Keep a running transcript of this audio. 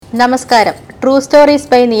നമസ്കാരം. True stories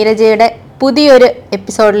by നീരജയുടെ പുതിയൊരു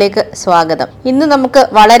എപ്പിസോഡിലേക്ക് സ്വാഗതം. ഇന്ന് നമുക്ക്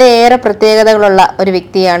വളരെയേറെ പ്രത്യേകതകളുള്ള ഒരു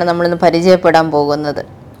വ്യക്തിയാണ് നമ്മളിന്ന് പരിചയപ്പെടാൻ പോകുന്നത്.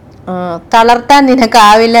 തളർത്താൻ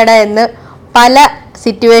നിനക്കാവില്ലട എന്ന് പല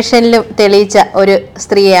സിറ്റുവേഷനിലും തെളിയിച്ച ഒരു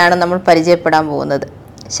സ്ത്രീയാണ് നമ്മൾ പരിചയപ്പെടാൻ പോകുന്നത്,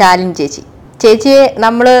 ശാലിനി ചേച്ചി. ചേച്ചിയെ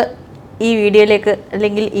നമ്മൾ ഈ വീഡിയോയിലേക്ക്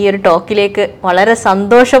അല്ലെങ്കിൽ ഈ ഒരു ടോക്കിലേക്ക് വളരെ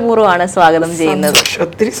സന്തോഷപൂർവ്വമാണ് സ്വാഗതം ചെയ്യുന്നത്.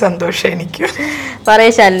 ഒത്തിരി സന്തോഷം എനിക്ക്.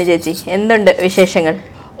 പറയൂ ശാലിനി ചേച്ചി, എന്തുണ്ട് വിശേഷങ്ങൾ?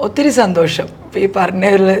 ഒത്തിരി സന്തോഷം. ഈ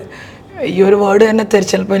പറഞ്ഞതിൽ ഈ ഒരു വേർഡ് തന്നെ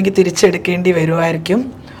ചിലപ്പോൾ എനിക്ക് തിരിച്ചെടുക്കേണ്ടി വരുമായിരിക്കും.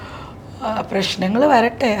 പ്രശ്നങ്ങൾ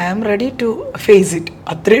വരട്ടെ, I am ready to face it,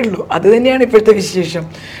 അത്രയേ ഉള്ളൂ. അത് തന്നെയാണ് ഇപ്പോഴത്തെ വിശേഷം.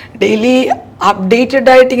 ഡെയിലി അപ്ഡേറ്റഡ്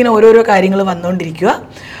ആയിട്ട് ഇങ്ങനെ ഓരോരോ കാര്യങ്ങൾ വന്നുകൊണ്ടിരിക്കുക.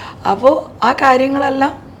 അപ്പോൾ ആ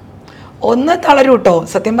കാര്യങ്ങളെല്ലാം ഒന്ന് തളരും കേട്ടോ.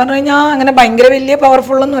 സത്യം പറഞ്ഞു കഴിഞ്ഞാൽ അങ്ങനെ ഭയങ്കര വലിയ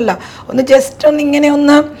പവർഫുള്ളൊന്നുമല്ല, ഒന്ന് ജസ്റ്റ് ഒന്ന് ഇങ്ങനെ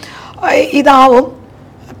ഒന്ന് ഇതാവും,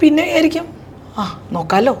 പിന്നെ ആയിരിക്കും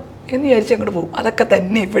നോക്കാമല്ലോ എന്ന് വിചാരിച്ച് അങ്ങോട്ട് പോകും. അതൊക്കെ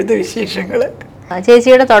തന്നെ ഇപ്പോഴത്തെ വിശേഷങ്ങൾ.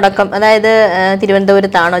 ചേച്ചിയുടെ തുടക്കം, അതായത്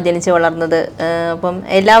തിരുവനന്തപുരത്താണോ ജനിച്ചു വളർന്നത്? അപ്പം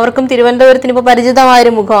എല്ലാവർക്കും തിരുവനന്തപുരത്തിന് ഇപ്പോൾ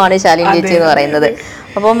പരിചിതമായൊരു മുഖമാണ് ശാലിനി ചേച്ചി എന്ന് പറയുന്നത്.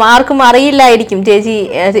 അപ്പം ആർക്കും അറിയില്ലായിരിക്കും ചേച്ചി.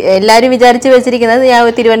 എല്ലാവരും വിചാരിച്ചു വെച്ചിരിക്കുന്നത് ഞാൻ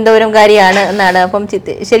തിരുവനന്തപുരംകാരിയാണ് എന്നാണ്. അപ്പം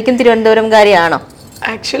ശരിക്കും തിരുവനന്തപുരംകാരിയാണോ?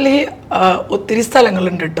 ആക്ച്വലി ഒത്തിരി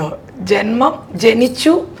സ്ഥലങ്ങളുണ്ട് കേട്ടോ.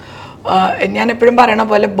 ജനിച്ചു, ഞാൻ എപ്പോഴും പറയണ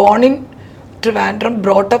പോലെ born in Trivandrum,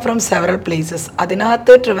 brought up from several places.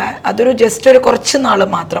 അതിനകത്ത് അതൊരു ജസ്റ്റ് ഒരു കുറച്ച് നാൾ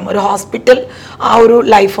മാത്രം, ഒരു ഹോസ്പിറ്റൽ ആ ഒരു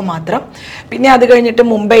ലൈഫ് മാത്രം. പിന്നെ അത് കഴിഞ്ഞിട്ട്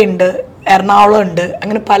മുംബൈ ഉണ്ട്, എറണാകുളം ഉണ്ട്,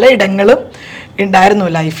 അങ്ങനെ പല ഇടങ്ങളും ഉണ്ടായിരുന്നു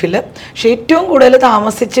ലൈഫിൽ. പക്ഷെ ഏറ്റവും കൂടുതൽ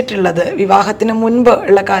താമസിച്ചിട്ടുള്ളത് വിവാഹത്തിന് മുൻപ്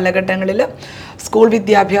ഉള്ള കാലഘട്ടങ്ങളിൽ സ്കൂൾ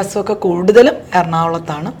വിദ്യാഭ്യാസമൊക്കെ കൂടുതലും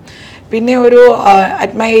എറണാകുളത്താണ്. പിന്നെ ഒരു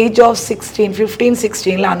at my age of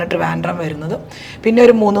 15-16 Trivandrum വരുന്നത്. പിന്നെ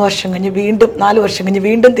ഒരു 3 വർഷം കഴിഞ്ഞ് വീണ്ടും 4 വർഷം കഴിഞ്ഞ്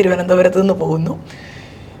വീണ്ടും തിരുവനന്തപുരത്ത് നിന്ന് പോകുന്നു.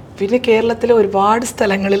 പിന്നെ കേരളത്തിലെ ഒരുപാട്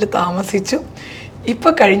സ്ഥലങ്ങളിൽ താമസിച്ചു.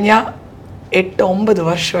 ഇപ്പോൾ കഴിഞ്ഞ 8-9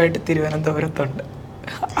 വർഷമായിട്ട് തിരുവനന്തപുരത്തുണ്ട്.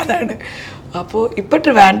 അതാണ്. അപ്പോൾ ഇപ്പോൾ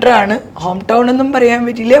ട്രിവാൻഡ്രം ആണ്. ഹോം ടൗൺ ഒന്നും പറയാൻ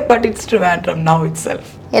പറ്റില്ല, but it's Trivandrum now it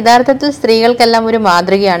self. യഥാർത്ഥത്തിൽ സ്ത്രീകൾക്കെല്ലാം ഒരു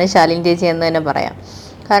മാതൃകയാണ് ശാലിനി ചേച്ചി എന്ന് തന്നെ പറയാം.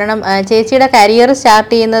 കാരണം ചേച്ചിയുടെ കരിയർ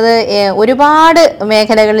സ്റ്റാർട്ട് ചെയ്യുന്നത് ഒരുപാട്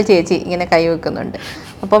മേഖലകളിൽ ചേച്ചി ഇങ്ങനെ കൈവെക്കുന്നുണ്ട്.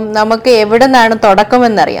 അപ്പം നമുക്ക് എവിടെ നിന്നാണ്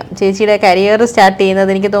തുടക്കമെന്നറിയാം. ചേച്ചിയുടെ കരിയർ സ്റ്റാർട്ട്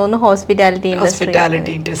ചെയ്യുന്നത് എനിക്ക് തോന്നുന്നു ഹോസ്പിറ്റാലിറ്റി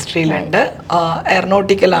ഇൻഡസ്ട്രിയിലുണ്ട്.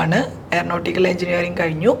 എയറോനോട്ടിക്കലാണ്, എയറോനോട്ടിക്കൽ എഞ്ചിനീയറിംഗ്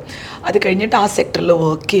കഴിഞ്ഞു. അത് കഴിഞ്ഞിട്ട് ആ സെക്ടറിൽ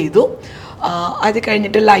വർക്ക് ചെയ്തു. അത്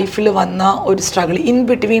കഴിഞ്ഞിട്ട് ലൈഫിൽ വന്ന ഒരു സ്ട്രഗിൾ ഇൻ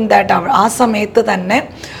ബിറ്റ്വീൻ ദാറ്റ്, ആ സമയത്ത് തന്നെ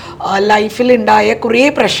ലൈഫിലുണ്ടായ കുറേ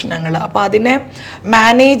പ്രശ്നങ്ങൾ. അപ്പോൾ അതിനെ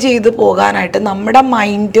മാനേജ് ചെയ്ത് പോകാനായിട്ട് നമ്മുടെ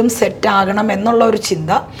മൈൻഡും സെറ്റാകണം എന്നുള്ള ഒരു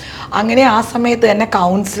ചിന്ത. അങ്ങനെ ആ സമയത്ത് തന്നെ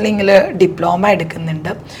കൗൺസിലിങ്ങിൽ ഡിപ്ലോമ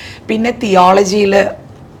എടുക്കുന്നുണ്ട്. പിന്നെ തിയോളജിയിൽ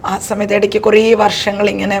ആ സമയത്ത് ഇടയ്ക്ക് കുറേ വർഷങ്ങൾ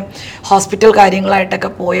ഇങ്ങനെ ഹോസ്പിറ്റൽ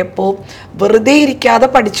കാര്യങ്ങളായിട്ടൊക്കെ പോയപ്പോൾ വെറുതെ ഇരിക്കാതെ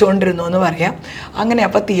പഠിച്ചുകൊണ്ടിരുന്നു എന്ന് പറയാം. അങ്ങനെ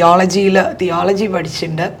അപ്പോൾ തിയോളജി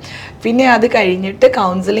പഠിച്ചിട്ടുണ്ട്. പിന്നെ അത് കഴിഞ്ഞിട്ട്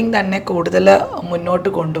കൗൺസിലിംഗ് തന്നെ കൂടുതൽ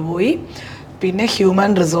മുന്നോട്ട് കൊണ്ടുപോയി. പിന്നെ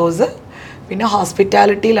ഹ്യൂമൻ റിസോഴ്സ്, പിന്നെ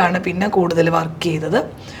ഹോസ്പിറ്റാലിറ്റിയിലാണ് പിന്നെ കൂടുതൽ വർക്ക് ചെയ്തത്.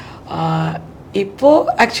 ഇപ്പോൾ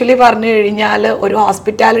ആക്ച്വലി പറഞ്ഞു കഴിഞ്ഞാൽ ഒരു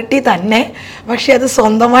ഹോസ്പിറ്റാലിറ്റി തന്നെ, പക്ഷേ അത്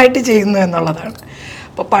സ്വന്തമായിട്ട് ചെയ്യുന്നു എന്നുള്ളതാണ്.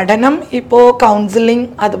 അപ്പോൾ പഠനം ഇപ്പോൾ കൗൺസിലിംഗ്,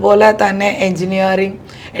 അതുപോലെ തന്നെ എൻജിനീയറിംഗ്,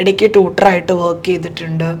 ഇടയ്ക്ക് ട്യൂട്ടറായിട്ട് വർക്ക്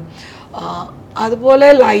ചെയ്തിട്ടുണ്ട്. അതുപോലെ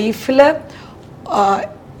ലൈഫിൽ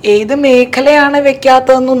ഏത് മേഖലയാണ്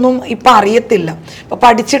വെക്കാത്തതെന്നൊന്നും ഇപ്പം അറിയത്തില്ല. ഇപ്പം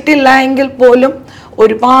പഠിച്ചിട്ടില്ല എങ്കിൽ പോലും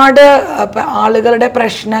ഒരുപാട് ആളുകളുടെ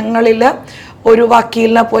പ്രശ്നങ്ങളിൽ ഒരു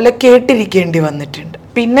വക്കീലിനെ പോലെ കേട്ടിരിക്കേണ്ടി വന്നിട്ടുണ്ട്.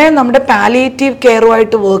 പിന്നെ നമ്മുടെ പാലിയേറ്റീവ്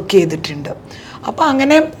കെയറുമായിട്ട് വർക്ക് ചെയ്തിട്ടുണ്ട്. അപ്പോൾ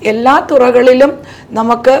അങ്ങനെ എല്ലാ തുറകളിലും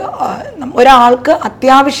നമുക്ക് ഒരാൾക്ക്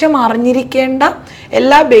അത്യാവശ്യം അറിഞ്ഞിരിക്കേണ്ട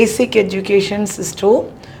എല്ലാ ബേസിക് എഡ്യൂക്കേഷൻ സിസ്റ്റവും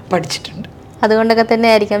പഠിച്ചിട്ടുണ്ട്. അതുകൊണ്ടൊക്കെ തന്നെ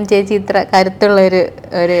ആയിരിക്കാം ചേച്ചി ഇത്ര കരുത്തുള്ള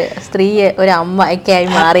ഒരു സ്ത്രീയെ, ഒരു അമ്മയ്ക്കായി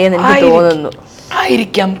മാറിയെന്ന് എനിക്ക് തോന്നുന്നു.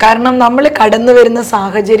 ആയിരിക്കാം. കാരണം നമ്മൾ കടന്നു വരുന്ന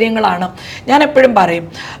സാഹചര്യങ്ങളാണ്. ഞാൻ എപ്പോഴും പറയും,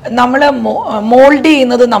 നമ്മൾ മോൾഡ്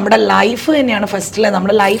ചെയ്യുന്നത് നമ്മുടെ ലൈഫ് തന്നെയാണ്. ഫസ്റ്റിലെ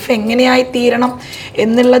നമ്മുടെ ലൈഫ് എങ്ങനെയായി തീരണം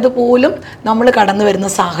എന്നുള്ളത് പോലും നമ്മൾ കടന്നു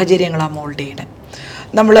വരുന്ന സാഹചര്യങ്ങളാണ് മോൾഡ് ചെയ്യണത്.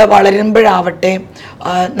 നമ്മൾ വളരുമ്പോഴാവട്ടെ,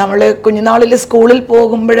 നമ്മൾ കുഞ്ഞുനാളിൽ സ്കൂളിൽ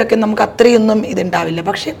പോകുമ്പോഴൊക്കെ നമുക്ക് അത്രയൊന്നും ഇതുണ്ടാവില്ല.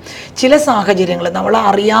 പക്ഷെ ചില സാഹചര്യങ്ങൾ നമ്മൾ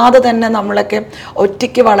അറിയാതെ തന്നെ നമ്മളൊക്കെ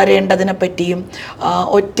ഒറ്റയ്ക്ക് വളരേണ്ടതിനെ പറ്റിയും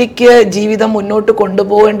ഒറ്റയ്ക്ക് ജീവിതം മുന്നോട്ട്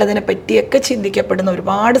കൊണ്ടുപോകേണ്ടതിനെ പറ്റിയൊക്കെ ചിന്തിക്കപ്പെടുന്ന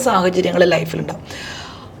ഒരുപാട് സാഹചര്യങ്ങൾ ലൈഫിലുണ്ടാവും.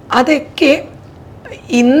 അതൊക്കെ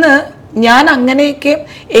ഇന്ന് ഞാൻ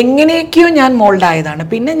എങ്ങനെയൊക്കെയോ ഞാൻ മോൾഡായതാണ്.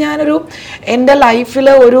 പിന്നെ ഞാനൊരു എൻ്റെ ലൈഫിൽ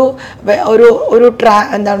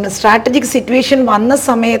എന്താണ് സ്ട്രാറ്റജിക് സിറ്റുവേഷൻ വന്ന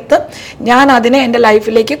സമയത്ത് ഞാൻ അതിനെ എൻ്റെ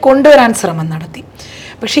ലൈഫിലേക്ക് കൊണ്ടുവരാൻ ശ്രമം നടത്തി.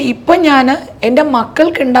 പക്ഷെ ഇപ്പം ഞാൻ എൻ്റെ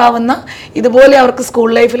മക്കൾക്ക് ഉണ്ടാവുന്ന ഇതുപോലെ അവർക്ക് സ്കൂൾ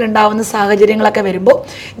ലൈഫിൽ ഉണ്ടാവുന്ന സാഹചര്യങ്ങളൊക്കെ വരുമ്പോൾ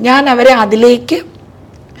ഞാൻ അവരെ അതിലേക്ക്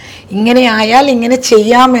ഇങ്ങനെ ആയാൽ ഇങ്ങനെ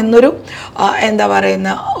ചെയ്യാം എന്നൊരു എന്താ പറയുന്ന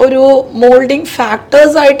ഒരു മോൾഡിങ്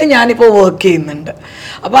ഫാക്ടേഴ്സായിട്ട് ഞാനിപ്പോൾ വർക്ക് ചെയ്യുന്നുണ്ട്.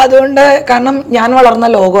 അപ്പോൾ അതുകൊണ്ട്, കാരണം ഞാൻ വളർന്ന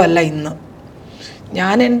ലോകമല്ല ഇന്ന്.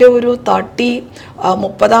 ഞാൻ എൻ്റെ ഒരു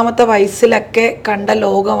 30 വയസ്സിലൊക്കെ കണ്ട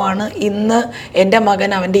ലോകമാണ് ഇന്ന് എൻ്റെ മകൻ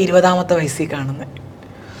അവൻ്റെ 20 വയസ്സിൽ കാണുന്നത്.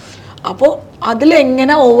 അപ്പോൾ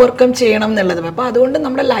അതിലെങ്ങനെ ഓവർകം ചെയ്യണം എന്നുള്ളത്. അപ്പോൾ അതുകൊണ്ട്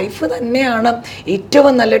നമ്മുടെ ലൈഫ് തന്നെയാണ്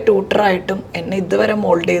ഏറ്റവും നല്ല ട്യൂട്ടറായിട്ടും എന്നെ ഇതുവരെ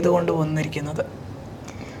മോൾഡ് ചെയ്തുകൊണ്ട് വന്നിരിക്കുന്നത്.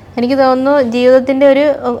 എനിക്ക് തോന്നുന്നു ജീവിതത്തിന്റെ ഒരു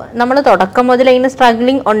നമ്മൾ തുടക്കം മുതൽ ഇങ്ങനെ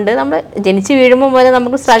സ്ട്രഗ്ലിംഗ് ഉണ്ട്. നമ്മൾ ജനിച്ച് വീഴുമ്പോൾ മുതൽ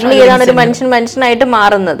നമുക്ക് സ്ട്രഗിൾ ചെയ്താണ് ഒരു മനുഷ്യനായിട്ട്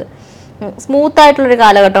മാറുന്നത്. സ്മൂത്ത് ആയിട്ടുള്ളൊരു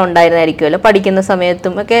കാലഘട്ടം ഉണ്ടായിരുന്നായിരിക്കുമല്ലോ, പഠിക്കുന്ന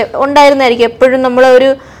സമയത്തും ഒക്കെ ഉണ്ടായിരുന്നായിരിക്കും. എപ്പോഴും നമ്മൾ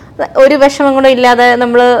ഒരു വിഷമങ്ങളും ഇല്ലാതെ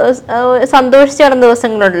നമ്മൾ സന്തോഷിച്ച് നടന്ന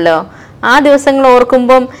ദിവസങ്ങളുണ്ടല്ലോ. ആ ദിവസങ്ങൾ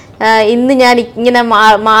ഓർക്കുമ്പം ഇന്ന് ഞാൻ ഇങ്ങനെ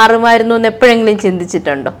മാറുമായിരുന്നു എന്ന് എപ്പോഴെങ്കിലും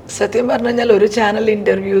ചിന്തിച്ചിട്ടുണ്ടോ? സത്യം പറഞ്ഞു കഴിഞ്ഞാൽ ഒരു ചാനൽ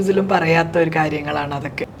ഇന്റർവ്യൂസിലും പറയാത്ത ഒരു കാര്യങ്ങളാണ്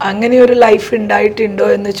അതൊക്കെ. അങ്ങനെ ഒരു ലൈഫ് ഉണ്ടായിട്ടുണ്ടോ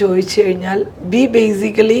എന്ന് ചോദിച്ചു കഴിഞ്ഞാൽ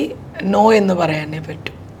ബേസിക്കലി നോ എന്ന് പറയാനേ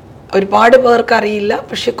പറ്റും. ഒരുപാട് പേർക്ക് അറിയില്ല,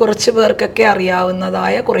 പക്ഷെ കുറച്ച് പേർക്കൊക്കെ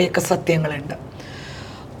അറിയാവുന്നതായ കുറേയൊക്കെ സത്യങ്ങളുണ്ട്.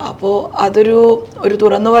 അപ്പോൾ അതൊരു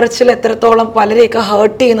തുറന്നു പറച്ചിൽ എത്രത്തോളം പലരെയൊക്കെ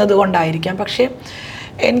ഹേർട്ട് ചെയ്യുന്നത് കൊണ്ടായിരിക്കാം. പക്ഷേ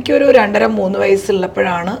എനിക്കൊരു 2.5-3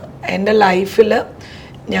 വയസ്സുള്ളപ്പോഴാണ് എൻ്റെ ലൈഫിൽ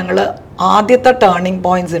ഞങ്ങൾ ആദ്യത്തെ ടേണിംഗ്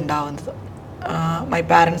പോയിൻറ്റ്സ് ഉണ്ടാവുന്നത്. മൈ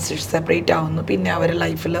പാരൻസ് സെപ്പറേറ്റ് ആവുന്നു. പിന്നെ അവർ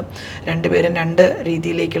ലൈഫിൽ രണ്ടുപേരും 2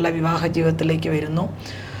 രീതിയിലേക്കുള്ള വിവാഹ ജീവിതത്തിലേക്ക് വരുന്നു.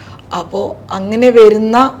 അപ്പോൾ അങ്ങനെ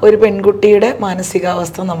വരുന്ന ഒരു പെൺകുട്ടിയുടെ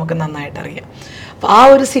മാനസികാവസ്ഥ നമുക്ക് നന്നായിട്ട് അറിയാം. അപ്പോൾ ആ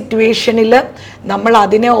ഒരു സിറ്റുവേഷനിൽ നമ്മൾ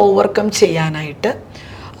അതിനെ ഓവർകം ചെയ്യാനായിട്ട്,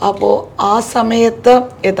 അപ്പോൾ ആ സമയത്ത്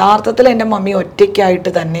യഥാർത്ഥത്തിൽ എൻ്റെ മമ്മി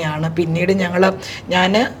ഒറ്റയ്ക്കായിട്ട് തന്നെയാണ്. പിന്നീട്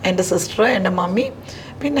ഞാൻ എൻ്റെ സിസ്റ്റർ, എൻ്റെ മമ്മി,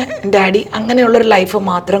 പിന്നെ ഡാഡി, അങ്ങനെയുള്ളൊരു ലൈഫ്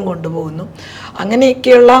മാത്രം കൊണ്ടുപോകുന്നു.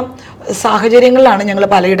 അങ്ങനെയൊക്കെയുള്ള സാഹചര്യങ്ങളിലാണ് ഞങ്ങൾ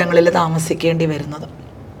പലയിടങ്ങളിൽ താമസിക്കേണ്ടി വരുന്നത്,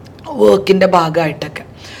 വർക്കിൻ്റെ ഭാഗമായിട്ടൊക്കെ.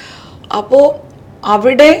 അപ്പോൾ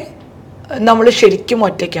അവിടെ നമ്മൾ ശരിക്കും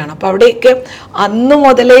ഒറ്റയ്ക്കാണ്. അപ്പോൾ അവിടെയൊക്കെ അന്ന്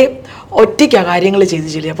മുതലേ ഒറ്റയ്ക്കാണ് കാര്യങ്ങൾ ചെയ്ത്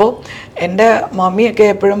ചെല്ലുക. അപ്പോൾ എൻ്റെ മമ്മിയൊക്കെ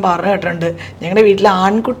എപ്പോഴും പറഞ്ഞു കേട്ടിട്ടുണ്ട്, ഞങ്ങളുടെ വീട്ടിലെ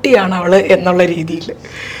ആൺകുട്ടിയാണ് അവൾ എന്നുള്ള രീതിയിൽ.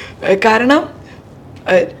 കാരണം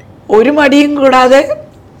ഒരു മടിയും കൂടാതെ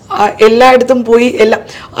എല്ലായിടത്തും പോയി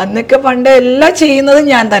അന്നൊക്കെ പണ്ട് എല്ലാം ചെയ്യുന്നത്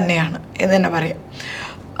ഞാൻ തന്നെയാണ് എന്ന് തന്നെ പറയാം.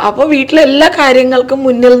 അപ്പോൾ വീട്ടിലെല്ലാ കാര്യങ്ങൾക്കും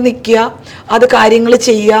മുന്നിൽ നിൽക്കുക, അത് കാര്യങ്ങൾ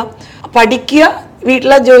ചെയ്യുക, പഠിക്കുക,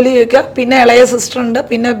 വീട്ടിലെ ജോലി ചെയ്യുക. പിന്നെ ഇളയ സിസ്റ്റർ ഉണ്ട്,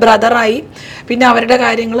 പിന്നെ ബ്രദറായി, പിന്നെ അവരുടെ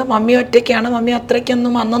കാര്യങ്ങൾ. മമ്മി ഒറ്റയ്ക്കാണ്. മമ്മി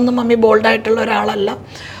അന്നൊന്നും മമ്മി ബോൾഡായിട്ടുള്ള ഒരാളല്ല.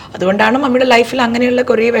 അതുകൊണ്ടാണ് മമ്മിയുടെ ലൈഫിൽ അങ്ങനെയുള്ള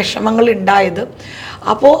കുറേ വിഷമങ്ങൾ ഉണ്ടായത്.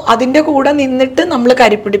 അപ്പോൾ അതിൻ്റെ കൂടെ നിന്നിട്ട് നമ്മൾ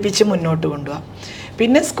കരിപ്പിടിപ്പിച്ച് മുന്നോട്ട് കൊണ്ടുപോകാം.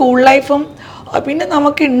 പിന്നെ സ്കൂൾ ലൈഫും പിന്നെ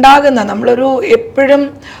നമുക്ക് ഉണ്ടാകുന്ന നമ്മളൊരു എപ്പോഴും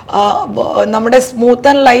നമ്മുടെ സ്മൂത്ത്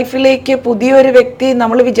ആൻഡ് ലൈഫിലേക്ക് പുതിയൊരു വ്യക്തി,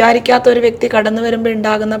 നമ്മൾ വിചാരിക്കാത്ത ഒരു വ്യക്തി കടന്നു വരുമ്പോൾ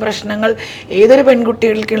ഉണ്ടാകുന്ന പ്രശ്നങ്ങൾ ഏതൊരു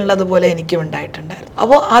പെൺകുട്ടികൾക്കുള്ളതുപോലെ എനിക്കും ഉണ്ടായിട്ടുണ്ടായിരുന്നു.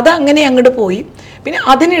 അപ്പോൾ അതങ്ങനെ അങ്ങോട്ട് പോയി. പിന്നെ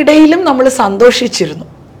അതിനിടയിലും നമ്മൾ സന്തോഷിച്ചിരുന്നു.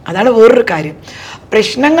 അതാണ് വേറൊരു കാര്യം.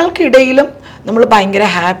 പ്രശ്നങ്ങൾക്കിടയിലും നമ്മൾ ഭയങ്കര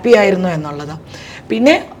ഹാപ്പി ആയിരുന്നു എന്നുള്ളതാണ്.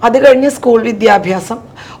 പിന്നെ അത് കഴിഞ്ഞ് സ്കൂൾ വിദ്യാഭ്യാസം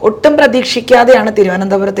ഒട്ടും പ്രതീക്ഷിക്കാതെയാണ്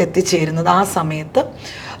തിരുവനന്തപുരത്ത് എത്തിച്ചേരുന്നത്. ആ സമയത്ത്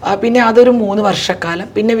പിന്നെ അതൊരു 3 വർഷക്കാലം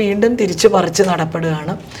പിന്നെ വീണ്ടും തിരിച്ചു പറിച്ച്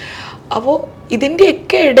നടപ്പെടുകയാണ്. അപ്പോൾ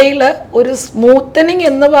ഇതിൻ്റെയൊക്കെ ഇടയിൽ ഒരു സ്മൂത്തനിങ്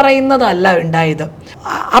എന്ന് പറയുന്നതല്ല ഉണ്ടായത്.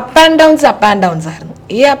 അപ്പ് ആൻഡ് ഡൗൺസ് ആയിരുന്നു.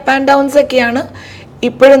 ഈ അപ്പ് ആൻഡ് ഡൗൺസ് ഒക്കെയാണ്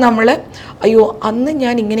ഇപ്പോഴും നമ്മൾ അയ്യോ അന്ന്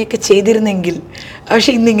ഞാൻ ഇങ്ങനെയൊക്കെ ചെയ്തിരുന്നെങ്കിൽ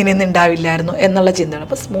പക്ഷെ ഇന്നിങ്ങനെയൊന്നും ഉണ്ടാവില്ലായിരുന്നു എന്നുള്ള ചിന്തയാണ്.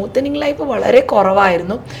 അപ്പോൾ സ്മൂത്തനിങ് ലൈഫ് വളരെ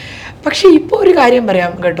കുറവായിരുന്നു. പക്ഷെ ഇപ്പോൾ ഒരു കാര്യം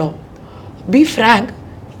പറയാം കേട്ടോ, ബി ഫ്രാങ്ക്,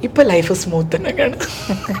 ഇപ്പം ലൈഫ് സ്മൂത്ത് തന്നെയാണ്.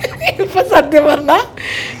 ഇപ്പം സത്യം പറഞ്ഞാൽ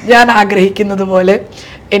ഞാൻ ആഗ്രഹിക്കുന്നത് പോലെ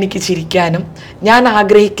എനിക്ക് ചിരിക്കാനും, ഞാൻ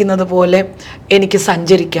ആഗ്രഹിക്കുന്നത് പോലെ എനിക്ക്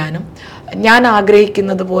സഞ്ചരിക്കാനും, ഞാൻ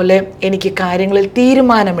ആഗ്രഹിക്കുന്നത് പോലെ എനിക്ക് കാര്യങ്ങളിൽ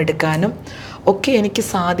തീരുമാനമെടുക്കാനും ഒക്കെ എനിക്ക്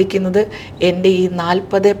സാധിക്കുന്നത് എൻ്റെ ഈ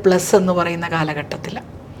 40+ എന്ന് പറയുന്ന കാലഘട്ടത്തിലാണ്.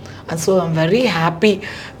 So I'm very happy.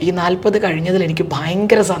 ഈ 40 കഴിഞ്ഞതിൽ എനിക്ക്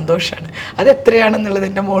ഭയങ്കര സന്തോഷമാണ്. അതെത്രയാണെന്നുള്ളത്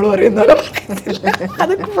എൻ്റെ മോള് പറയുന്നത് പറയുന്നില്ല,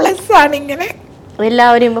 അത് പ്ലസ് ആണ്. ഇങ്ങനെ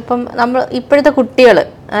എല്ലാവരും ഇപ്പം നമ്മൾ ഇപ്പോഴത്തെ കുട്ടികൾ,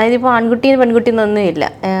 അതായത് ഇപ്പോൾ ആൺകുട്ടിയും പെൺകുട്ടിയും ഒന്നുമില്ല,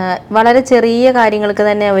 വളരെ ചെറിയ കാര്യങ്ങൾക്ക്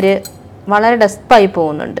തന്നെ അവർ വളരെ ഡെസ്പായി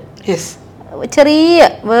പോകുന്നുണ്ട്.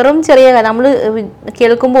 വെറും ചെറിയ കാര്യം നമ്മൾ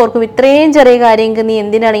കേൾക്കുമ്പോൾ ഓർക്കും, ഇത്രയും ചെറിയ കാര്യങ്ങൾക്ക് നീ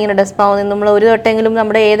എന്തിനാണ് ഇങ്ങനെ ഡെസ്പാവുന്നത്? നമ്മൾ ഒരു തൊട്ടെങ്കിലും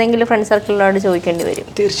നമ്മുടെ ഏതെങ്കിലും ഫ്രണ്ട് സർക്കിളിനോട് ചോദിക്കേണ്ടി വരും.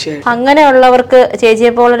 തീർച്ചയായും അങ്ങനെയുള്ളവർക്ക്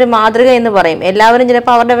ചേച്ചിയെ പോലൊരു മാതൃക എന്ന് പറയും. എല്ലാവരും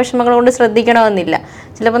ചിലപ്പോൾ അവരുടെ വിഷമങ്ങൾ കൊണ്ട് ശ്രദ്ധിക്കണമെന്നില്ല.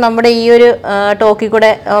 ചിലപ്പോൾ നമ്മുടെ ഈ ഒരു ടോക്കിൽ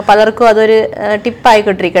കൂടെ പലർക്കും അതൊരു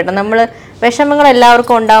ടിപ്പായിക്കൊണ്ടിരിക്കട്ടെ. നമ്മൾ വിഷമങ്ങൾ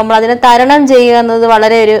എല്ലാവർക്കും ഉണ്ടാകുമ്പോൾ അതിനെ തരണം ചെയ്യുക എന്നത്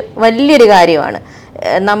വളരെ വലിയൊരു കാര്യമാണ്.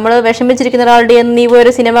 നമ്മൾ വിഷമിച്ചിരിക്കുന്ന ഒരാളുടെ നീ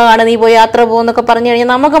പോയൊരു സിനിമ കാണുക, നീ പോയി യാത്ര പോകുന്നൊക്കെ പറഞ്ഞു കഴിഞ്ഞാൽ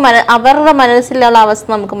നമുക്ക് അവരുടെ മനസ്സിലുള്ള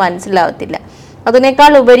അവസ്ഥ നമുക്ക് മനസ്സിലാവത്തില്ല.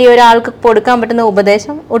 അതിനേക്കാൾ ഉപരി ഒരാൾക്ക് കൊടുക്കാൻ പറ്റുന്ന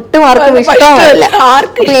ഉപദേശം ഒട്ടും ആർക്കും ഇഷ്ടമല്ല.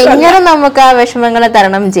 എങ്ങനെ നമുക്ക് ആ വിഷമങ്ങളെ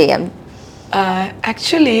തരണം ചെയ്യാം?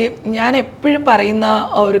 ആക്ച്വലി ഞാൻ എപ്പോഴും പറയുന്ന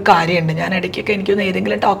ഒരു കാര്യമുണ്ട്. ഞാൻ ഇടയ്ക്കൊക്കെ എനിക്കൊന്ന്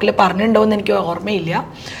ഏതെങ്കിലും ടോക്കിൽ പറഞ്ഞിട്ടുണ്ടോ എന്ന് എനിക്ക് ഓർമ്മയില്ല.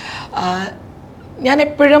 ഞാൻ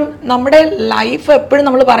എപ്പോഴും നമ്മുടെ ലൈഫ് എപ്പോഴും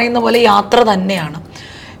നമ്മൾ പറയുന്ന പോലെ യാത്ര തന്നെയാണ്.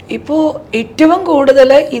 ഇപ്പോൾ ഏറ്റവും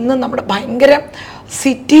കൂടുതൽ ഇന്ന് നമ്മുടെ ഭയങ്കര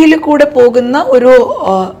സിറ്റിയിൽ കൂടെ പോകുന്ന ഒരു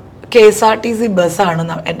KSRTC ബസ്സാണ്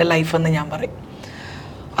എൻ്റെ ലൈഫെന്ന് ഞാൻ പറയും.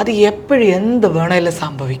 അത് എപ്പോഴും എന്ത് വേണമെങ്കിലും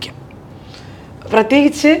സംഭവിക്കും.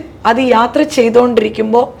 പ്രത്യേകിച്ച് അത് യാത്ര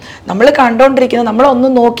ചെയ്തുകൊണ്ടിരിക്കുമ്പോൾ നമ്മൾ കണ്ടുകൊണ്ടിരിക്കുന്നത്, നമ്മളൊന്ന്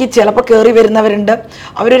നോക്കി ചിലപ്പോൾ കയറി വരുന്നവരുണ്ട്,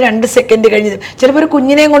 അവർ 2 സെക്കൻഡ് കഴിഞ്ഞ് ചിലപ്പോൾ ഒരു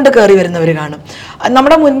കുഞ്ഞിനെയും കൊണ്ട് കയറി വരുന്നവർ കാണും.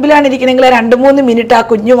 നമ്മുടെ മുൻപിലാണ് ഇരിക്കണമെങ്കിൽ 2-3 മിനിറ്റ് ആ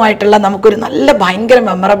കുഞ്ഞുമായിട്ടുള്ള നമുക്കൊരു നല്ല ഭയങ്കര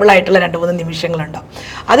മെമ്മറബിൾ ആയിട്ടുള്ള 2-3 നിമിഷങ്ങളുണ്ടാവും.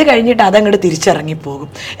 അത് കഴിഞ്ഞിട്ട് അതങ്ങോട്ട് തിരിച്ചിറങ്ങിപ്പോകും.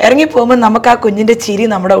 ഇറങ്ങിപ്പോകുമ്പോൾ നമുക്ക് ആ കുഞ്ഞിൻ്റെ ചിരി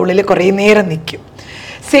നമ്മുടെ ഉള്ളിൽ കുറേ നേരം നിൽക്കും.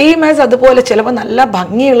 സെയിം ആസ് അതുപോലെ ചിലപ്പോൾ നല്ല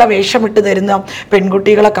ഭംഗിയുള്ള വേഷമിട്ട് തരുന്ന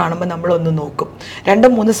പെൺകുട്ടികളെ കാണുമ്പോൾ നമ്മളൊന്ന് നോക്കും.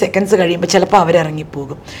 2-3 സെക്കൻഡ്സ് കഴിയുമ്പോൾ ചിലപ്പോൾ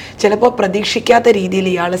അവരിറങ്ങിപ്പോകും. ചിലപ്പോൾ പ്രതീക്ഷിക്കാത്ത രീതിയിൽ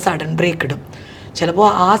ഇയാൾ സഡൻ ബ്രേക്ക് ഇടും. ചിലപ്പോൾ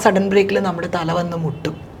ആ സഡൻ ബ്രേക്കിൽ നമ്മുടെ തല വന്ന്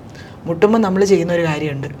മുട്ടുമ്പോൾ നമ്മൾ ചെയ്യുന്നൊരു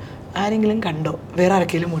കാര്യമുണ്ട്, ആരെങ്കിലും കണ്ടോ, വേറെ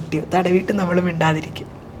ആർക്കെങ്കിലും മുട്ടിയോ, തടവിട്ട് നമ്മൾ മിണ്ടാതിരിക്കും.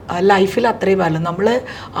 ലൈഫിൽ അത്രയും പാടില്ല. നമ്മൾ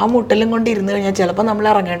ആ മുട്ടലും കൊണ്ട് ഇരുന്ന് കഴിഞ്ഞാൽ ചിലപ്പോൾ നമ്മൾ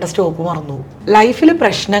ഇറങ്ങേണ്ട സ്റ്റോപ്പ് മറന്നു പോകും. ലൈഫിൽ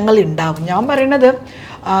പ്രശ്നങ്ങൾ ഉണ്ടാവും. ഞാൻ പറയണത്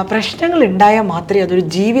പ്രശ്നങ്ങൾ ഉണ്ടായാൽ മാത്രമേ അതൊരു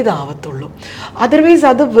ജീവിതമാവത്തുള്ളൂ. അതർവൈസ്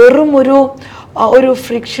അത് വെറും ഒരു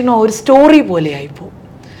ഫ്രിക്ഷനോ ഒരു സ്റ്റോറി പോലെ ആയിപ്പോവും.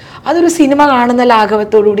 അതൊരു സിനിമ കാണുന്ന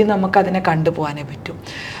ലാഘവത്തോടുകൂടി നമുക്കതിനെ കണ്ടുപോകാനേ പറ്റും.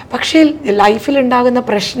 പക്ഷേ ലൈഫിൽ ഉണ്ടാകുന്ന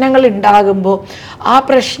പ്രശ്നങ്ങൾ ഉണ്ടാകുമ്പോൾ ആ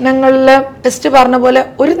പ്രശ്നങ്ങളിൽ ടെസ്റ്റ് പറഞ്ഞ പോലെ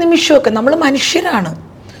ഒരു നിമിഷമൊക്കെ നമ്മൾ മനുഷ്യരാണ്,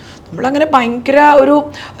 നമ്മളങ്ങനെ ഭയങ്കര ഒരു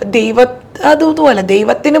അതുപോലെ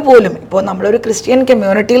ദൈവത്തിന് പോലും, ഇപ്പോൾ നമ്മളൊരു ക്രിസ്ത്യൻ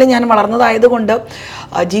കമ്മ്യൂണിറ്റിയിൽ ഞാൻ വളർന്നതായതുകൊണ്ട്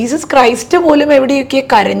ജീസസ് ക്രൈസ്റ്റ് പോലും എവിടെയൊക്കെ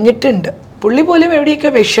കരഞ്ഞിട്ടുണ്ട്, പുള്ളി പോലും എവിടെയൊക്കെ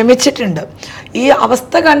വിഷമിച്ചിട്ടുണ്ട്. ഈ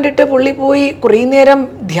അവസ്ഥ കണ്ടിട്ട് പുള്ളി പോയി കുറേ നേരം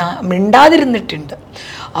മിണ്ടാതിരുന്നിട്ടുണ്ട്.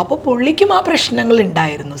 അപ്പോൾ പുള്ളിക്കും ആ പ്രശ്നങ്ങൾ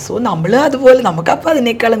ഉണ്ടായിരുന്നു. സോ നമ്മൾ അതുപോലെ നമുക്കപ്പോൾ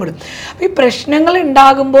അതിനേക്കാളും കൂടും. അപ്പോൾ ഈ പ്രശ്നങ്ങൾ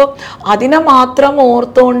ഉണ്ടാകുമ്പോൾ അതിനെ മാത്രം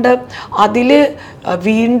ഓർത്തുകൊണ്ട് അതിൽ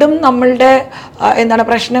വീണ്ടും നമ്മളുടെ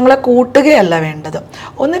പ്രശ്നങ്ങളെ കൂട്ടുകയല്ല വേണ്ടത്.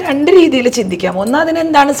 2 രീതിയിൽ ചിന്തിക്കാം. ഒന്ന്,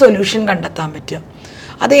 അതിനെന്താണ് സൊല്യൂഷൻ കണ്ടെത്താൻ പറ്റുക,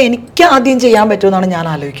 അത് എനിക്ക് ആദ്യം ചെയ്യാൻ പറ്റുമെന്നാണ് ഞാൻ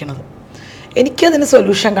ആലോചിക്കുന്നത്. എനിക്കതിന്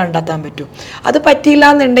സൊല്യൂഷൻ കണ്ടെത്താൻ പറ്റും. അത് പറ്റിയില്ല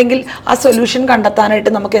എന്നുണ്ടെങ്കിൽ ആ സൊല്യൂഷൻ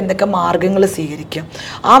കണ്ടെത്താനായിട്ട് നമുക്ക് എന്തൊക്കെ മാർഗങ്ങൾ സ്വീകരിക്കാം.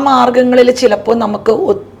 ആ മാർഗങ്ങളിൽ ചിലപ്പോൾ നമുക്ക്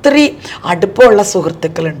ഒത്തിരി അടുപ്പമുള്ള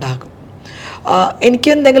സുഹൃത്തുക്കൾ ഉണ്ടാകും. എനിക്ക്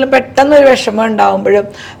എന്തെങ്കിലും പെട്ടെന്നൊരു വിഷമം ഉണ്ടാകുമ്പോഴും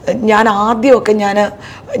ഞാൻ ആദ്യമൊക്കെ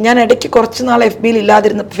ഞാൻ ഇടയ്ക്ക് കുറച്ച് നാൾ FBയിൽ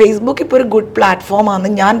ഇല്ലാതിരുന്ന, ഫേസ്ബുക്ക് ഇപ്പോൾ ഒരു ഗുഡ്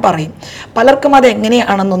പ്ലാറ്റ്ഫോമാണെന്ന് ഞാൻ പറയും. പലർക്കും അത്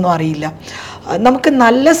എങ്ങനെയാണെന്നൊന്നും അറിയില്ല. നമുക്ക്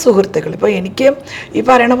നല്ല സുഹൃത്തുക്കൾ, ഇപ്പോൾ എനിക്ക് ഈ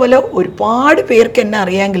പറയണ പോലെ ഒരുപാട് പേർക്ക് എന്നെ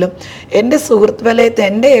അറിയാമെങ്കിലും എൻ്റെ സുഹൃത്ത് വലയത്ത്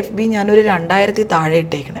എൻ്റെ FB ഞാനൊരു 2000 താഴെ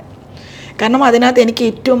ഇട്ടേക്കണേ. കാരണം അതിനകത്ത് എനിക്ക്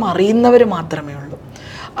ഏറ്റവും അറിയുന്നവർ മാത്രമേ ഉള്ളൂ.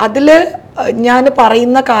 അതിൽ ഞാൻ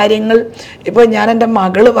പറയുന്ന കാര്യങ്ങൾ, ഇപ്പോൾ ഞാൻ എൻ്റെ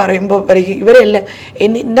മകൾ പറയുമ്പോൾ പറയും, ഇവരെല്ലാം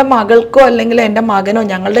എൻ്റെ മകൾക്കോ അല്ലെങ്കിൽ എൻ്റെ മകനോ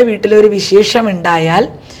ഞങ്ങളുടെ വീട്ടിലൊരു വിശേഷം ഉണ്ടായാൽ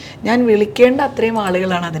ഞാൻ വിളിക്കേണ്ട അത്രയും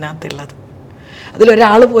ആളുകളാണ് അതിനകത്തുള്ളത്.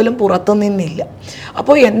 അതിലൊരാൾ പോലും പുറത്തു നിന്നില്ല.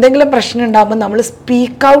 അപ്പോൾ എന്തെങ്കിലും പ്രശ്നം ഉണ്ടാകുമ്പോൾ നമ്മൾ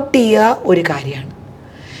സ്പീക്ക് ഔട്ട് ചെയ്യുക ഒരു കാര്യമാണ്.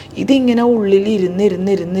 ഇതിങ്ങനെ ഉള്ളിൽ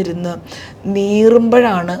ഇരുന്ന്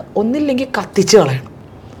നീറുമ്പോഴാണ്, ഒന്നില്ലെങ്കിൽ കത്തിച്ച് കളയണം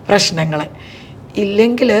പ്രശ്നങ്ങളെ,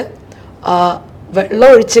 ഇല്ലെങ്കിൽ വെള്ളം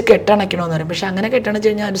ഒഴിച്ച് കെട്ടണയ്ക്കണമെന്ന് പറയും. പക്ഷെ അങ്ങനെ കെട്ടണച്ച്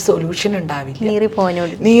കഴിഞ്ഞാൽ ഒരു സൊല്യൂഷൻ ഉണ്ടാവില്ല,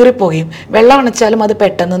 നീറിപ്പോകും. വെള്ളം അണച്ചാലും അത്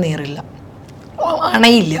പെട്ടെന്ന് നീറില്ല,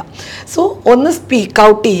 അണയില്ല. സോ ഒന്ന് സ്പീക്ക്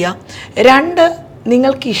ഔട്ട് ചെയ്യുക. 2,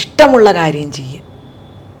 നിങ്ങൾക്ക് ഇഷ്ടമുള്ള കാര്യം ചെയ്യുക.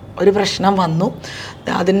 ഒരു പ്രശ്നം വന്നു,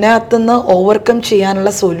 അതിനകത്തുനിന്ന് ഓവർകം ചെയ്യാനുള്ള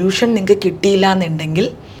സൊല്യൂഷൻ നിങ്ങൾക്ക് കിട്ടിയില്ല എന്നുണ്ടെങ്കിൽ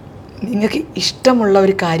നിങ്ങൾക്ക് ഇഷ്ടമുള്ള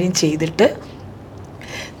ഒരു കാര്യം ചെയ്തിട്ട്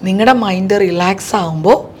നിങ്ങളുടെ മൈൻഡ് റിലാക്സ്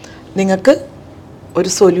ആകുമ്പോൾ നിങ്ങൾക്ക് ഒരു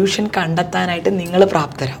സൊല്യൂഷൻ കണ്ടെത്താനായിട്ട് നിങ്ങൾ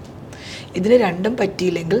പ്രാപ്തരാകും. ഇതിന് 2ഉം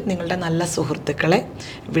പറ്റിയില്ലെങ്കിൽ നിങ്ങളുടെ നല്ല സുഹൃത്തുക്കളെ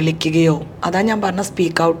വിളിക്കുകയോ, അതാ ഞാൻ പറഞ്ഞ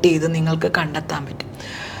സ്പീക്ക് ഔട്ട് ചെയ്ത് നിങ്ങൾക്ക് കണ്ടെത്താൻ പറ്റും.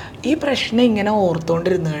 ഈ പ്രശ്നം ഇങ്ങനെ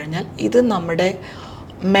ഓർത്തുകൊണ്ടിരുന്നു കഴിഞ്ഞാൽ ഇത് നമ്മുടെ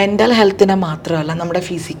മെൻ്റൽ ഹെൽത്തിനെ മാത്രമല്ല നമ്മുടെ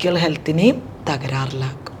ഫിസിക്കൽ ഹെൽത്തിനെയും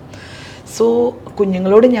തകരാറിലാക്കും. സോ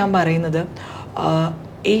കുഞ്ഞുങ്ങളോട് ഞാൻ പറയുന്നത്,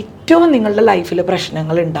 ഏറ്റവും നിങ്ങളുടെ ലൈഫിൽ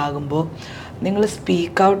പ്രശ്നങ്ങൾ ഉണ്ടാകുമ്പോൾ നിങ്ങൾ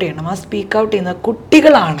സ്പീക്ക് ഔട്ട് ചെയ്യണം. ആ സ്പീക്ക് ഔട്ട് ചെയ്യുന്ന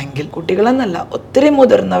കുട്ടികളാണെങ്കിൽ, കുട്ടികളെന്നല്ല ഒത്തിരി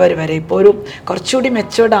മുതിർന്നവർ വരെ, ഇപ്പോൾ ഒരു കുറച്ചുകൂടി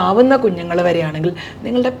മെച്ചോർഡ് ആവുന്ന കുഞ്ഞുങ്ങൾ വരെയാണെങ്കിൽ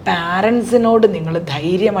നിങ്ങളുടെ പാരൻസിനോട് നിങ്ങൾ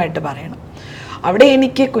ധൈര്യമായിട്ട് പറയണം. അവിടെ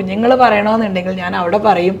എനിക്ക് കുഞ്ഞുങ്ങൾ പറയണമെന്നുണ്ടെങ്കിൽ ഞാൻ അവിടെ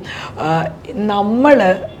പറയും, നമ്മൾ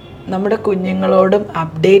നമ്മുടെ കുഞ്ഞുങ്ങളോടും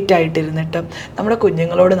അപ്ഡേറ്റ് ആയിട്ടിരുന്നിട്ട് നമ്മുടെ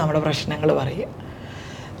കുഞ്ഞുങ്ങളോട് നമ്മുടെ പ്രശ്നങ്ങൾ പറയുക.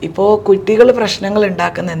 ഇപ്പോൾ കുട്ടികൾ പ്രശ്നങ്ങൾ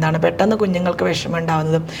ഉണ്ടാക്കുന്ന എന്താണ്, പെട്ടെന്ന് കുഞ്ഞുങ്ങൾക്ക് വിഷമം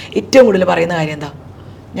ഉണ്ടാകുന്നത് ഏറ്റവും കൂടുതൽ പറയുന്ന കാര്യം എന്താ,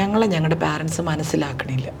 ഞങ്ങളുടെ പാരൻസ്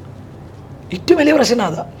മനസ്സിലാക്കണില്ല. ഏറ്റവും വലിയ പ്രശ്നം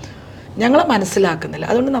അതാ, ഞങ്ങളെ മനസ്സിലാക്കുന്നില്ല.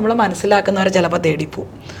 അതുകൊണ്ട് നമ്മളെ മനസ്സിലാക്കുന്നവരെ ചിലപ്പോൾ തേടിപ്പോവും.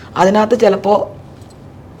 അതിനകത്ത് ചിലപ്പോൾ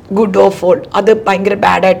ഗുഡ് ഓഫ് ഓൾ അത് ഭയങ്കര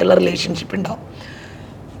ബാഡായിട്ടുള്ള റിലേഷൻഷിപ്പ് ഉണ്ടാവും.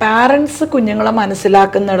 പാരൻസ് കുഞ്ഞുങ്ങളെ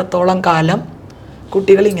മനസ്സിലാക്കുന്നിടത്തോളം കാലം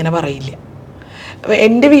കുട്ടികൾ ഇങ്ങനെ പറയില്ല.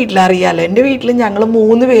 എൻ്റെ വീട്ടിലറിയാലോ, എൻ്റെ വീട്ടിൽ ഞങ്ങൾ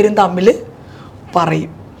 3 പേരും തമ്മിൽ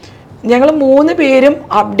പറയും. ഞങ്ങൾ 3 പേരും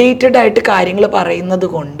അപ്ഡേറ്റഡ് ആയിട്ട് കാര്യങ്ങൾ പറയുന്നത്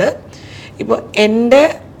കൊണ്ട് ഇപ്പോൾ എൻ്റെ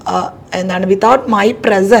എന്താണ് വിതൗട്ട് മൈ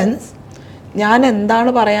പ്രസൻസ് ഞാൻ എന്താണ്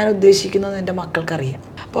പറയാൻ ഉദ്ദേശിക്കുന്നത് എൻ്റെ മക്കൾക്കറിയാം.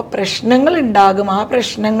 അപ്പോൾ പ്രശ്നങ്ങൾ ഉണ്ടാകും. ആ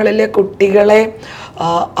പ്രശ്നങ്ങളിലെ കുട്ടികളെ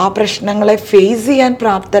ആ പ്രശ്നങ്ങളെ ഫേസ് ചെയ്യാൻ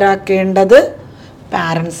പ്രാപ്തരാക്കേണ്ടത്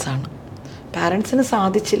പാരൻസാണ്. പാരൻസിന്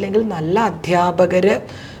സാധിച്ചില്ലെങ്കിൽ നല്ല അധ്യാപകർ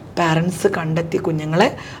പാരൻസ് കണ്ടെത്തി കുഞ്ഞുങ്ങളെ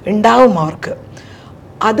ഉണ്ടാവും അവർക്ക്.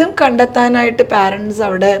 അതും കണ്ടെത്താനായിട്ട് പാരൻസ്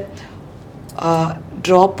അവിടെ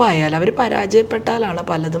ഡ്രോപ്പായാൽ, അവർ പരാജയപ്പെട്ടാലാണ്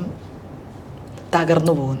പലതും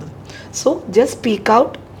തകർന്നു പോകുന്നത്. So just speak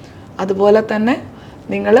out. അതുപോലെ തന്നെ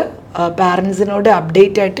നിങ്ങൾ പാരൻസിനോട്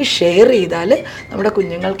അപ്ഡേറ്റ് ആയിട്ട് ഷെയർ ചെയ്താൽ നമ്മുടെ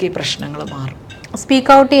കുഞ്ഞുങ്ങൾക്ക് ഈ പ്രശ്നങ്ങൾ മാറും.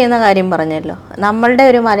 സ്പീക്ക് ഔട്ട് ചെയ്യുന്ന കാര്യം പറഞ്ഞല്ലോ, നമ്മളുടെ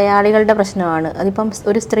ഒരു മലയാളികളുടെ പ്രശ്നമാണ്. അതിപ്പം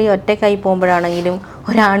ഒരു സ്ത്രീ ഒറ്റയ്ക്കായി പോകുമ്പോഴാണെങ്കിലും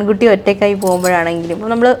ഒരു ആൺകുട്ടി ഒറ്റയ്ക്കായി പോകുമ്പോഴാണെങ്കിലും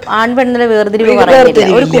നമ്മൾ ആൺപെണ്ണിലെ വേർതിരിവ് പറയുന്നില്ല.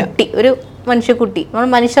 ഒരു കുട്ടി, ഒരു മനുഷ്യക്കുട്ടി, നമ്മൾ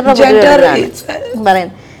മനുഷ്യരുടെ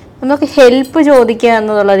പറയുന്നത് നമുക്ക് ഹെൽപ്പ് ചോദിക്കുക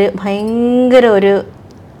എന്നതുള്ളൊരു ഭയങ്കര ഒരു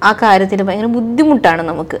ആ കാര്യത്തിൽ ഭയങ്കര ബുദ്ധിമുട്ടാണ്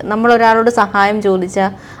നമുക്ക്. നമ്മൾ ഒരാളോട് സഹായം ചോദിച്ചാൽ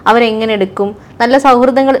അവരെങ്ങനെ എടുക്കും? നല്ല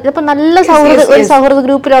സൗഹൃദങ്ങൾ, ചിലപ്പോൾ നല്ല ഒരു സൗഹൃദ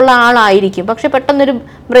ഗ്രൂപ്പിലുള്ള ആളായിരിക്കും, പക്ഷെ പെട്ടെന്നൊരു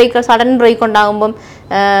സഡൻ ബ്രേക്ക് ഉണ്ടാകുമ്പം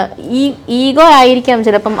ഈഗോ ആയിരിക്കാം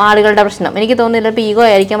ചിലപ്പം ആളുകളുടെ പ്രശ്നം. എനിക്ക് തോന്നുന്നില്ല, ചിലപ്പോൾ ഈഗോ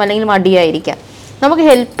ആയിരിക്കാം, അല്ലെങ്കിൽ മടിയായിരിക്കാം. നമുക്ക്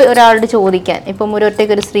ഹെൽപ്പ് ഒരാളോട് ചോദിക്കാൻ, ഇപ്പം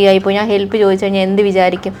ഒറ്റയ്ക്ക് ഒരു സ്ത്രീ ആയിപ്പോൾ ഞാൻ ഹെൽപ്പ് ചോദിച്ചു കഴിഞ്ഞാൽ എന്ത്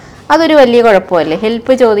വിചാരിക്കും? അതൊരു വലിയ കുഴപ്പമല്ലേ?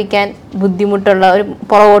 ഹെൽപ്പ് ചോദിക്കാൻ ബുദ്ധിമുട്ടുള്ള ഒരു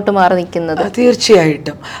പുറകോട്ട് മാറി നിൽക്കുന്നത്.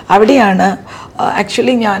 തീർച്ചയായിട്ടും അവിടെയാണ്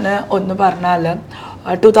ആക്ച്വലി ഞാൻ ഒന്ന് പറഞ്ഞാൽ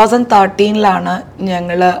 2013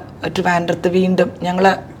 ഞങ്ങൾ ട്രിവാൻഡ്രത്ത് വീണ്ടും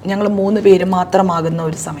ഞങ്ങൾ 3 പേര് മാത്രമാകുന്ന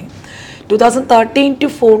ഒരു സമയം. 2013 to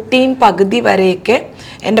 2014 പകുതി വരെയൊക്കെ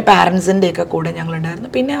എൻ്റെ പാരൻസിൻ്റെയൊക്കെ കൂടെ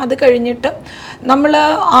ഞങ്ങളുണ്ടായിരുന്നു. പിന്നെ അത് കഴിഞ്ഞിട്ട് നമ്മൾ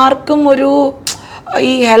ആർക്കും ഒരു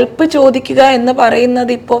ഈ ഹെൽപ്പ് ചോദിക്കുക എന്ന്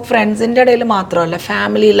പറയുന്നത് ഇപ്പോൾ ഫ്രണ്ട്സിൻ്റെ ഇടയിൽ മാത്രമല്ല,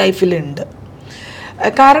 ഫാമിലി ലൈഫിലുണ്ട്.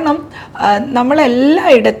 കാരണം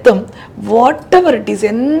നമ്മളെല്ലായിടത്തും വാട്ട് എവർ ഇറ്റ് ഈസ്,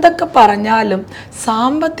 എന്തൊക്കെ പറഞ്ഞാലും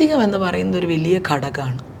സാമ്പത്തികം എന്ന് പറയുന്നത് ഒരു വലിയ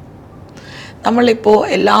ഘടകമാണ്. നമ്മളിപ്പോൾ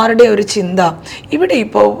എല്ലാവരുടെയും ഒരു ചിന്ത ഇവിടെ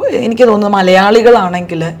ഇപ്പോൾ എനിക്ക് തോന്നുന്നു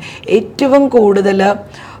മലയാളികളാണെങ്കിൽ ഏറ്റവും കൂടുതൽ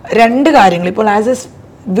 2 കാര്യങ്ങൾ ഇപ്പോൾ ആസ് എ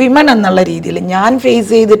വിമൻ എന്നുള്ള രീതിയിൽ ഞാൻ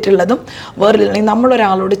ഫേസ് ചെയ്തിട്ടുള്ളതും വേറെ,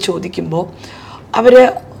 നമ്മളൊരാളോട് ചോദിക്കുമ്പോൾ അവർ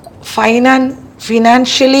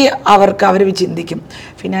ഫിനാൻഷ്യലി അവർ ചിന്തിക്കും,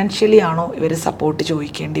 ഫിനാൻഷ്യലി ആണോ ഇവർ സപ്പോർട്ട്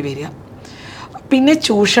ചോദിക്കേണ്ടി വരിക. പിന്നെ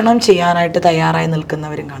ചൂഷണം ചെയ്യാനായിട്ട് തയ്യാറായി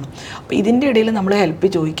നിൽക്കുന്നവരും കാണും. അപ്പോൾ ഇതിൻ്റെ ഇടയിൽ നമ്മൾ ഹെൽപ്പ്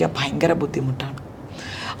ചോദിക്കുക ഭയങ്കര ബുദ്ധിമുട്ടാണ്.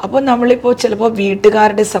 അപ്പോൾ നമ്മളിപ്പോൾ ചിലപ്പോൾ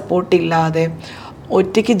വീട്ടുകാരുടെ സപ്പോർട്ട് ഇല്ലാതെ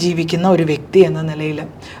ഒറ്റയ്ക്ക് ജീവിക്കുന്ന ഒരു വ്യക്തി എന്ന നിലയിൽ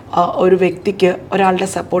ഒരു വ്യക്തിക്ക് ഒരാളുടെ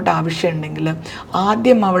സപ്പോർട്ട് ആവശ്യമുണ്ടെങ്കിൽ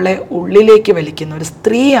ആദ്യം അവളെ ഉള്ളിലേക്ക് വലിക്കുന്ന, ഒരു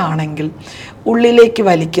സ്ത്രീ ആണെങ്കിൽ ഉള്ളിലേക്ക്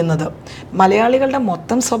വലിക്കുന്നത്, മലയാളികളുടെ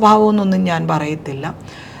മൊത്തം സ്വഭാവമെന്നൊന്നും ഞാൻ പറയത്തില്ല,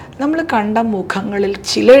 നമ്മൾ കണ്ട മുഖങ്ങളിൽ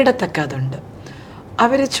ചിലയിടത്തൊക്കെ അതുണ്ട്.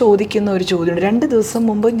 അവർ ചോദിക്കുന്ന ഒരു ചോദ്യമുണ്ട്. 2 ദിവസം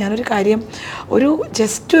മുമ്പ് ഞാനൊരു കാര്യം,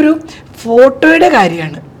 ജസ്റ്റ് ഒരു ഫോട്ടോയുടെ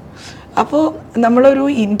കാര്യമാണ്. അപ്പോൾ നമ്മളൊരു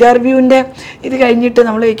ഇൻ്റർവ്യൂവിൻ്റെ ഇത് കഴിഞ്ഞിട്ട്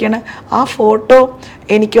നമ്മൾ ചോദിക്കുകയാണ്, ആ ഫോട്ടോ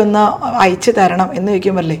എനിക്കൊന്ന് അയച്ചു തരണം എന്ന്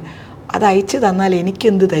ചോദിക്കുമ്പോഴല്ലേ, അത് അയച്ചു തന്നാൽ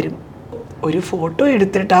എനിക്കെന്ത് തരും? ഒരു ഫോട്ടോ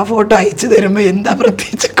എടുത്തിട്ട് ആ ഫോട്ടോ അയച്ചു തരുമ്പോൾ എന്താ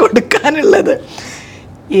പ്രത്യേകിച്ച് കൊടുക്കാനുള്ളത്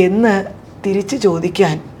എന്ന് തിരിച്ച്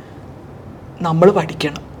ചോദിക്കാൻ നമ്മൾ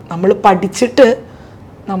പഠിക്കണം. നമ്മൾ പഠിച്ചിട്ട്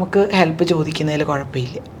നമുക്ക് ഹെൽപ്പ് ചോദിക്കുന്നതിൽ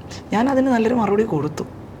കുഴപ്പമില്ല. ഞാൻ അതിന് നല്ലൊരു മറുപടി കൊടുത്തു.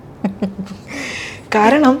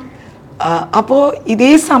 കാരണം അപ്പോൾ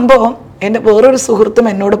ഇതേ സംഭവം എൻ്റെ വേറൊരു സുഹൃത്തും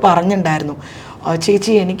എന്നോട് പറഞ്ഞിട്ടുണ്ടായിരുന്നു,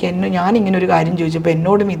 ചേച്ചി ഞാനിങ്ങനെ ഒരു കാര്യം ചോദിച്ചപ്പോൾ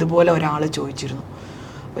എന്നോടും ഇതുപോലെ ഒരാൾ ചോദിച്ചിരുന്നു.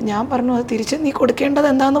 അപ്പോൾ ഞാൻ പറഞ്ഞു, അത് തിരിച്ച് നീ കൊടുക്കേണ്ടത്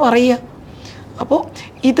എന്താണെന്ന് പറയുക. അപ്പോൾ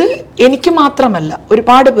ഇത് എനിക്ക് മാത്രമല്ല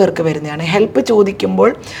ഒരുപാട് പേർക്ക് വരുന്നതാണ്. ഹെൽപ്പ് ചോദിക്കുമ്പോൾ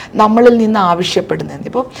നമ്മളിൽ നിന്ന് ആവശ്യപ്പെടുന്നത്,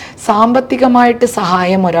 ഇപ്പോൾ സാമ്പത്തികമായിട്ട്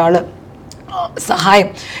സഹായം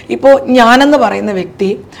ഇപ്പോൾ ഞാനെന്ന് പറയുന്ന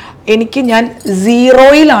വ്യക്തി, ഞാൻ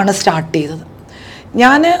 0 സ്റ്റാർട്ട് ചെയ്തത്.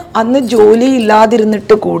 ഞാൻ അന്ന് ജോലി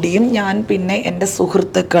ഇല്ലാതിരുന്നിട്ട് കൂടിയും ഞാൻ പിന്നെ എൻ്റെ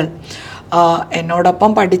സുഹൃത്തുക്കൾ,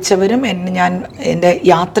 എന്നോടൊപ്പം പഠിച്ചവരും എൻ്റെ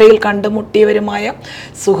യാത്രയിൽ കണ്ടുമുട്ടിയവരുമായ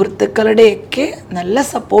സുഹൃത്തുക്കളുടെയൊക്കെ നല്ല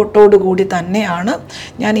സപ്പോർട്ടോടു കൂടി തന്നെയാണ്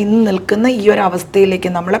ഞാൻ ഇന്ന് നിൽക്കുന്ന ഈ ഒരു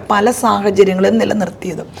അവസ്ഥയിലേക്ക് നമ്മളെ പല സാഹചര്യങ്ങളും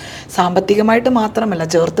നിലനിർത്തിയത്. സാമ്പത്തികമായിട്ട് മാത്രമല്ല,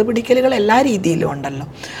 ചേർത്ത് പിടിക്കലുകൾ എല്ലാ രീതിയിലും ഉണ്ടല്ലോ.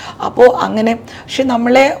 അപ്പോൾ അങ്ങനെ, പക്ഷെ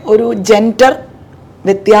നമ്മളെ ഒരു ജെൻഡർ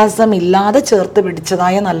വ്യത്യാസമില്ലാതെ ചേർത്ത്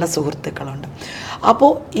പിടിച്ചതായ നല്ല സുഹൃത്തുക്കളുണ്ട്.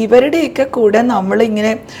 അപ്പോൾ ഇവരുടെയൊക്കെ കൂടെ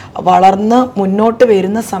നമ്മളിങ്ങനെ വളർന്ന് മുന്നോട്ട്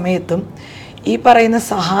വരുന്ന സമയത്തും ഈ പറയുന്ന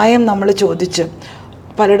സഹായം നമ്മൾ ചോദിച്ച്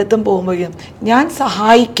പലയിടത്തും പോകുമ്പോഴും ഞാൻ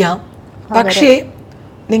സഹായിക്കാം, പക്ഷേ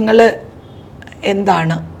നിങ്ങൾ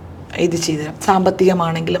എന്താണ് ഇത് ചെയ്തു തരാം.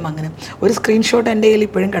 സാമ്പത്തികമാണെങ്കിലും അങ്ങനെ. ഒരു സ്ക്രീൻഷോട്ട് എൻ്റെ കയ്യിൽ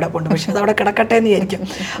ഇപ്പോഴും കിടപ്പുണ്ട്, പക്ഷെ അതവിടെ കിടക്കട്ടെ എന്ന് വിചാരിക്കും.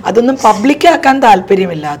 അതൊന്നും പബ്ലിക്കാക്കാൻ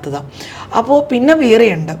താല്പര്യമില്ലാത്തതാണ്. അപ്പോൾ പിന്നെ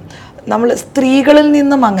വേറെയുണ്ട്, നമ്മൾ സ്ത്രീകളിൽ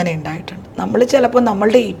നിന്നും അങ്ങനെ ഉണ്ടായിട്ടുണ്ട്. നമ്മൾ ചിലപ്പോൾ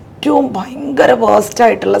നമ്മളുടെ ഏറ്റവും ഭയങ്കര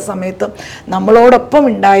വേസ്റ്റായിട്ടുള്ള സമയത്ത് നമ്മളോടൊപ്പം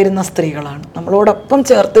ഉണ്ടായിരുന്ന സ്ത്രീകളാണ്, നമ്മളോടൊപ്പം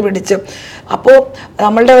ചേർത്ത് പിടിച്ച്. അപ്പോൾ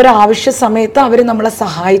നമ്മളുടെ ഒരു ആവശ്യ സമയത്ത് അവർ നമ്മളെ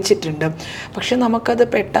സഹായിച്ചിട്ടുണ്ട്. പക്ഷെ നമുക്കത്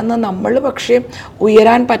പെട്ടെന്ന് നമ്മൾ പക്ഷേ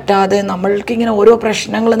ഉയരാൻ പറ്റാതെ, നമ്മൾക്കിങ്ങനെ ഓരോ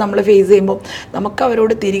പ്രശ്നങ്ങൾ നമ്മൾ ഫേസ് ചെയ്യുമ്പോൾ നമുക്ക്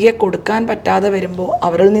അവരോട് തിരികെ കൊടുക്കാൻ പറ്റാതെ വരുമ്പോൾ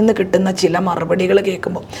അവരിൽ നിന്ന് കിട്ടുന്ന ചില മറുപടികൾ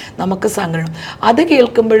കേൾക്കുമ്പോൾ നമുക്ക് സങ്കടം. അത്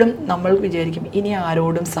കേൾക്കുമ്പോഴും നമ്മൾ വിചാരിക്കും ഇനി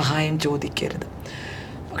ആരോടും സഹായം ചോദിക്കരുത്.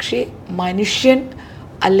 പക്ഷേ മനുഷ്യൻ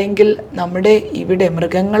അല്ലെങ്കിൽ നമ്മുടെ ഇവിടെ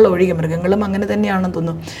മൃഗങ്ങൾ ഒഴികെ, മൃഗങ്ങളും അങ്ങനെ തന്നെയാണെന്ന്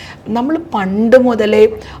തോന്നുന്നു, നമ്മൾ പണ്ട് മുതലേ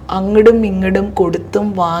അങ്ങടും ഇങ്ങടും കൊടുത്തും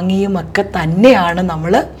വാങ്ങിയും ഒക്കെ തന്നെയാണ്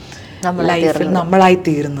നമ്മൾ ലൈഫിൽ നമ്മളായി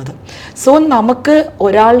തീരുന്നത്. സോ നമുക്ക്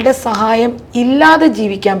ഒരാളുടെ സഹായം ഇല്ലാതെ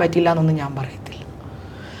ജീവിക്കാൻ പറ്റില്ല എന്നൊന്നും ഞാൻ പറയത്തില്ല.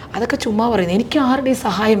 അതൊക്കെ ചുമ്മാ പറയുന്നത്. എനിക്ക് ആരുടെയും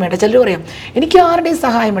സഹായം വേണ്ട. ചിലർ പറയാം എനിക്ക് ആരുടെയും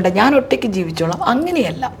സഹായം വേണ്ട, ഞാൻ ഒറ്റയ്ക്ക് ജീവിച്ചോളാം.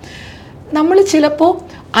 അങ്ങനെയല്ല. നമ്മൾ ചിലപ്പോൾ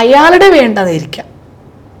അയാളുടെ വേണ്ടതായിരിക്കാം,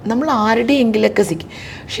 നമ്മൾ ആരുടെയെങ്കിലൊക്കെ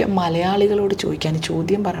പക്ഷെ മലയാളികളോട് ചോദിക്കാൻ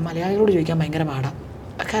മലയാളികളോട് ചോദിക്കാൻ ഭയങ്കര പാടാണ്.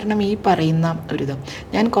 കാരണം ഈ പറയുന്ന ഒരിത്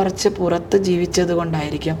ഞാൻ കുറച്ച് പുറത്ത് ജീവിച്ചത്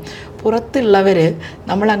കൊണ്ടായിരിക്കാം, പുറത്തുള്ളവർ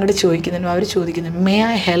നമ്മൾ അങ്ങോട്ട് ചോദിക്കുന്നതിനും അവർ ചോദിക്കുന്നതിനും മേ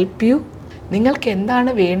ഐ ഹെൽപ്പ് യു, നിങ്ങൾക്ക്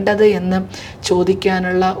എന്താണ് വേണ്ടത് എന്ന്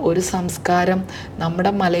ചോദിക്കാനുള്ള ഒരു സംസ്കാരം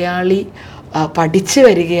നമ്മുടെ മലയാളി പഠിച്ചു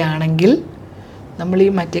വരികയാണെങ്കിൽ നമ്മൾ ഈ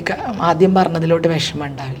ആദ്യം പറഞ്ഞതിലോട്ട് വിഷമം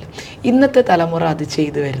ഉണ്ടാവില്ല. ഇന്നത്തെ തലമുറ അത്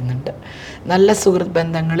ചെയ്തു വരുന്നുണ്ട്. നല്ല സുഹൃത്ത്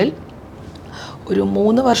ബന്ധങ്ങളിൽ ഒരു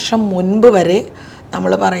 3 വർഷം മുൻപ് വരെ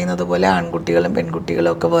നമ്മൾ പറയുന്നത് പോലെ ആൺകുട്ടികളും പെൺകുട്ടികളും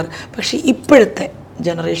ഒക്കെ പക്ഷേ ഇപ്പോഴത്തെ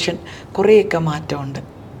ജനറേഷൻ കുറേയൊക്കെ മാറ്റമുണ്ട്.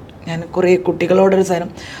 ഞാൻ കുറേ കുട്ടികളോടൊരു സാധനം,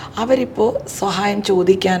 അവരിപ്പോൾ സഹായം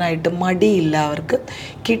ചോദിക്കാനായിട്ട് മടിയില്ല, അവർക്ക്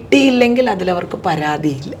കിട്ടിയില്ലെങ്കിൽ അതിലവർക്ക്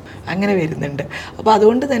പരാതിയില്ല, അങ്ങനെ വരുന്നുണ്ട്. അപ്പോൾ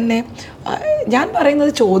അതുകൊണ്ട് തന്നെ ഞാൻ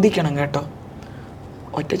പറയുന്നത് ചോദിക്കണം കേട്ടോ.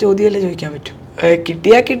 ഒറ്റ ചോദ്യമല്ലേ ചോദിക്കാൻ പറ്റൂ.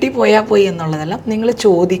 കിട്ടിയാൽ കിട്ടി പോയാൽ പോയി എന്നുള്ളതല്ല. നിങ്ങൾ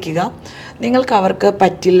ചോദിക്കുക. നിങ്ങൾക്ക് അവർക്ക്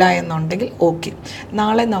പറ്റില്ല എന്നുണ്ടെങ്കിൽ ഓക്കെ.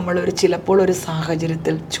 നാളെ ചിലപ്പോൾ ഒരു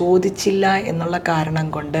സാഹചര്യത്തിൽ ചോദിച്ചില്ല എന്നുള്ള കാരണം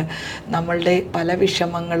കൊണ്ട് നമ്മളുടെ പല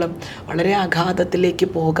വിഷമങ്ങളും വളരെ അഗാധത്തിലേക്ക്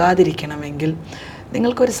പോകാതിരിക്കണമെങ്കിൽ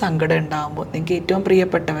നിങ്ങൾക്കൊരു സങ്കടം ഉണ്ടാകുമ്പോൾ നിങ്ങൾക്ക് ഏറ്റവും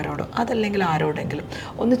പ്രിയപ്പെട്ടവരോടോ അതല്ലെങ്കിൽ ആരോടെങ്കിലും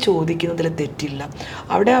ഒന്ന് ചോദിക്കുന്നതിൽ തെറ്റില്ല.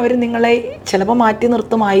 അവിടെ അവർ നിങ്ങളെ ചിലപ്പോൾ മാറ്റി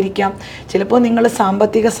നിർത്തുമായിരിക്കാം. ചിലപ്പോൾ നിങ്ങൾ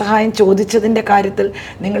സാമ്പത്തിക സഹായം ചോദിച്ചതിൻ്റെ കാര്യത്തിൽ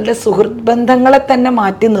നിങ്ങളുടെ സുഹൃത്ത് ബന്ധങ്ങളെ തന്നെ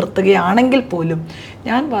മാറ്റി നിർത്തുകയാണെങ്കിൽ പോലും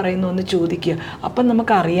ഞാൻ പറയുന്നു ഒന്ന് ചോദിക്കുക. അപ്പം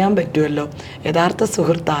നമുക്ക് അറിയാൻ പറ്റുമല്ലോ യഥാർത്ഥ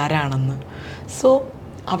സുഹൃത്ത് ആരാണെന്ന്. സോ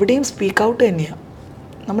അവിടെയും സ്പീക്ക് ഔട്ട് തന്നെയാണ്,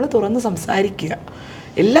 നമ്മൾ തുറന്ന് സംസാരിക്കുക.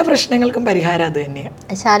 എല്ലാ പ്രശ്നങ്ങൾക്കും പരിഹാരം അത് തന്നെയാണ്.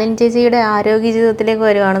 ശാലിൻ ചേച്ചിയുടെ ആരോഗ്യ ജീവിതത്തിലേക്ക്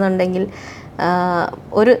വരുവാണെന്നുണ്ടെങ്കിൽ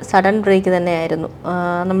ഒരു സഡൻ ബ്രേക്ക് തന്നെയായിരുന്നു.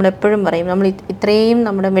 നമ്മളെപ്പോഴും പറയും, നമ്മൾ ഇത്രയും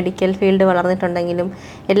നമ്മുടെ മെഡിക്കൽ ഫീൽഡ് വളർന്നിട്ടുണ്ടെങ്കിലും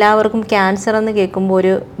എല്ലാവർക്കും ക്യാൻസർ എന്ന് കേൾക്കുമ്പോൾ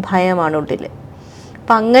ഒരു ഭയമാണ് ഉള്ളിൽ.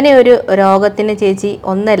 അപ്പം അങ്ങനെ ഒരു രോഗത്തിന് ചേച്ചി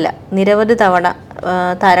ഒന്നല്ല നിരവധി തവണ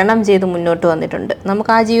തരണം ചെയ്ത് മുന്നോട്ട് വന്നിട്ടുണ്ട്.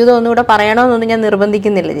 നമുക്ക് ആ ജീവിതം ഒന്നുകൂടെ പറയണമെന്നൊന്നും ഞാൻ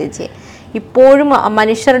നിർബന്ധിക്കുന്നില്ല ചേച്ചിയെ. ഇപ്പോഴും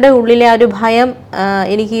മനുഷ്യരുടെ ഉള്ളിലെ ആ ഒരു ഭയം,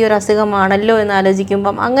 എനിക്ക് ഈ ഒരു അസുഖമാണല്ലോ എന്ന്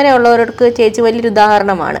ആലോചിക്കുമ്പം അങ്ങനെയുള്ളവർക്ക് ചേച്ചി വലിയൊരു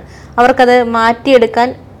ഉദാഹരണമാണ്. അവർക്കത് മാറ്റിയെടുക്കാൻ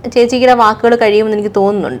ചേച്ചിയുടെ വാക്കുകൾ കഴിയുമെന്ന് എനിക്ക്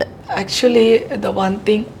തോന്നുന്നുണ്ട്. ആക്ച്വലി ദ വൺ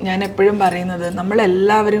തിങ് ഞാൻ എപ്പോഴും പറയുന്നത്,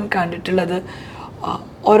 നമ്മളെല്ലാവരും കണ്ടിട്ടുള്ളത്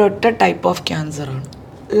ഒരൊറ്റ ടൈപ്പ് ഓഫ് ക്യാൻസറാണ്.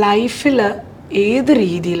 ലൈഫിൽ ഏത്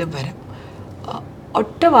രീതിയിലും വരാം.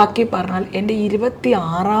 ഒറ്റ വാക്കി പറഞ്ഞാൽ എൻ്റെ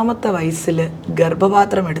 26-ാമത്തെ വയസ്സിൽ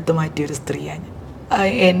ഗർഭപാത്രം എടുത്തു മാറ്റിയൊരു സ്ത്രീയാണ്.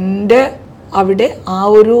 എൻ്റെ അവിടെ ആ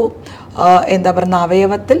ഒരു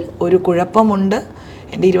അവയവത്തിൽ ഒരു കുഴപ്പമുണ്ട്.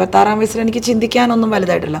 എൻ്റെ 26-ാം വയസ്സിൽ എനിക്ക് ചിന്തിക്കാനൊന്നും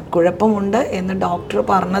വലുതായിട്ടില്ല, കുഴപ്പമുണ്ട് എന്ന് ഡോക്ടർ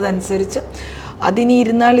പറഞ്ഞതനുസരിച്ച് അതിനി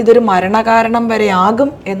ഇരുന്നാൽ ഇതൊരു മരണകാരണം വരെ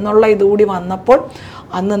ആകും എന്നുള്ള ഇതുകൂടി വന്നപ്പോൾ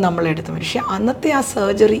അന്ന് നമ്മൾ എടുത്തു. പക്ഷേ അന്നത്തെ ആ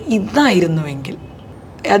സർജറി ഇന്നായിരുന്നുവെങ്കിൽ,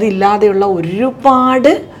 അതില്ലാതെയുള്ള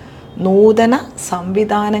ഒരുപാട് നൂതന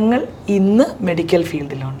സംവിധാനങ്ങൾ ഇന്ന് മെഡിക്കൽ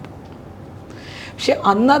ഫീൽഡിലുണ്ട്. പക്ഷെ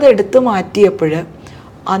അന്നത് എടുത്തു മാറ്റിയപ്പോൾ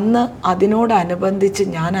അന്ന് അതിനോടനുബന്ധിച്ച്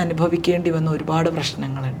ഞാൻ അനുഭവിക്കേണ്ടി വന്ന ഒരുപാട്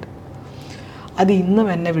പ്രശ്നങ്ങളുണ്ട്. അത് ഇന്നും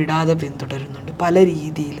എന്നെ വിടാതെ പിന്തുടരുന്നുണ്ട് പല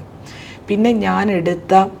രീതിയിലും. പിന്നെ ഞാൻ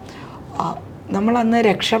എടുത്ത നമ്മളന്ന്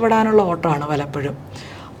രക്ഷപ്പെടാനുള്ള ഓട്ടമാണ് പലപ്പോഴും.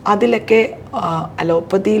 അതിലൊക്കെ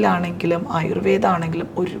അലോപ്പതിയിലാണെങ്കിലും ആയുർവേദമാണെങ്കിലും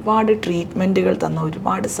ഒരുപാട് ട്രീറ്റ്മെൻറ്റുകൾ തന്ന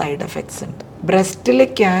ഒരുപാട് സൈഡ് എഫക്ട്സ് ഉണ്ട്. ബ്രസ്റ്റിൽ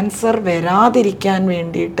ക്യാൻസർ വരാതിരിക്കാൻ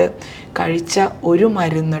വേണ്ടിയിട്ട് കഴിച്ച ഒരു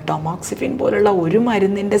മരുന്ന്, ടൊമോക്സിഫിൻ പോലുള്ള ഒരു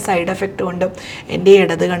മരുന്നിൻ്റെ സൈഡ് എഫക്റ്റ് കൊണ്ട് എൻ്റെ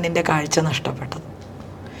ഇടത് കണ്ണിൻ്റെ കാഴ്ച നഷ്ടപ്പെട്ടത്.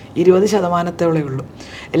 20% ഉള്ളൂ.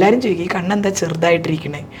 എല്ലാവരും ചോദിക്കും ഈ കണ്ണെന്താ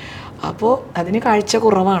ചെറുതായിട്ടിരിക്കണേ. അപ്പോൾ അതിന് കാഴ്ച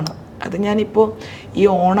കുറവാണ്. അത് ഞാനിപ്പോൾ ഈ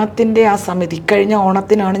ഓണത്തിൻ്റെ ആ സമയത്ത്, ഇക്കഴിഞ്ഞ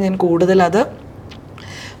ഓണത്തിനാണ് ഞാൻ കൂടുതൽ അത്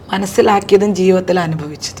മനസ്സിലാക്കിയതും ജീവിതത്തിൽ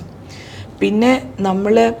അനുഭവിച്ചതും. പിന്നെ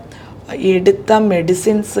നമ്മൾ എടുത്ത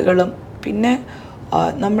മെഡിസിൻസുകളും പിന്നെ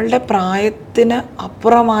നമ്മളുടെ പ്രായത്തിന്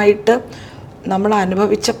അപ്പുറമായിട്ട് നമ്മൾ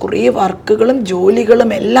അനുഭവിച്ച കുറേ വർക്കുകളും ജോലികളും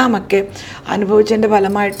എല്ലാമൊക്കെ അനുഭവിച്ചതിൻ്റെ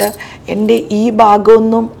ഫലമായിട്ട് എൻ്റെ ഈ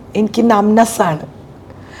ഭാഗമൊന്നും എനിക്ക് നംനെസ്സാണ്.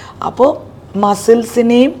 അപ്പോൾ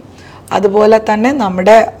മസിൽസിനെയും അതുപോലെ തന്നെ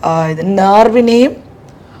നമ്മുടെ നെർവിനെയും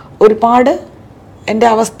ഒരുപാട് എൻ്റെ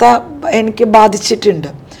അവസ്ഥ എനിക്ക് ബാധിച്ചിട്ടുണ്ട്.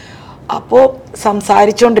 അപ്പോൾ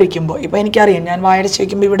സംസാരിച്ചുകൊണ്ടിരിക്കുമ്പോൾ ഇപ്പോൾ എനിക്കറിയാം, ഞാൻ വായടച്ച്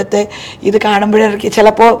വയ്ക്കുമ്പോൾ ഇവിടുത്തെ ഇത് കാണുമ്പോഴേക്ക്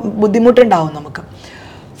ചിലപ്പോൾ ബുദ്ധിമുട്ടുണ്ടാവും നമുക്ക്.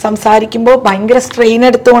 സംസാരിക്കുമ്പോൾ ഭയങ്കര സ്ട്രെയിൻ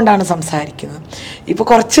എടുത്തുകൊണ്ടാണ് സംസാരിക്കുന്നത്. ഇപ്പോൾ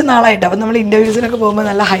കുറച്ച് നാളായിട്ട് അപ്പോൾ നമ്മൾ ഇൻ്റർവ്യൂസിനൊക്കെ പോകുമ്പോൾ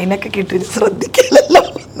നല്ല ഹൈനൊക്കെ കിട്ടിയിട്ട് ശ്രദ്ധിക്കില്ലല്ലോ.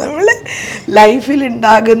 നമ്മൾ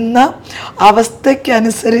ലൈഫിലുണ്ടാകുന്ന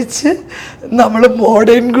അവസ്ഥയ്ക്കനുസരിച്ച് നമ്മൾ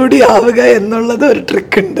മോഡേൺ കൂടി ആവുക എന്നുള്ളത് ഒരു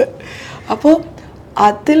ട്രിക്കുണ്ട്. അപ്പോൾ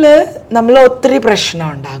അതിൽ നമ്മൾ ഒത്തിരി പ്രശ്നം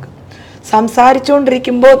ഉണ്ടാകും.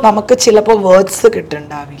 സംസാരിച്ചുകൊണ്ടിരിക്കുമ്പോൾ നമുക്ക് ചിലപ്പോൾ വേർഡ്സ്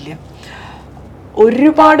കിട്ടുന്നുണ്ടാവില്ല.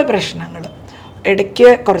 ഒരുപാട് പ്രശ്നങ്ങൾ. ഇടയ്ക്ക്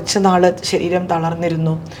കുറച്ച് നാൾ ശരീരം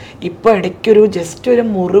തളർന്നിരുന്നു. ഇപ്പോൾ ഇടയ്ക്കൊരു ജസ്റ്റ് ഒരു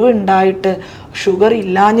മുറിവ് ഉണ്ടായിട്ട് ഷുഗർ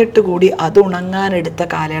ഇല്ലാഞ്ഞിട്ട് കൂടി അത് ഉണങ്ങാനെടുത്ത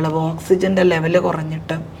കാലയളവ്, ഓക്സിജൻ്റെ ലെവൽ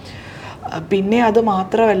കുറഞ്ഞിട്ട്. പിന്നെ അത്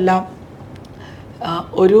മാത്രമല്ല,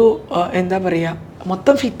 ഒരു എന്താ പറയുക,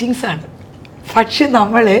 മൊത്തം ഫിറ്റിങ്സാണ്. പക്ഷെ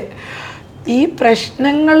നമ്മൾ ഈ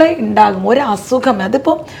പ്രശ്നങ്ങൾ ഉണ്ടാകും. ഒരു അസുഖം,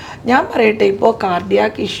 അതിപ്പോൾ ഞാൻ പറയട്ടെ, ഇപ്പോൾ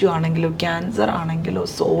കാർഡിയാക് ഇഷ്യൂ ആണെങ്കിലോ ക്യാൻസർ ആണെങ്കിലോ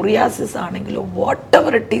സോറിയാസിസ് ആണെങ്കിലോ വാട്ട്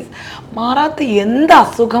എവർ ഇറ്റ് ഈസ്, മാറാത്ത എന്ത്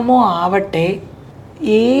അസുഖമോ ആവട്ടെ,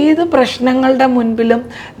 ഏത് പ്രശ്നങ്ങളുടെ മുൻപിലും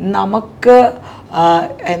നമുക്ക്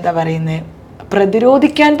എന്താ പറയുന്നത്,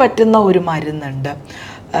 പ്രതിരോധിക്കാൻ പറ്റുന്ന ഒരു മരുന്നുണ്ട്.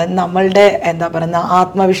 നമ്മളുടെ എന്താ പറയുന്ന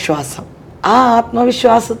ആത്മവിശ്വാസം. ആ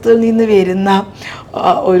ആത്മവിശ്വാസത്തിൽ നിന്ന് വരുന്ന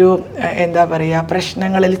ഒരു എന്താ പറയുക,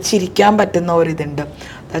 പ്രശ്നങ്ങളിൽ ചിരിക്കാൻ പറ്റുന്ന ഒരിതുണ്ട്.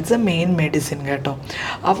 ദാറ്റ്സ് എ മെയിൻ മെഡിസിൻ കേട്ടോ.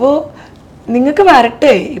 അപ്പോൾ നിങ്ങൾക്ക്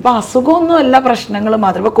വരട്ടെ, ഇപ്പോൾ അസുഖമൊന്നുമല്ല, പ്രശ്നങ്ങൾ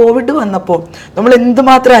മാത്രം. ഇപ്പോൾ കോവിഡ് വന്നപ്പോൾ നമ്മൾ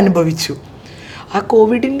എന്തുമാത്രം അനുഭവിച്ചു. ആ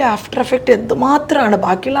കോവിഡിൻ്റെ ആഫ്റ്റർ എഫക്റ്റ് എന്തുമാത്രമാണ്.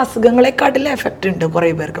 ബാക്കിയുള്ള അസുഖങ്ങളെക്കാട്ടിലും എഫക്റ്റ് ഉണ്ട്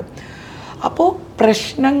കുറേ പേർക്ക്. അപ്പോൾ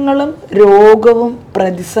പ്രശ്നങ്ങളും രോഗവും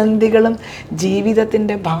പ്രതിസന്ധികളും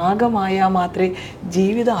ജീവിതത്തിൻ്റെ ഭാഗമായാൽ മാത്രമേ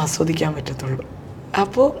ജീവിതം ആസ്വദിക്കാൻ പറ്റത്തുള്ളൂ.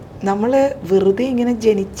 അപ്പോൾ നമ്മൾ വെറുതെ ഇങ്ങനെ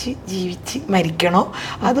ജനിച്ച് ജീവിച്ച് മരിക്കണോ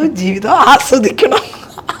അതോ ജീവിതം ആസ്വദിക്കണോ?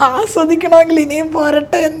 ആസ്വദിക്കണമെങ്കിൽ ഇനിയും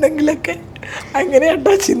പോരട്ടെ എന്തെങ്കിലുമൊക്കെ,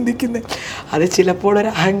 അങ്ങനെയാട്ടോ ചിന്തിക്കുന്നത്. അത് ചിലപ്പോൾ ഒരു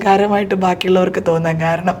അഹങ്കാരമായിട്ട് ബാക്കിയുള്ളവർക്ക് തോന്നാം,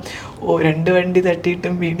 കാരണം രണ്ട് വണ്ടി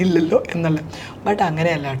തട്ടിയിട്ടും വീണില്ലല്ലോ എന്നുള്ളത്. ബട്ട്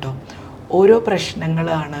അങ്ങനെയല്ല കേട്ടോ. ഓരോ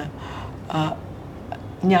പ്രശ്നങ്ങളാണ്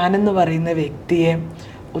ഞാനെന്ന് പറയുന്ന വ്യക്തിയെ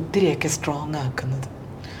ഒത്തിരിയൊക്കെ സ്ട്രോങ് ആക്കുന്നത്.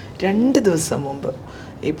 2 ദിവസം മുമ്പ്,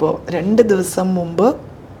 ഇപ്പോൾ 2 ദിവസം മുമ്പ്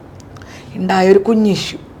ഉണ്ടായൊരു കുഞ്ഞ്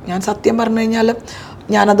ഇഷ്യൂ, ഞാൻ സത്യം പറഞ്ഞു കഴിഞ്ഞാൽ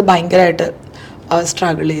ഞാനത് ഭയങ്കരമായിട്ട്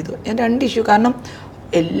സ്ട്രഗിൾ ചെയ്തു. ഞാൻ 2 ഇഷ്യൂ, കാരണം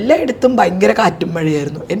എല്ലായിടത്തും ഭയങ്കര കാറ്റും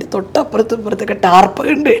മഴയായിരുന്നു. എൻ്റെ തൊട്ടപ്പുറത്തും ഇപ്പുറത്തൊക്കെ ടാർപ്പ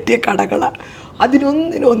കണ്ട് കെട്ടിയ കടകളാണ്.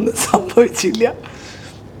 അതിനൊന്നിനൊന്നും സംഭവിച്ചില്ല.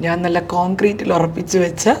 ഞാൻ നല്ല കോൺക്രീറ്റിൽ ഉറപ്പിച്ച്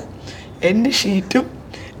വെച്ച എൻ്റെ ഷീറ്റും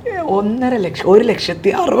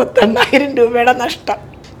 1,68,000 രൂപയുടെ നഷ്ടം.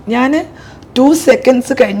 ഞാൻ 2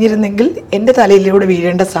 സെക്കൻഡ്സ് കഴിഞ്ഞിരുന്നെങ്കിൽ എൻ്റെ തലയിലൂടെ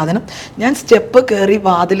വീഴേണ്ട സാധനം ഞാൻ സ്റ്റെപ്പ് കയറി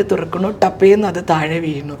വാതിൽ തുറക്കണു, ടപ്പേന്ന് അത് താഴെ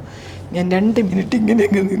വീണു. ഞാൻ 2 മിനിറ്റ് ഇങ്ങനെ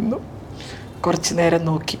അങ്ങ് നിന്നു. കുറച്ച് നേരം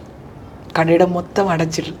നോക്കി, കടയുടെ മൊത്തം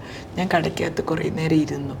അടച്ചിട്ട് ഞാൻ കടയ്ക്കകത്ത് കുറേ നേരം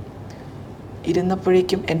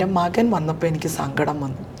ഇരുന്നപ്പോഴേക്കും എൻ്റെ മകൻ വന്നപ്പോൾ എനിക്ക് സങ്കടം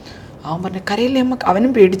വന്നു. അവൻ പറഞ്ഞു, കരയില്ലേ അമ്മ.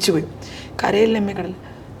 അവനും പേടിച്ചു പോയി. കരയില്ലേ അമ്മ കടൽ.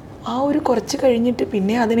 ആ ഒരു കുറച്ച് കഴിഞ്ഞിട്ട്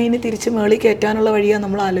പിന്നെ അതിനെ തിരിച്ച് മേളിൽ കയറ്റാനുള്ള വഴിയാണ്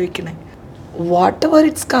നമ്മൾ ആലോചിക്കണേ. Whatever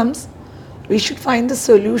it's comes, we should find the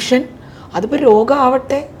solution. അതിപ്പോൾ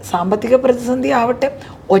രോഗമാവട്ടെ, സാമ്പത്തിക പ്രതിസന്ധി ആവട്ടെ,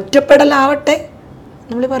 ഒറ്റപ്പെടലാവട്ടെ.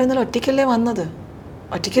 നമ്മൾ പറയുന്നത് ഒറ്റയ്ക്കല്ലേ വന്നത്,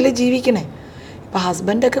 ഒറ്റയ്ക്കല്ലേ ജീവിക്കണേ. ഇപ്പോൾ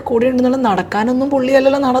ഹസ്ബൻഡൊക്കെ കൂടെ ഉണ്ടെന്നുള്ള നടക്കാനൊന്നും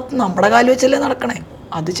പുള്ളിയല്ലല്ലോ നമ്മുടെ കാല് വെച്ചല്ലേ നടക്കണേ.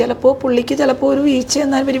 അത് ചിലപ്പോൾ പുള്ളിക്ക് ചിലപ്പോൾ ഒരു വീഴ്ച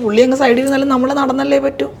എന്നാൽ വരും. പുള്ളി അങ്ങ് സൈഡിൽ നിന്നാലും നമ്മൾ നടന്നല്ലേ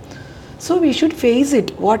പറ്റൂ. So we should face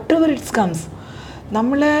it, whatever it's comes.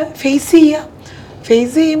 നമ്മൾ ഫേസ്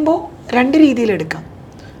ചെയ്യുമ്പോൾ 2 രീതിയിലെടുക്കാം.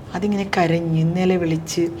 അതിങ്ങനെ കരഞ്ഞ്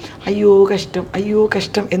നിലവിളിച്ച് അയ്യോ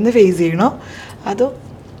കഷ്ടം എന്ന് ഫേസ് ചെയ്യണോ, അതോ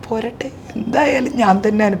പോരട്ടെ എന്തായാലും ഞാൻ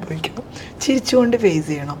തന്നെ അനുഭവിക്കണം ചിരിച്ചുകൊണ്ട് ഫേസ്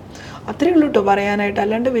ചെയ്യണം. അത്രയേ ഉള്ളൂ കേട്ടോ പറയാനായിട്ട്,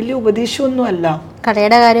 അല്ലാണ്ട് വലിയ ഉപദേശമൊന്നും അല്ല.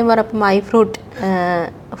 കടയുടെ കാര്യം പറഞ്ഞപ്പം ഐ ഫ്രൂട്ട്,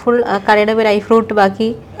 ഫുൾ കടയുടെ പേര് ഐ ഫ്രൂട്ട്, ബാക്കി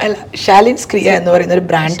അല്ല ഷാലിൻസ് ക്രിയ എന്ന് പറയുന്ന ഒരു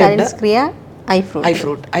ബ്രാൻഡ് ഉണ്ട്. ഐ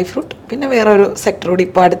ഫ്രൂട്ട് പിന്നെ വേറൊരു സെക്ടർ കൂടി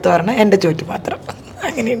ഇപ്പോൾ അടുത്ത് പറഞ്ഞ എൻ്റെ ചോറ്റുപാത്രം,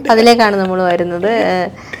 അങ്ങനെയുണ്ട്. അതിലേക്കാണ് നമ്മൾ വരുന്നത്.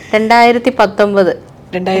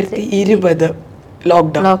 2019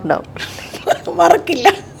 ലോക്ക്ഡൗൺ മറക്കില്ല.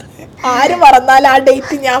 ആര് മറന്നാലും ആ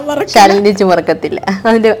ഡേറ്റ് ഞാൻ ചലഞ്ചിച്ച് മറക്കത്തില്ല.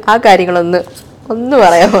 അതിന്റെ ആ കാര്യങ്ങളൊന്ന്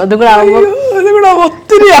പറയാമോ? അതും കൂടെ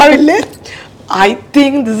ഒത്തിരി ആവില്ലേ. I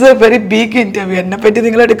think this a very big interview. എന്നെ പറ്റി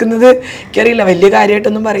നിങ്ങൾ എടുക്കുന്നത് എനിക്കറിയില്ല, വലിയ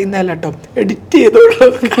കാര്യമായിട്ടൊന്നും പറയുന്നതല്ല കേട്ടോ, എഡിറ്റ് ചെയ്തോളൂ.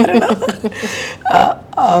 കാരണം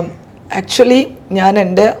ആക്ച്വലി ഞാൻ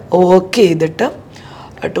എൻ്റെ വർക്ക് ചെയ്തിട്ട്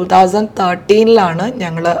 2013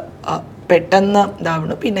 ഞങ്ങൾ പെട്ടെന്ന്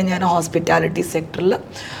ഇതാവണം. പിന്നെ ഞാൻ ഹോസ്പിറ്റാലിറ്റി സെക്ടറിൽ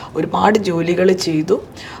ഒരുപാട് ജോലികൾ ചെയ്തു.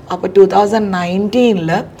 അപ്പോൾ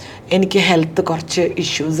 2019 എനിക്ക് ഹെൽത്ത് കുറച്ച്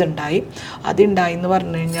ഇഷ്യൂസ് ഉണ്ടായി. അതുണ്ടായി എന്ന്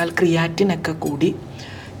പറഞ്ഞു കഴിഞ്ഞാൽ ക്രിയാറ്റിനൊക്കെ കൂടി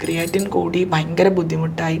ഭയങ്കര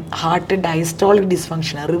ബുദ്ധിമുട്ടായി. ഹാർട്ട് ഡയസ്റ്റോളിക്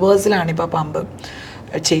ഡിസ്ഫങ്ഷൻ, റിവേഴ്സിലാണ് ഇപ്പോൾ പമ്പ്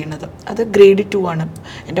ചെയ്യുന്നത്. അത് ഗ്രേഡ് 2 ആണ്.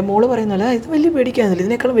 എൻ്റെ മോള് പറയുന്നില്ല ഇത് വലിയ പേടിക്കാനില്ല,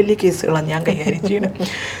 ഇതിനേക്കാളും വലിയ കേസുകളാണ് ഞാൻ കൈകാര്യം ചെയ്യുന്നത്.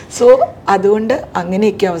 സോ അതുകൊണ്ട്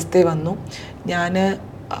അങ്ങനെയൊക്കെ അവസ്ഥ വന്നു. ഞാൻ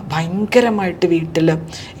ഭയങ്കരമായിട്ട് വീട്ടിൽ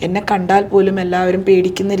എന്നെ കണ്ടാൽ പോലും എല്ലാവരും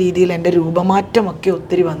പേടിക്കുന്ന രീതിയിൽ എൻ്റെ രൂപമാറ്റമൊക്കെ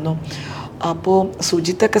ഒത്തിരി വന്നു. അപ്പോൾ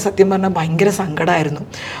സുജിത്തൊക്കെ സത്യം പറഞ്ഞാൽ ഭയങ്കര സങ്കടമായിരുന്നു.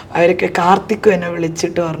 അവരൊക്കെ കാർത്തിക്കും എന്നെ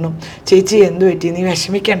വിളിച്ചിട്ട് പറഞ്ഞു, ചേച്ചി എന്തു പറ്റി, നീ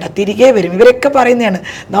വിഷമിക്കേണ്ട, തിരികെ വരും. ഇവരൊക്കെ പറയുന്നതാണ്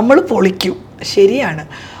നമ്മൾ പൊളിക്കും. ശരിയാണ്.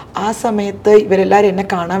 ആ സമയത്ത് ഇവരെല്ലാവരും എന്നെ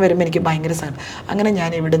കാണാൻ വരുമ്പോൾ എനിക്ക് ഭയങ്കര സങ്കടം. അങ്ങനെ ഞാൻ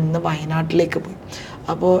ഇവിടെ നിന്ന് വയനാട്ടിലേക്ക് പോയി.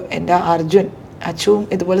 അപ്പോൾ എൻ്റെ അർജുൻ അച്ചുവും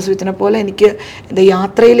ഇതുപോലെ സുജിത്തിനെ പോലെ എനിക്ക് എൻ്റെ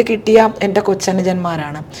യാത്രയിൽ കിട്ടിയ എൻ്റെ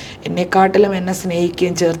കൊച്ചനുജന്മാരാണ്. എന്നെക്കാട്ടിലും എന്നെ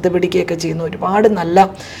സ്നേഹിക്കുകയും ചേർത്ത് പിടിക്കുകയൊക്കെ ചെയ്യുന്ന ഒരുപാട് നല്ല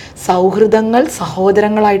സൗഹൃദങ്ങൾ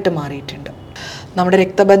സഹോദരങ്ങളായിട്ട് മാറിയിട്ടുണ്ട്. നമ്മുടെ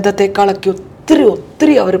രക്തബന്ധത്തെക്കാളൊക്കെ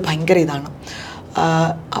ഒത്തിരി അവർ ഭയങ്കര ഇതാണ്.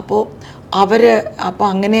 അപ്പോൾ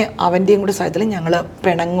അങ്ങനെ അവൻ്റെയും കൂടെ സാഹചര്യത്തിൽ ഞങ്ങൾ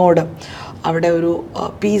പെണങ്ങോട് അവിടെ ഒരു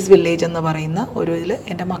പീസ് വില്ലേജ് എന്ന് പറയുന്ന ഒരു ഇതിൽ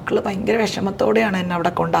എൻ്റെ മക്കൾ ഭയങ്കര വിഷമത്തോടെയാണ് എന്നെ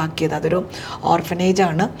അവിടെ കൊണ്ടാക്കിയത്. അതൊരു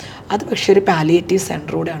ഓർഫനേജാണ്. അത് പക്ഷേ ഒരു പാലിയേറ്റീവ്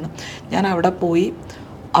സെൻ്റർ കൂടെയാണ്. ഞാൻ അവിടെ പോയി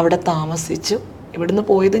അവിടെ താമസിച്ചു. ഇവിടുന്ന്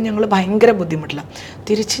പോയത് ഞങ്ങൾ ഭയങ്കര ബുദ്ധിമുട്ടില്ല.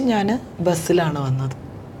 തിരിച്ച് ഞാൻ ബസ്സിലാണ് വന്നത്.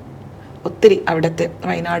 ഒത്തിരി അവിടുത്തെ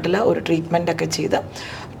വയനാട്ടിൽ ഒരു ട്രീറ്റ്മെൻറ്റൊക്കെ ചെയ്ത്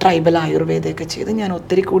ട്രൈബൽ ആയുർവേദമൊക്കെ ചെയ്ത് ഞാൻ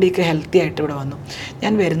ഒത്തിരി കൂടിയൊക്കെ ഹെൽത്തി ആയിട്ട് ഇവിടെ വന്നു.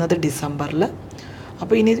 ഞാൻ വരുന്നത് ഡിസംബറിൽ.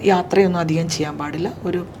 അപ്പോൾ ഇനി യാത്രയൊന്നും അധികം ചെയ്യാൻ പാടില്ല.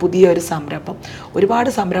 പുതിയൊരു സംരംഭം, ഒരുപാട്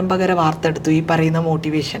സംരംഭകരെ വാർത്തെടുത്തു ഈ പറയുന്ന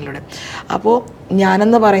മോട്ടിവേഷനിലൂടെ. അപ്പോൾ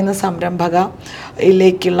ഞാനെന്ന് പറയുന്ന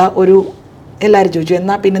സംരംഭകയിലേക്കുള്ള എല്ലാവരും ചോദിച്ചു,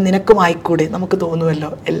 എന്നാൽ പിന്നെ നിനക്കും ആയിക്കൂടെ, നമുക്ക്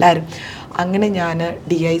തോന്നുമല്ലോ എല്ലാവരും. അങ്ങനെ ഞാൻ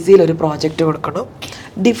DICയിൽ ഒരു പ്രോജക്റ്റ് കൊടുക്കണം.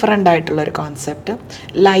 ഡിഫറെൻ്റ് ആയിട്ടുള്ളൊരു കോൺസെപ്റ്റ്,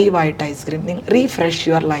 ലൈവായിട്ട് ice cream. Refresh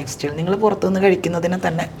your life style. നിങ്ങൾ പുറത്തുനിന്ന് കഴിക്കുന്നതിനെ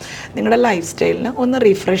തന്നെ നിങ്ങളുടെ ലൈഫ് സ്റ്റൈലിന് ഒന്ന്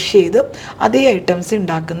റീഫ്രഷ് ചെയ്ത് അതേ ഐറ്റംസ്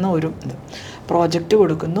ഉണ്ടാക്കുന്ന ഒരു പ്രോജക്റ്റ്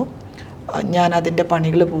കൊടുക്കുന്നു. ഞാൻ അതിൻ്റെ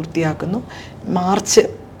പണികൾ പൂർത്തിയാക്കുന്നു. മാർച്ച്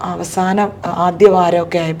ആദ്യ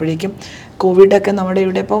വാരമൊക്കെ ആയപ്പോഴേക്കും കോവിഡൊക്കെ നമ്മുടെ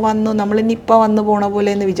ഇവിടെ ഇപ്പോൾ വന്നു. നമ്മളിനിപ്പോൾ വന്നു പോണ പോലെ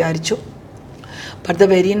എന്ന് വിചാരിച്ചു. But the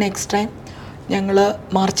very next time ഞങ്ങൾ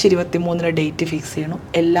മാർച്ച് 23 ഡേറ്റ് ഫിക്സ് ചെയ്യണം.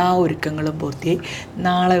 എല്ലാ ഒരുക്കങ്ങളും പൂർത്തിയായി.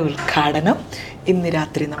 നാളെ ഉദ്ഘാടനം. ഇന്ന്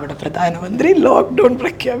രാത്രി നമ്മുടെ പ്രധാനമന്ത്രി ലോക്ക്ഡൗൺ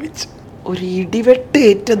പ്രഖ്യാപിച്ചു. ഒരു ഇടിവെട്ട്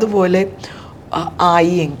ഏറ്റതുപോലെ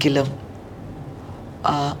ആയി. എങ്കിലും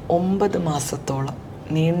 9 മാസത്തോളം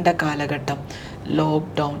നീണ്ട കാലഘട്ടം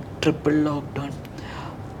ലോക്ക്ഡൗൺ, ട്രിപ്പിൾ ലോക്ക്ഡൗൺ,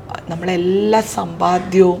 നമ്മളെല്ലാ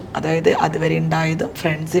സമ്പാദ്യവും, അതായത് അതുവരെ ഉണ്ടായതും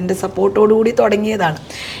ഫ്രണ്ട്സിൻ്റെ സപ്പോർട്ടോടുകൂടി തുടങ്ങിയതാണ്.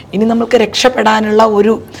 ഇനി നമുക്ക് രക്ഷപ്പെടാനുള്ള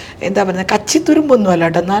ഒരു കച്ചിത്തുരുമ്പൊന്നുമല്ല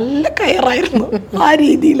കേട്ടോ, നല്ല കയറായിരുന്നു ആ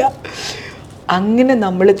രീതിയിലാണ്. അങ്ങനെ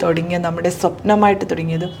നമ്മൾ തുടങ്ങിയ നമ്മുടെ സ്വപ്നമായിട്ട്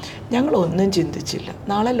തുടങ്ങിയത് ഞങ്ങളൊന്നും ചിന്തിച്ചില്ല.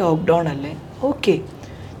 നാളെ ലോക്ക്ഡൗൺ അല്ലേ, ഓക്കെ,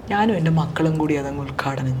 ഞാനും എൻ്റെ മക്കളും കൂടി അതങ്ങ്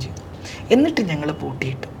ഉദ്ഘാടനം ചെയ്തു. എന്നിട്ട് ഞങ്ങൾ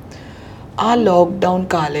പൂട്ടിയിട്ടു. ആ ലോക്ക്ഡൗൺ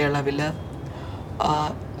കാലയളവിൽ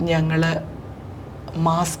ഞങ്ങൾ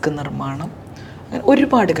മാസ്ക് നിർമ്മാണം, അങ്ങനെ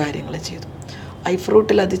ഒരുപാട് കാര്യങ്ങൾ ചെയ്തു.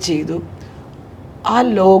 ഐഫ്രൂട്ടിൽ അത് ചെയ്തു. ആ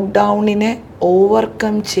ലോക്ക്ഡൗണിനെ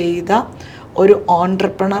ഓവർകം ചെയ്ത ഒരു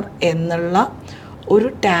ഓൺട്രപ്രണർ എന്നുള്ള ഒരു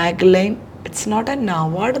tag line, it's not N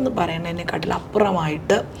award എന്ന് പറയുന്നതിനെക്കാട്ടിൽ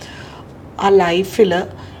അപ്പുറമായിട്ട് ആ ലൈഫിൽ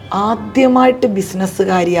ആദ്യമായിട്ട്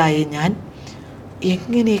ബിസിനസ്സുകാരിയായ ഞാൻ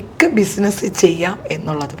എങ്ങനെയൊക്കെ ബിസിനസ് ചെയ്യാം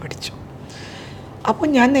എന്നുള്ളത് പഠിച്ചു. അപ്പോൾ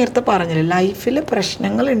ഞാൻ നേരത്തെ പറഞ്ഞില്ലേ, ലൈഫിൽ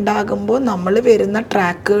പ്രശ്നങ്ങൾ ഉണ്ടാകുമ്പോൾ നമ്മൾ വരുന്ന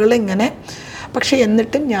ട്രാക്കുകൾ ഇങ്ങനെ. പക്ഷേ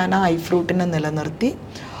എന്നിട്ടും ഞാൻ ആ ഐഫ്രൂട്ടിനെ നിലനിർത്തി.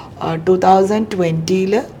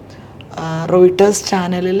 2020 റോയിട്ടേഴ്സ്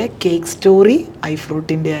ചാനലിലെ കേക്ക് സ്റ്റോറി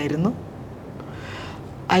ഐഫ്രൂട്ടിൻ്റെ ആയിരുന്നു.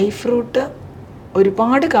 ഐഫ്രൂട്ട്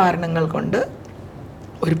ഒരുപാട് കാരണങ്ങൾ കൊണ്ട്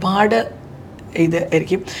ഒരുപാട്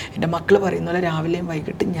ആയിരിക്കും. എൻ്റെ മക്കൾ പറയുന്ന പോലെ രാവിലെയും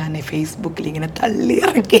വൈകിട്ടും ഞാൻ ഫേസ്ബുക്കിൽ ഇങ്ങനെ തള്ളി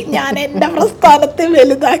ഇറക്കി ഞാൻ എൻ്റെ പ്രസ്ഥാനത്തെ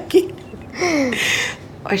വലുതാക്കി.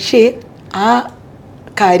 പക്ഷേ ആ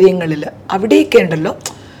കാര്യങ്ങളിൽ അവിടെയൊക്കെ ഉണ്ടല്ലോ,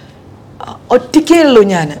 ഒറ്റയ്ക്കേ ഉള്ളൂ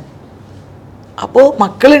ഞാൻ. അപ്പോൾ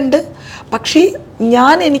മക്കളുണ്ട്, പക്ഷേ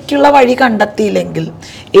ഞാൻ എനിക്കുള്ള വഴി കണ്ടെത്തിയില്ലെങ്കിൽ,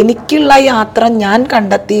 എനിക്കുള്ള യാത്ര ഞാൻ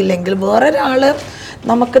കണ്ടെത്തിയില്ലെങ്കിൽ വേറൊരാൾ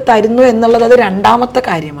നമുക്ക് തരുന്നു എന്നുള്ളത് അത് രണ്ടാമത്തെ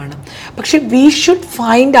കാര്യമാണ്. പക്ഷെ V should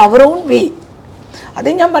find our on വേ.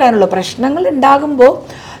 അതേ ഞാൻ പറയാനുള്ളൂ. പ്രശ്നങ്ങൾ ഉണ്ടാകുമ്പോൾ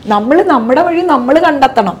നമ്മുടെ വഴി നമ്മൾ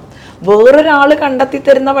കണ്ടെത്തണം. വേറൊരാൾ കണ്ടെത്തി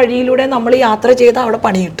തരുന്ന വഴിയിലൂടെ നമ്മൾ യാത്ര ചെയ്താൽ അവിടെ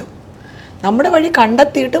പണി കിട്ടും. നമ്മുടെ വഴി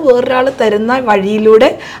കണ്ടെത്തിയിട്ട് വേറൊരാൾ തരുന്ന വഴിയിലൂടെ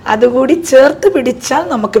അതുകൂടി ചേർത്ത് പിടിച്ചാൽ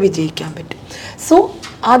നമുക്ക് വിജയിക്കാൻ പറ്റും. സോ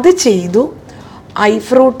അത് ചെയ്തു.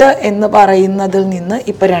 ഐഫ്രൂട്ട് എന്ന് പറയുന്നതിൽ നിന്ന്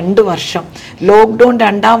ഇപ്പോൾ 2 വർഷം ലോക്ക്ഡൗൺ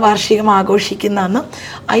 2ാം വാർഷികം ആഘോഷിക്കുന്ന അന്ന്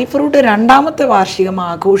ഐഫ്രൂട്ട് 2ാമത്തെ വാർഷികം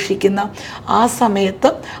ആഘോഷിക്കുന്ന ആ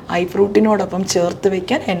സമയത്ത് ഐഫ്രൂട്ടിനോടൊപ്പം ചേർത്ത്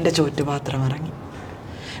വയ്ക്കാൻ എൻ്റെ ചോറ്റുപാത്രം ഇറങ്ങി.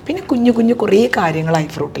 പിന്നെ കുഞ്ഞു കുഞ്ഞു കുറേ കാര്യങ്ങൾ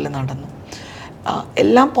ഐഫ്രൂട്ടിൽ നടന്നു.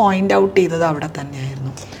 എല്ലാം പോയിൻ്റ് ഔട്ട് ചെയ്തത് അവിടെ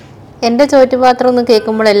തന്നെയായിരുന്നു. എൻ്റെ ചോറ്റുപാത്രം എന്ന്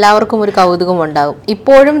കേൾക്കുമ്പോൾ എല്ലാവർക്കും ഒരു കൗതുകം ഉണ്ടാകും.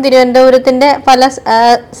 ഇപ്പോഴും തിരുവനന്തപുരത്തിൻ്റെ പല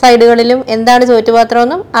സൈഡുകളിലും എന്താണ് ചോറ്റുപാത്രം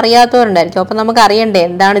എന്നും അറിയാത്തവരുണ്ടായിരിക്കും. അപ്പം നമുക്ക് അറിയണ്ടേ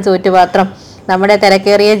എന്താണ് ചോറ്റുപാത്രം? നമ്മുടെ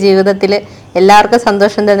തിരക്കേറിയ ജീവിതത്തിൽ എല്ലാവർക്കും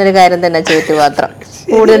സന്തോഷം തന്നൊരു കാര്യം തന്നെ ചോറ്റുപാത്രം.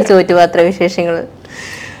 കൂടുതൽ ചോറ്റുപാത്ര വിശേഷങ്ങൾ.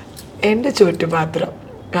 എൻ്റെ ചോറ്റുപാത്രം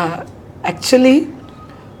ആക്ച്വലി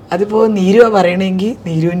അതിപ്പോൾ നീരുവ പറയണമെങ്കിൽ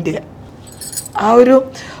നീരുവിൻ്റെ ആ ഒരു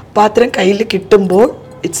പാത്രം കയ്യിൽ കിട്ടുമ്പോൾ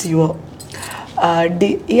ഇറ്റ്സ് യുവർ.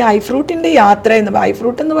 ഈ ഐഫ്രൂട്ടിൻ്റെ യാത്ര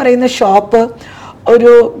ഐഫ്രൂട്ട് എന്ന് പറയുന്ന ഷോപ്പ്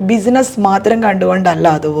ഒരു ബിസിനസ് മാത്രം കണ്ടുകൊണ്ടല്ല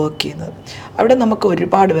അത് വർക്ക് ചെയ്യുന്നത്. അവിടെ നമുക്ക്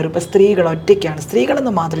ഒരുപാട് പേർ, ഇപ്പോൾ സ്ത്രീകൾ ഒറ്റയ്ക്കാണ്,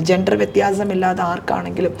 സ്ത്രീകളെന്ന് മാത്രം ജെൻഡർ വ്യത്യാസമില്ലാതെ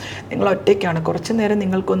ആർക്കാണെങ്കിലും നിങ്ങൾ ഒറ്റയ്ക്കാണ്, കുറച്ച് നേരം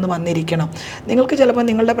നിങ്ങൾക്കൊന്ന് വന്നിരിക്കണം, നിങ്ങൾക്ക് ചിലപ്പോൾ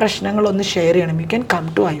നിങ്ങളുടെ പ്രശ്നങ്ങളൊന്ന് ഷെയർ ചെയ്യണം, you can come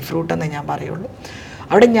to iFruit എന്നേ ഞാൻ പറയുള്ളൂ.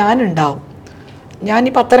 അവിടെ ഞാനുണ്ടാവും. ഞാൻ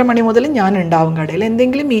ഈ 10:30 മണി മുതൽ ഞാനുണ്ടാവും കടയിൽ,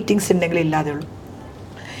 എന്തെങ്കിലും മീറ്റിങ്സ് ഉണ്ടെങ്കിൽ ഇല്ലാതെ ഉള്ളൂ.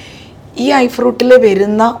 ഈ ഐഫ്രൂട്ടിൽ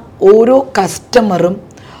വരുന്ന ഓരോ കസ്റ്റമറും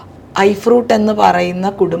ഐഫ്രൂട്ട് എന്ന് പറയുന്ന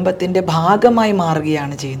കുടുംബത്തിൻ്റെ ഭാഗമായി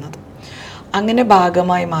മാറുകയാണ് ചെയ്യുന്നത്. അങ്ങനെ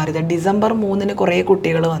ഭാഗമായി മാറിയത് ഡിസംബർ 3-ന് കുറേ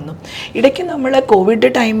കുട്ടികൾ വന്നു. ഇടയ്ക്ക് നമ്മൾ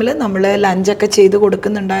കോവിഡ് ടൈമിൽ നമ്മൾ ലഞ്ചൊക്കെ ചെയ്ത്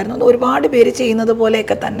കൊടുക്കുന്നുണ്ടായിരുന്നു. ഒരുപാട് പേര് ചെയ്യുന്നത്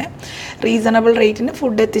പോലെയൊക്കെ തന്നെ റീസണബിൾ റേറ്റിന്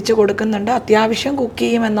ഫുഡ് എത്തിച്ച് കൊടുക്കുന്നുണ്ട്. അത്യാവശ്യം കുക്ക്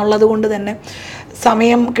ചെയ്യും എന്നുള്ളത് കൊണ്ട് തന്നെ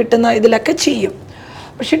സമയം കിട്ടുന്ന ഇതിലൊക്കെ ചെയ്യും.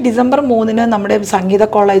 പക്ഷേ ഡിസംബർ 3-ന് നമ്മുടെ സംഗീത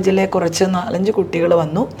കോളേജിലെ കുറച്ച് 4-5 കുട്ടികൾ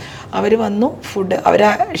വന്നു. അവർ വന്നു ഫുഡ്, അവർ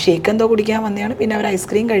ഷേക്ക് എന്തോ കുടിക്കാൻ വന്നതാണ്. പിന്നെ അവർ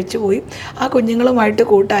ഐസ്ക്രീം കഴിച്ചു പോയി. ആ കുഞ്ഞുങ്ങളുമായിട്ട്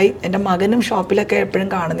കൂട്ടായി. എൻ്റെ മകനും ഷോപ്പിലൊക്കെ എപ്പോഴും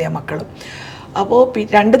കാണുന്നതാണ് മക്കളും. അപ്പോൾ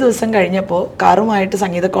 2 ദിവസം കഴിഞ്ഞപ്പോൾ കാറുമായിട്ട്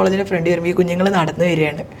സംഗീത കോളേജിൻ്റെ ഫ്രണ്ട് വരുമ്പോൾ ഈ കുഞ്ഞുങ്ങൾ നടന്നു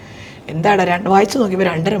വരികയാണ്. എന്താടാ വായിച്ചു നോക്കിയപ്പോൾ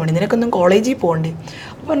 2:30 മണി, നിനക്കൊന്നും കോളേജിൽ പോകണ്ടേ?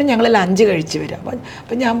 അപ്പോൾ ഞങ്ങൾ ലഞ്ച് കഴിച്ച് വരാം.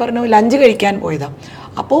 അപ്പം ഞാൻ പറഞ്ഞു ലഞ്ച് കഴിക്കാൻ പോയതാണ്.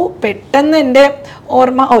 അപ്പോൾ പെട്ടെന്ന് എൻ്റെ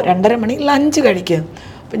ഓർമ്മ 2:30 മണി ലഞ്ച് കഴിക്കുക.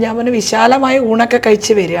 അപ്പം ഞാൻ പറഞ്ഞു വിശാലമായ ഊണൊക്കെ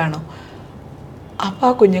കഴിച്ച് വരികയാണോ? അപ്പോൾ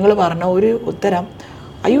ആ കുഞ്ഞുങ്ങൾ പറഞ്ഞ ഒരു ഉത്തരം,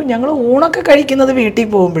 അയ്യോ ഞങ്ങൾ ഊണൊക്കെ കഴിക്കുന്നത് വീട്ടിൽ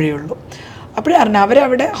പോകുമ്പോഴേ ഉള്ളൂ. അപ്പോഴേ അറിഞ്ഞു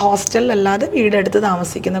അവരവിടെ ഹോസ്റ്റലിലല്ലാതെ വീടെടുത്ത്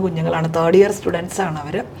താമസിക്കുന്ന കുഞ്ഞുങ്ങളാണ്, 3rd ഇയർ സ്റ്റുഡൻസാണ്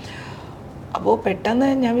അവർ. അപ്പോൾ പെട്ടെന്ന്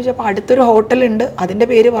ഞാൻ വിചാരിച്ചപ്പോൾ അടുത്തൊരു ഹോട്ടലുണ്ട്, അതിൻ്റെ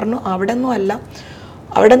പേര് പറഞ്ഞു. അവിടെ ഒന്നും അല്ല,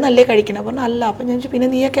 അവിടെ നിന്നല്ലേ കഴിക്കണം? പറഞ്ഞു അല്ല. അപ്പം ഞാൻ ചോദിച്ചു പിന്നെ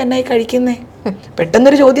നീയൊക്കെ എന്നായി കഴിക്കുന്നേ?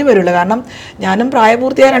 പെട്ടെന്നൊരു ചോദ്യം വരുള്ളൂ. കാരണം ഞാനും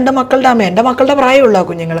പ്രായപൂർത്തിയായ 2 മക്കളുടെ അമ്മ, എൻ്റെ മക്കളുടെ പ്രായമുള്ള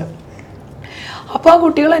കുഞ്ഞുങ്ങൾ. അപ്പോൾ ആ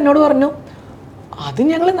കുട്ടികൾ എന്നോട് പറഞ്ഞു അത്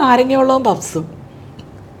ഞങ്ങൾ നാരങ്ങ വെള്ളവും പഫ്സും.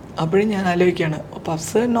 അപ്പോഴും ഞാൻ ആലോചിക്കുകയാണ്,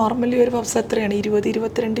 പഫ്സ് നോർമലി ഒരു പഫ്സ് എത്രയാണ്?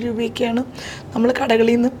 20-22 രൂപയൊക്കെയാണ് നമ്മൾ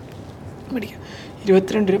കടകളിൽ നിന്ന് മേടിക്കുക.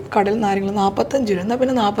 22 രൂപ, കടയിൽ നാരങ്ങൾ 45 രൂപ. എന്നാൽ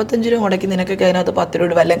പിന്നെ 45 രൂപ മുടക്കി നിനക്കൊക്കെ അതിനകത്ത് 10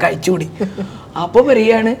 രൂപ വല്ലതും കഴിച്ചുകൂടി. അപ്പോൾ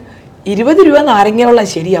പറയുകയാണ് 20 രൂപ നാരങ്ങ വെള്ളം.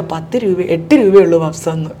 ശരിയാ, 8 രൂപയുള്ളൂ പഫ്സ്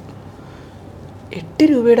എന്ന്. 8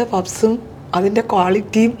 രൂപയുടെ പഫ്സും അതിൻ്റെ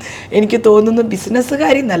ക്വാളിറ്റിയും എനിക്ക് തോന്നുന്നു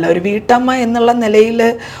ബിസിനസ്സുകാരി എന്നല്ല, ഒരു വീട്ടമ്മ എന്നുള്ള നിലയിൽ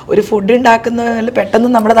ഒരു ഫുഡ് ഉണ്ടാക്കുന്നതിൽ പെട്ടെന്ന്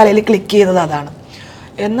നമ്മുടെ തലയിൽ ക്ലിക്ക് ചെയ്തത് അതാണ്.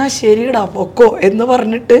 എന്നാൽ ശരിയടാ പൊക്കോ എന്ന്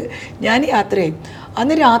പറഞ്ഞിട്ട് ഞാൻ യാത്ര ചെയ്യും.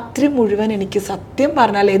 അന്ന് രാത്രി മുഴുവൻ എനിക്ക് സത്യം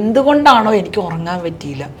പറഞ്ഞാൽ എന്തുകൊണ്ടാണോ എനിക്ക് ഉറങ്ങാൻ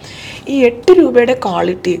പറ്റിയില്ല. ഈ 8 രൂപയുടെ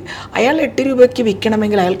ക്വാളിറ്റി അയാൾ 8 രൂപയ്ക്ക്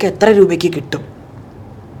വിൽക്കണമെങ്കിൽ അയാൾക്ക് എത്ര രൂപയ്ക്ക് കിട്ടും?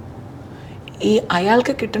 ഈ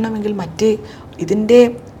അയാൾക്ക് കിട്ടണമെങ്കിൽ മറ്റേ ഇതിൻ്റെ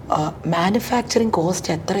മാനുഫാക്ചറിങ്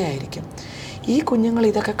കോസ്റ്റ് എത്രയായിരിക്കും? ഈ കുഞ്ഞുങ്ങൾ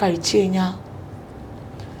ഇതൊക്കെ കഴിച്ചു കഴിഞ്ഞാൽ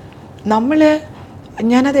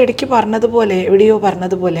ഞാനത് ഇടയ്ക്ക് പറഞ്ഞതുപോലെ എവിടെയോ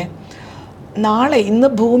പറഞ്ഞതുപോലെ നാളെ ഇന്ന്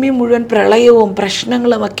ഭൂമി മുഴുവൻ പ്രളയവും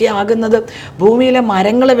പ്രശ്നങ്ങളും ഒക്കെ ആകുന്നത് ഭൂമിയിലെ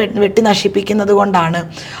മരങ്ങൾ വെട്ടി നശിപ്പിക്കുന്നത് കൊണ്ടാണ്.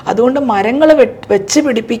 അതുകൊണ്ട് മരങ്ങൾ വെച്ച്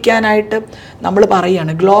പിടിപ്പിക്കാനായിട്ട് നമ്മൾ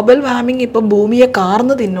പറയുകയാണ്. ഗ്ലോബൽ വാർമിംഗ് ഇപ്പം ഭൂമിയെ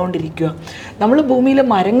കാർന്ന് തിന്നുകൊണ്ടിരിക്കുക. നമ്മൾ ഭൂമിയിൽ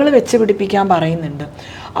മരങ്ങൾ വെച്ച് പിടിപ്പിക്കാൻ പറയുന്നുണ്ട്.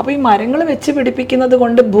 അപ്പോൾ ഈ മരങ്ങൾ വെച്ച് പിടിപ്പിക്കുന്നത്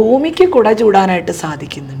കൊണ്ട് ഭൂമിക്ക് കുട ചൂടാനായിട്ട്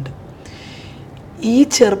സാധിക്കുന്നുണ്ട്. ഈ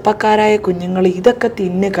ചെറുപ്പക്കാരായ കുഞ്ഞുങ്ങൾ ഇതൊക്കെ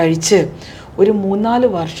തിന്ന് കഴിച്ച് ഒരു 3-4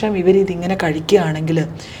 വർഷം ഇവരിതിങ്ങനെ കഴിക്കുകയാണെങ്കിൽ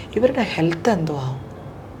ഇവരുടെ ഹെൽത്ത് എന്തോ ആവും?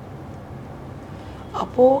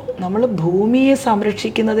 അപ്പോൾ നമ്മൾ ഭൂമിയെ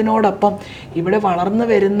സംരക്ഷിക്കുന്നതിനോടൊപ്പം ഇവിടെ വളർന്നു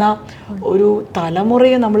വരുന്ന ഒരു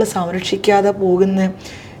തലമുറയെ നമ്മൾ സംരക്ഷിക്കാതെ പോകുന്ന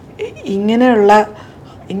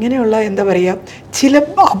ഇങ്ങനെയുള്ള എന്താ പറയുക ചില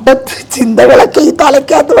അബദ്ധ ചിന്തകളൊക്കെ ഈ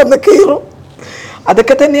തലയ്ക്കകത്ത് വന്ന് കയറും.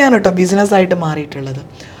 അതൊക്കെ തന്നെയാണ് കേട്ടോ ബിസിനസ്സായിട്ട് മാറിയിട്ടുള്ളത്.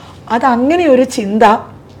 അതങ്ങനെ ഒരു ചിന്ത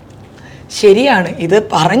ശരിയാണ്. ഇത്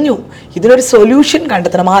പറഞ്ഞു, ഇതിനൊരു സൊല്യൂഷൻ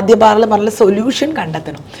കണ്ടെത്തണം. ആദ്യ പറഞ്ഞ സൊല്യൂഷൻ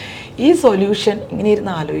കണ്ടെത്തണം. ഈ സൊല്യൂഷൻ ഇങ്ങനെ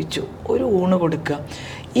ഇരുന്ന് ആലോചിച്ചു. ഒരു ഊണ് കൊടുക്കുക.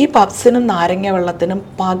 ഈ പപ്സിനും നാരങ്ങ വെള്ളത്തിനും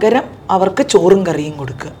പകരം അവർക്ക് ചോറും കറിയും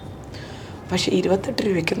കൊടുക്കുക. പക്ഷേ 28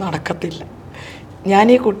 രൂപയ്ക്ക് നടക്കത്തില്ല. ഞാൻ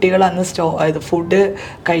ഈ കുട്ടികൾ അന്ന് ഫുഡ്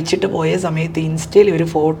കഴിച്ചിട്ട് പോയ സമയത്ത് ഇൻസ്റ്റയിൽ ഒരു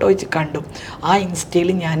ഫോട്ടോ വെച്ച് കണ്ടു. ആ ഇൻസ്റ്റയിൽ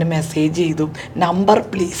ഞാൻ മെസ്സേജ് ചെയ്തു, നമ്പർ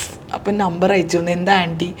പ്ലീസ്. അപ്പം നമ്പർ അയച്ചു തന്നു. എന്താ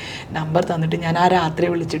ആൻറ്റി നമ്പർ തന്നിട്ട് ഞാൻ ആ രാത്രി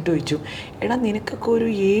വിളിച്ചിട്ട് ചോദിച്ചു, എടാ നിനക്കൊക്കെ ഒരു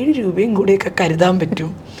 7 രൂപയും കൂടിയൊക്കെ കരുതാൻ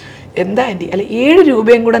പറ്റും? എന്താ ആൻറ്റി, അല്ല 7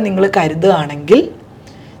 രൂപയും കൂടെ നിങ്ങൾ കരുതുകയാണെങ്കിൽ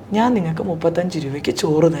ഞാൻ നിങ്ങൾക്ക് 35 രൂപയ്ക്ക്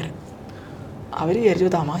ചോറ് തരാം. അവർ വിചാരിച്ചു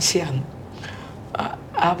തമാശയാണ്.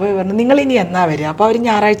 അപ്പോൾ പറഞ്ഞു നിങ്ങളിനി എന്നാ വരിക? അപ്പോൾ അവർ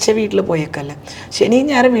ഞായറാഴ്ച വീട്ടിൽ പോയേക്കല്ലേ, ശനിയും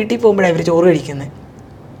ഞായറും വീട്ടിൽ പോകുമ്പോഴാണ് അവർ ചോറ് കഴിക്കുന്നത്.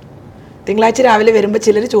 തിങ്കളാഴ്ച രാവിലെ വരുമ്പോൾ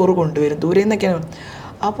ചിലർ ചോറ് കൊണ്ടുവരും, ദൂരെ നിന്നൊക്കെയാണ്.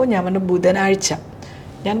 അപ്പോൾ ഞാൻ പറഞ്ഞു ബുധനാഴ്ച.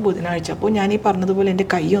 അപ്പോൾ ഞാൻ ഈ പറഞ്ഞതുപോലെ എൻ്റെ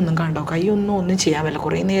കൈയൊന്നും കണ്ടോ, ഒന്നും ചെയ്യാൻ പറ്റില്ല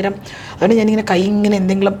കുറേ നേരം. അതുകൊണ്ട് ഞാനിങ്ങനെ കൈ ഇങ്ങനെ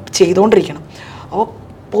എന്തെങ്കിലും ചെയ്തുകൊണ്ടിരിക്കണം. അപ്പോൾ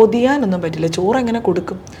പൊതിയാനൊന്നും പറ്റില്ല, ചോറ് എങ്ങനെ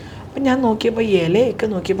കൊടുക്കും? അപ്പം ഞാൻ നോക്കിയപ്പോൾ ഇലയൊക്കെ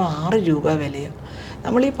നോക്കിയപ്പോൾ 6 രൂപ വിലയാണ്.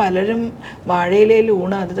 നമ്മൾ ഈ പലരും വാഴയിലയിൽ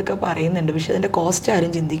ഊണ് അതൊക്കെ പറയുന്നുണ്ട്, പക്ഷെ അതിൻ്റെ കോസ്റ്റ്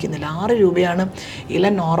ആരും ചിന്തിക്കുന്നില്ല. 6 രൂപയാണ് ഇല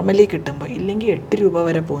നോർമലി കിട്ടുമ്പോൾ, ഇല്ലെങ്കിൽ 8 രൂപ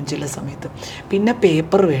വരെ പോകും ചില സമയത്ത്. പിന്നെ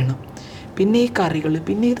പേപ്പർ വേണം, പിന്നെ ഈ കറികൾ,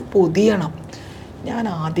 പിന്നെ ഇത് പൊതിയണം. ഞാൻ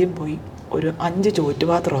ആദ്യം പോയി ഒരു 5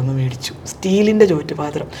 ചോറ്റുപാത്രം ഒന്ന് മേടിച്ചു, സ്റ്റീലിൻ്റെ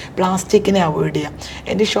ചോറ്റുപാത്രം. പ്ലാസ്റ്റിക്കിനെ അവോയ്ഡ് ചെയ്യാം.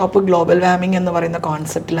 എൻ്റെ ഷോപ്പ് ഗ്ലോബൽ വാർമിംഗ് എന്ന് പറയുന്ന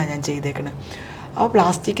കോൺസെപ്റ്റിലാണ് ഞാൻ ചെയ്തേക്കുന്നത്. അപ്പോൾ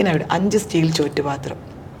പ്ലാസ്റ്റിക്കിനെ അവോയ്ഡ്, 5 സ്റ്റീൽ ചോറ്റുപാത്രം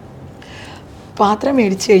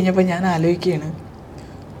മേടിച്ച് കഴിഞ്ഞപ്പോൾ ഞാൻ ആലോചിക്കുകയാണ്,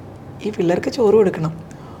 ഈ പിള്ളേർക്ക് ചോറ് കൊടുക്കണം,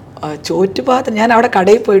 ചോറ്റുപാത്രം. ഞാൻ അവിടെ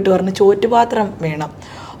കടയിൽ പോയിട്ട് പറഞ്ഞു ചോറ്റുപാത്രം വേണം,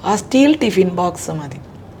 ആ സ്റ്റീൽ ടിഫിൻ ബോക്സ് മതി.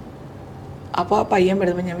 അപ്പോൾ ആ പയ്യൻ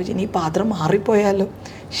വരുമ്പോൾ ഞാൻ വെച്ചു, ഇനി ഈ പാത്രം മാറിപ്പോയാലോ,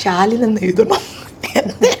 ശാലിനെന്ന് എഴുതണം.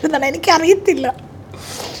 എന്തെഴുതണം എനിക്കറിയത്തില്ല.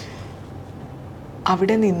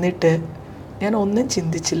 അവിടെ നിന്നിട്ട് ഞാൻ ഒന്നും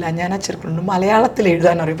ചിന്തിച്ചില്ല. ഞാൻ ആ ചെറുക്കുണ്ട് മലയാളത്തിൽ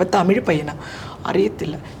എഴുതാൻ അറിയും, ഇപ്പോൾ തമിഴ് പയ്യനാണ്,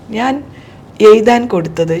 അറിയത്തില്ല. ഞാൻ എഴുതാൻ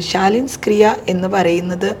കൊടുത്തത് ശാലിൻസ് ക്രിയ എന്ന്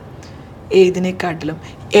പറയുന്നത് ഏതിനെക്കാട്ടിലും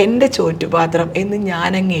എൻ്റെ ചോറ്റുപാത്രം എന്ന്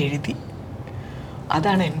ഞാനങ്ങ് എഴുതി.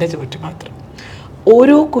 അതാണ് എൻ്റെ ചോറ്റുപാത്രം.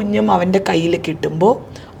 ഓരോ കുഞ്ഞും അവൻ്റെ കയ്യിൽ കിട്ടുമ്പോൾ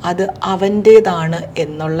അത് അവൻ്റേതാണ്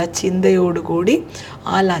എന്നുള്ള ചിന്തയോടുകൂടി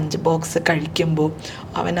ആ ലഞ്ച് ബോക്സ് കഴിക്കുമ്പോൾ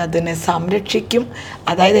അവൻ അതിനെ സംരക്ഷിക്കും.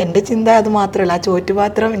 അതായത് എൻ്റെ ചിന്ത അത് മാത്രമല്ല, ആ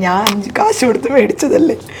ചോറ്റുപാത്രം ഞാൻ 5 കാശ് കൊടുത്ത്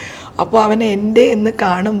മേടിച്ചതല്ലേ. അപ്പോൾ അവൻ എൻ്റെ എന്ന്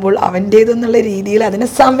കാണുമ്പോൾ അവൻ്റേതെന്നുള്ള രീതിയിൽ അതിനെ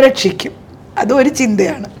സംരക്ഷിക്കും. അതും ഒരു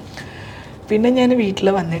ചിന്തയാണ്. പിന്നെ ഞാൻ വീട്ടിൽ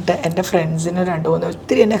വന്നിട്ട് എൻ്റെ ഫ്രണ്ട്സിന് 2-3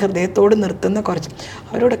 ഒത്തിരി എന്നെ ഹൃദയത്തോട് നിർത്തുന്ന കുറച്ച്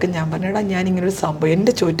അവരോടൊക്കെ ഞാൻ പറഞ്ഞിടാ, ഞാനിങ്ങനൊരു സംഭവം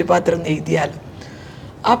എൻ്റെ ചോറ്റുപാത്രം എഴുതിയാൽ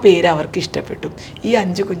ആ പേര് അവർക്ക് ഇഷ്ടപ്പെട്ടു. ഈ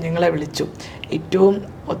 5 കുഞ്ഞുങ്ങളെ വിളിച്ചു. ഏറ്റവും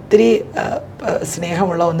ഒത്തിരി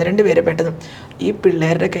സ്നേഹമുള്ള 1-2 പേരെ പെട്ടെന്ന് ഈ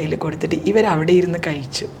പിള്ളേരുടെ കയ്യിൽ കൊടുത്തിട്ട് ഇവരവിടെ ഇരുന്ന്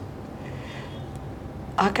കഴിച്ചു.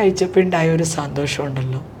 ആ കഴിച്ചപ്പോൾ ഉണ്ടായ ഒരു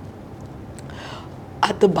സന്തോഷമുണ്ടല്ലോ,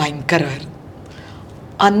 അത് ഭയങ്കരമായിരുന്നു.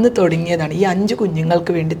 അന്ന് തുടങ്ങിയതാണ് ഈ 5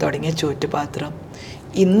 കുഞ്ഞുങ്ങൾക്ക് വേണ്ടി തുടങ്ങിയ ചോറ്റുപാത്രം.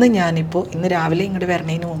 ഇന്ന് രാവിലെ ഇങ്ങോട്ട്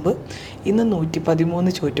വരുന്നതിന് മുമ്പ്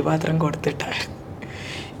 113 ചോറ്റുപാത്രം കൊടുത്തിട്ടായിരുന്നു.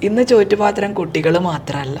 ഇന്ന് ചോറ്റുപാത്രം കുട്ടികൾ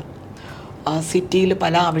മാത്രമല്ല, സിറ്റിയിൽ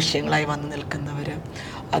പല ആവശ്യങ്ങളായി വന്ന് നിൽക്കുന്നവർ,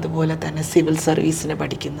 അതുപോലെ തന്നെ സിവിൽ സർവീസിന്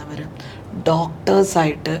പഠിക്കുന്നവർ,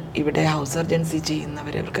 ഡോക്ടേഴ്സായിട്ട് ഇവിടെ ഹൗസ് സർജൻസി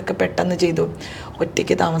ചെയ്യുന്നവർ, ഇവർക്കൊക്കെ പെട്ടെന്ന് ചെയ്തു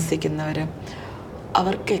ഒറ്റയ്ക്ക് താമസിക്കുന്നവർ,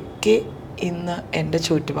 അവർക്കൊക്കെ ഇന്ന് എൻ്റെ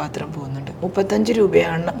ചോറ്റുപാത്രം പോകുന്നുണ്ട്. 35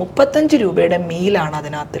 രൂപയാണ്. 35 രൂപയുടെ മീലാണ്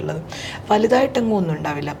അതിനകത്തുള്ളത്. വലുതായിട്ടെങ്ങും ഒന്നും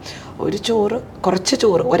ഉണ്ടാവില്ല. ഒരു ചോറ്, കുറച്ച്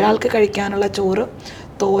ചോറ്, ഒരാൾക്ക് കഴിക്കാനുള്ള ചോറ്,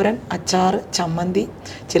 തോരൻ, അച്ചാറ്, ചമ്മന്തി,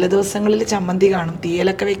 ചില ദിവസങ്ങളിൽ ചമ്മന്തി കാണും,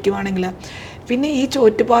 തീയലൊക്കെ വെക്കുവാണെങ്കിൽ. പിന്നെ ഈ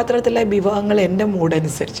ചോറ്റുപാത്രത്തിലെ വിഭവങ്ങൾ എൻ്റെ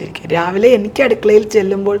മൂഡനുസരിച്ചിരിക്കും. രാവിലെ എനിക്ക് അടുക്കളയിൽ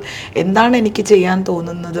ചെല്ലുമ്പോൾ എന്താണ് എനിക്ക് ചെയ്യാൻ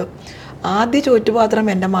തോന്നുന്നത്, ആദ്യ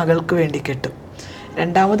ചോറ്റുപാത്രം എൻ്റെ മകൾക്ക് വേണ്ടി കിട്ടും.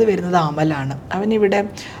 രണ്ടാമത് വരുന്നത് അമലാണ്. അവനിവിടെ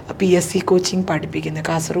PSC കോച്ചിങ് പഠിപ്പിക്കുന്നത്,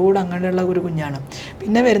 കാസർഗോഡ് അങ്ങനെയുള്ള ഒരു കുഞ്ഞാണ്.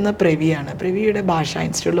 പിന്നെ വരുന്നത് പ്രവിയാണ്. പ്രവിയുടെ ഭാഷാ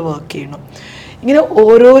ഇൻസ്റ്റിറ്റ്യൂട്ടിൽ വർക്ക് ചെയ്യണു. ഇങ്ങനെ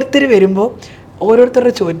ഓരോരുത്തർ വരുമ്പോൾ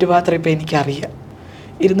ഓരോരുത്തരുടെ ചോറ്റുപാത്രം ഇപ്പോൾ എനിക്കറിയാം.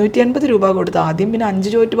 250 രൂപ കൊടുത്ത് ആദ്യം, പിന്നെ 5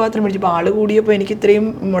 ചോറ്റുപാത്രം മേടിച്ചപ്പോൾ ആൾ കൂടിയപ്പോൾ എനിക്ക് ഇത്രയും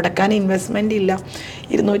മുടക്കാൻ ഇൻവെസ്റ്റ്മെൻറ്റ് ഇല്ല.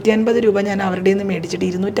 250 രൂപ ഞാൻ അവരുടെ നിന്ന് മേടിച്ചിട്ട്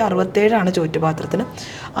 267 ചോറ്റുപാത്രത്തിന്.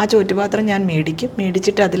 ആ ചോറ്റുപാത്രം ഞാൻ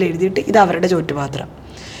മേടിച്ചിട്ട് അതിലെഴുതിയിട്ട് ഇത് അവരുടെ ചോറ്റുപാത്രം.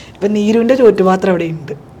 ഇപ്പം നീരുവിൻ്റെ ചോറ്റുപാത്രം അവിടെ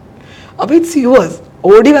ഉണ്ട്. അപ്പോൾ ഇറ്റ്സ് യുവേഴ്സ്.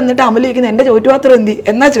 ഓടി വന്നിട്ട് അമൽ ചോദിക്കുന്നത് എൻ്റെ ചോറ്റുപാത്രം എന്തി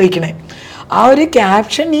എന്നാ ചോദിക്കണേ. ആ ഒരു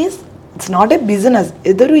caption it's not a business,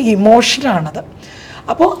 ഇതൊരു ഇമോഷനാണത്.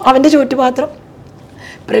 അപ്പോൾ അവൻ്റെ ചോറ്റുപാത്രം.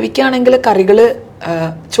 പ്രവിക്കാണെങ്കിൽ കറികൾ,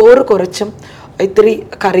 ചോറ് കുറച്ചും ഇത്തിരി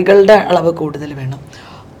കറികളുടെ അളവ് കൂടുതൽ വേണം.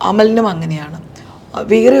 അമലിനും അങ്ങനെയാണ്.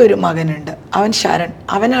 വേറെ ഒരു മകനുണ്ട്, അവൻ ശരൺ.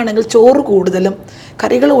 അവനാണെങ്കിൽ ചോറ് കൂടുതലും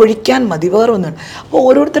കറികൾ ഒഴിക്കാൻ മതി, വേറെ ഒന്നുമില്ല. അപ്പോൾ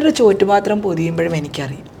ഓരോരുത്തരുടെ ചോറ്റുപാത്രം പൊതിയുമ്പോഴും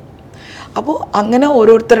എനിക്കറിയാം. അപ്പോൾ അങ്ങനെ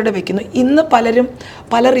ഓരോരുത്തരുടെ വെക്കുന്നു. ഇന്ന് പലരും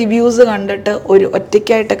പല റിവ്യൂസ് കണ്ടിട്ട് ഒരു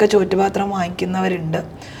ഒറ്റയ്ക്കായിട്ടൊക്കെ ചോറ്റുപാത്രം വാങ്ങിക്കുന്നവരുണ്ട്,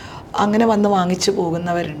 അങ്ങനെ വന്ന് വാങ്ങിച്ചു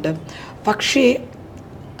പോകുന്നവരുണ്ട്. പക്ഷേ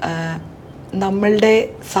നമ്മളുടെ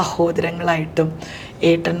സഹോദരങ്ങളായിട്ടും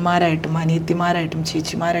ഏട്ടന്മാരായിട്ടും അനിയത്തിമാരായിട്ടും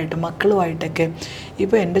ചേച്ചിമാരായിട്ടും മക്കളുമായിട്ടൊക്കെ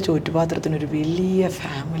ഇപ്പോൾ എൻ്റെ ചോറ്റുപാത്രത്തിനൊരു വലിയ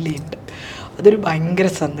ഫാമിലി ഉണ്ട്. അതൊരു ഭയങ്കര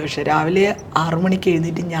സന്തോഷം. രാവിലെ 6 മണിക്ക്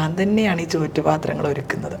എഴുന്നേറ്റ് ഞാൻ തന്നെയാണ് ഈ ചോറ്റുപാത്രങ്ങൾ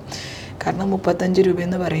ഒരുക്കുന്നത്. കാരണം 35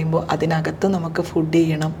 രൂപയെന്ന് പറയുമ്പോൾ അതിനകത്ത് നമുക്ക് ഫുഡ്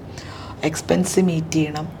ചെയ്യണം, എക്സ്പെൻസ് മീറ്റ്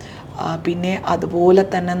ചെയ്യണം. പിന്നെ അതുപോലെ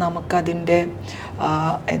തന്നെ നമുക്കതിൻ്റെ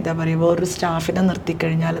എന്താ പറയുക, വേറൊരു സ്റ്റാഫിനെ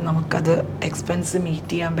നിർത്തിക്കഴിഞ്ഞാൽ നമുക്കത് എക്സ്പെൻസ്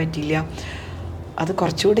മീറ്റ് ചെയ്യാൻ പറ്റില്ല. അത്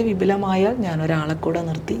കുറച്ചുകൂടി വിപുലമായാൽ ഞാൻ ഒരാളെ കൂടെ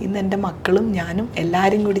നിർത്തി ഇന്ന് എൻ്റെ മക്കളും ഞാനും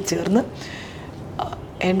എല്ലാവരും കൂടി ചേർന്ന്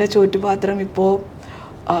എൻ്റെ ചോറ്റുപാത്രം ഇപ്പോൾ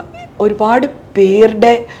ഒരുപാട്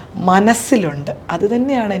പേരുടെ മനസ്സിലുണ്ട്. അത്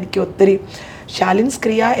തന്നെയാണ് എനിക്ക് ഒത്തിരി ഷാലിൻസ്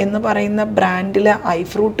ക്രിയ എന്ന് പറയുന്ന ബ്രാൻഡിൽ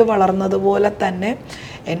ഐഫ്രൂട്ട് വളർന്നതുപോലെ തന്നെ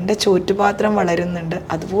എൻ്റെ ചോറ്റുപാത്രം വളരുന്നുണ്ട്.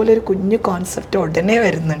 അതുപോലെ ഒരു കുഞ്ഞു കോൺസെപ്റ്റ് ഉടനെ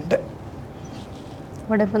വരുന്നുണ്ട്.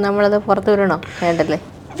 ഇവിടെ ഇപ്പം നമ്മളത് പുറത്തു വിടണോ? വേണ്ടല്ലേ,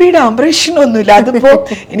 വിടാം, പ്രശ്നമൊന്നുമില്ല. അതിപ്പോൾ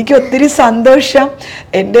എനിക്ക് ഒത്തിരി സന്തോഷം.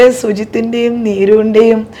 എൻ്റെ സുജിത്തിൻ്റെയും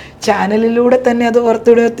നീരുവിൻ്റെയും ചാനലിലൂടെ തന്നെ അത്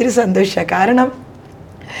പുറത്തുവിടാൻ ഒത്തിരി സന്തോഷമാണ്. കാരണം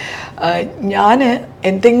ഞാൻ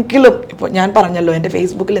എന്തെങ്കിലും ഇപ്പോൾ ഞാൻ പറഞ്ഞല്ലോ, എൻ്റെ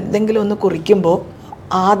ഫേസ്ബുക്കിൽ എന്തെങ്കിലും ഒന്ന് കുറിക്കുമ്പോൾ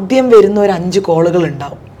ആദ്യം വരുന്ന ഒരു 5 കോളുകൾ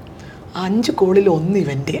ഉണ്ടാവും. 5 കോളിൽ 1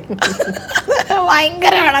 ഇവൻ്റെ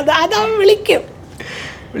ഭയങ്കരമാണ്. അതവൻ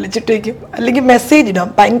വിളിച്ചിട്ട് വയ്ക്കും, അല്ലെങ്കിൽ മെസ്സേജ് ഇടാം.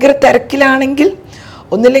 ഭയങ്കര തിരക്കിലാണെങ്കിൽ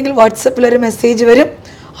ഒന്നില്ലെങ്കിൽ വാട്സപ്പിലൊരു മെസ്സേജ് വരും,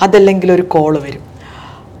 അതല്ലെങ്കിൽ ഒരു കോള് വരും.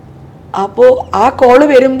 അപ്പോൾ ആ കോള്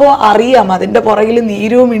വരുമ്പോൾ അറിയാം അതിൻ്റെ പുറകിൽ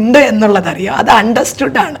നീരുവും ഉണ്ട് എന്നുള്ളതറിയാം. അത്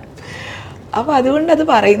അണ്ടർസ്റ്റുഡാണ്. അപ്പോൾ അതുകൊണ്ട് അത്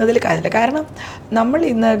പറയുന്നതിൽ കാര്യമില്ല. കാരണം നമ്മൾ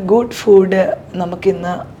ഇന്ന് ഗുഡ് ഫുഡ്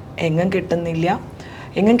നമുക്കിന്ന് എങ്ങും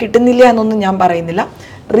കിട്ടുന്നില്ല എന്നൊന്നും ഞാൻ പറയുന്നില്ല.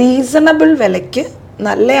 റീസണബിൾ വിലയ്ക്ക്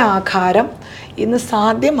നല്ല ആഹാരം ഇന്ന്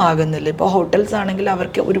സാധ്യമാകുന്നില്ല. ഇപ്പോൾ ഹോട്ടൽസ് ആണെങ്കിൽ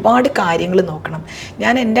അവർക്ക് ഒരുപാട് കാര്യങ്ങൾ നോക്കണം.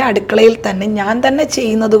 ഞാൻ എൻ്റെ അടുക്കളയിൽ തന്നെ ഞാൻ തന്നെ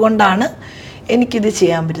ചെയ്യുന്നത് കൊണ്ടാണ് എനിക്കിത്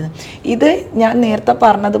ചെയ്യാൻ പറ്റുന്നത്. ഇത് ഞാൻ നേരത്തെ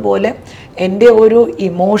പറഞ്ഞതുപോലെ എൻ്റെ ഒരു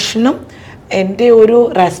ഇമോഷനും എൻ്റെ ഒരു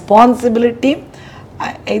റെസ്പോൺസിബിലിറ്റിയും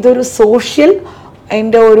ഇതൊരു സോഷ്യൽ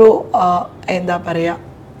എൻ്റെ ഒരു എന്താ പറയുക,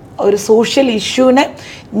 ഒരു സോഷ്യൽ ഇഷ്യൂവിനെ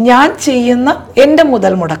ഞാൻ ചെയ്യുന്ന എൻ്റെ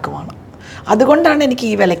മുതൽ മുടക്കമാണ്. അതുകൊണ്ടാണ് എനിക്ക്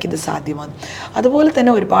ഈ വിലയ്ക്ക് ഇത് സാധ്യമാകുന്നത്. അതുപോലെ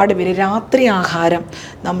തന്നെ ഒരുപാട് പേര് രാത്രി ആഹാരം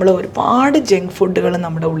നമ്മൾ ഒരുപാട് ജങ്ക് ഫുഡുകൾ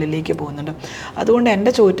നമ്മുടെ ഉള്ളിലേക്ക് പോകുന്നുണ്ട്. അതുകൊണ്ട്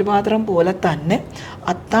എൻ്റെ ചോറ്റുപാത്രം പോലെ തന്നെ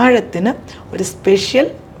അത്താഴത്തിന് ഒരു സ്പെഷ്യൽ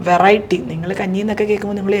വെറൈറ്റി. നിങ്ങൾ കഞ്ഞി എന്നൊക്കെ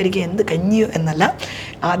കേൾക്കുമ്പോൾ നിങ്ങൾ ആയിരിക്കും എന്ത് കഞ്ഞിയോ എന്നല്ല.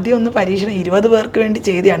 ആദ്യം ഒന്ന് പരീക്ഷണം 20 പേർക്ക് വേണ്ടി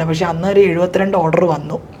ചെയ്തതാണ്. പക്ഷേ അന്നൊരു 72 ഓർഡർ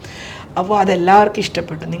വന്നു. അപ്പോൾ അതെല്ലാവർക്കും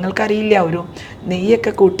ഇഷ്ടപ്പെട്ടു. നിങ്ങൾക്കറിയില്ല, ഒരു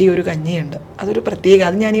നെയ്യൊക്കെ കൂട്ടിയ ഒരു കഞ്ഞിയുണ്ട്. അതൊരു പ്രത്യേക,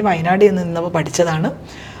 അത് ഞാൻ ഈ വയനാട്ടിൽ നിന്നപ്പോൾ പഠിച്ചതാണ്.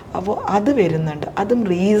 അപ്പോൾ അത് വരുന്നുണ്ട്. അതും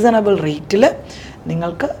റീസണബിൾ റേറ്റിൽ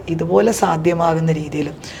നിങ്ങൾക്ക് ഇതുപോലെ സാധ്യമാകുന്ന രീതിയിൽ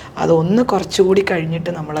അതൊന്ന് കുറച്ചുകൂടി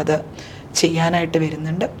കഴിഞ്ഞിട്ട് നമ്മളത് ചെയ്യാനായിട്ട്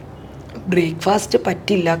വരുന്നുണ്ട്. ബ്രേക്ക്ഫാസ്റ്റ്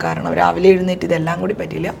പറ്റില്ല, കാരണം രാവിലെ എഴുന്നേറ്റ് ഇതെല്ലാം കൂടി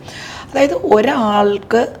പറ്റില്ല. അതായത്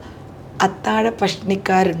ഒരാൾക്ക് അത്താഴ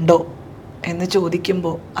പഷ്ണിക്കാരുണ്ടോ എന്ന്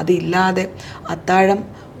ചോദിക്കുമ്പോൾ അതില്ലാതെ അത്താഴം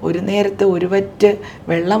ഒരു നേരത്തെ ഒരു വറ്റ്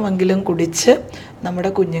വെള്ളമെങ്കിലും കുടിച്ച് നമ്മുടെ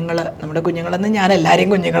കുഞ്ഞുങ്ങളെന്ന് ഞാൻ എല്ലാവരെയും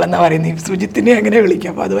കുഞ്ഞുങ്ങളെന്നാണ് പറയുന്നത്, സുജിത്തിനെ അങ്ങനെ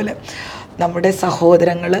വിളിക്കും. അപ്പോൾ അതുപോലെ നമ്മുടെ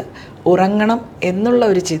സഹോദരങ്ങൾ ഉറങ്ങണം എന്നുള്ള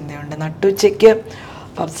ഒരു ചിന്തയുണ്ട്. നട്ടുച്ചയ്ക്ക്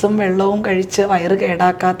പപ്സും വെള്ളവും കഴിച്ച് വയറ്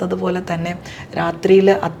കേടാക്കാത്തതുപോലെ തന്നെ രാത്രിയിൽ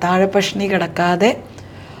അത്താഴപ്പഷ്ണി കിടക്കാതെ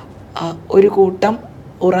ഒരു കൂട്ടം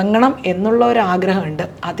ഉറങ്ങണം എന്നുള്ള ഒരു ആഗ്രഹമുണ്ട്.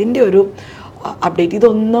 അതിൻ്റെ ഒരു അപ്ഡേറ്റ്.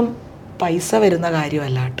 ഇതൊന്നും പൈസ വരുന്ന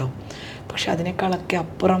കാര്യമല്ല കേട്ടോ. പക്ഷെ അതിനേക്കാളൊക്കെ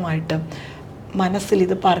അപ്പുറമായിട്ട് മനസ്സിൽ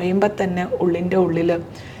ഇത് പറയുമ്പോൾ തന്നെ ഉള്ളിൻ്റെ ഉള്ളിൽ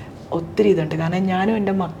ഒത്തിരി ഇതുണ്ട്. കാരണം ഞാനും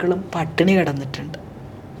എൻ്റെ മക്കളും പട്ടിണി കിടന്നിട്ടുണ്ട്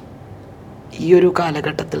ഈ ഒരു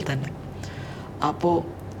കാലഘട്ടത്തിൽ തന്നെ. അപ്പോൾ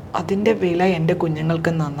അതിൻ്റെ വില എൻ്റെ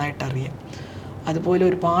കുഞ്ഞുങ്ങൾക്ക് നന്നായിട്ട് അറിയാം. അതുപോലെ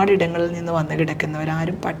ഒരുപാട് ഇടങ്ങളിൽ നിന്ന് വന്ന്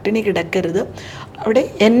കിടക്കുന്നവരാരും പട്ടിണി കിടക്കരുത്. അവിടെ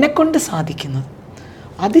എന്നെക്കൊണ്ട് സാധിക്കുന്നത്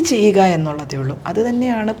അത് ചെയ്യുക എന്നുള്ളതേ ഉള്ളൂ. അത്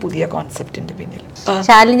തന്നെയാണ് പുതിയ കോൺസെപ്റ്റിൻ്റെ പിന്നിൽ.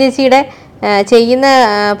 ശാലിനി ചേച്ചിയുടെ ചെയ്യുന്ന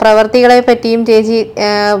പ്രവർത്തികളെ പറ്റിയും ചേച്ചി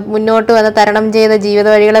മുന്നോട്ട് വന്ന് തരണം ചെയ്ത ജീവിത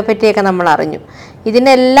വഴികളെ പറ്റിയൊക്കെ നമ്മൾ അറിഞ്ഞു.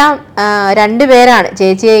 ഇതിനെല്ലാം 2 പേരാണ്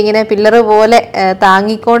ചേച്ചിയെ ഇങ്ങനെ പില്ലറ് പോലെ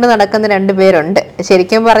താങ്ങിക്കൊണ്ട് നടക്കുന്ന 2 പേരുണ്ട്.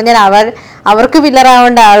 ശരിക്കും പറഞ്ഞാൽ അവർക്ക്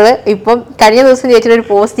പില്ലറാവേണ്ട ആള് ഇപ്പം കഴിഞ്ഞ ദിവസം ചേച്ചിയുടെ ഒരു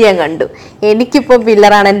പോസ്റ്റ് ഞാൻ കണ്ടു. എനിക്കിപ്പം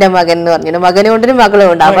പില്ലറാണ് എൻ്റെ മകൻ എന്ന് പറഞ്ഞു. മകനുകൊണ്ടൊരു മകളും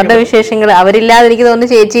ഉണ്ട്. അവരുടെ വിശേഷങ്ങൾ അവരില്ലാതെ എനിക്ക്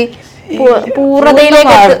തോന്നുന്നു ചേച്ചി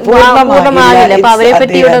പൂർണ്ണതയിലേക്ക് പൂർണ്ണമാകില്ല. അപ്പൊ അവരെ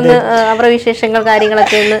പറ്റി ഇവിടെ ഒന്ന് അവരുടെ വിശേഷങ്ങൾ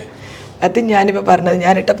കാര്യങ്ങളൊക്കെ ഒന്ന്. അത് ഞാനിപ്പോൾ പറഞ്ഞത്,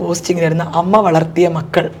 ഞാനിട്ട പോസ്റ്റിങ്ങിനായിരുന്നു അമ്മ വളർത്തിയ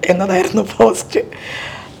മക്കൾ എന്നതായിരുന്നു പോസ്റ്റ്.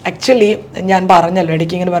 ആക്ച്വലി ഞാൻ പറഞ്ഞല്ലോ,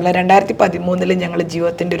 ഇടയ്ക്ക് ഇങ്ങനെ പറഞ്ഞ 2013 ഞങ്ങൾ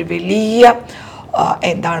ജീവിതത്തിൻ്റെ ഒരു വലിയ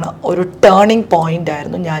ഒരു ടേണിംഗ് പോയിന്റ്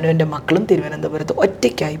ആയിരുന്നു. ഞാനും എൻ്റെ മക്കളും തിരുവനന്തപുരത്ത്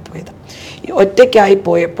ഒറ്റയ്ക്കായി പോയത്. ഈ ഒറ്റയ്ക്കായി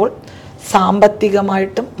പോയപ്പോൾ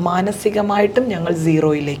സാമ്പത്തികമായിട്ടും മാനസികമായിട്ടും ഞങ്ങൾ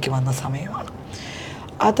 0യിലേക്ക് വന്ന സമയമാണ്.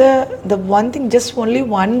 അത് the one thing, just only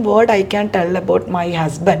one word I can tell about my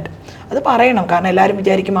husband. അത് പറയണം, കാരണം എല്ലാവരും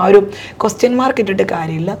വിചാരിക്കും ആ ഒരു ക്വസ്റ്റ്യൻ മാർക്ക് ഇട്ടിട്ട്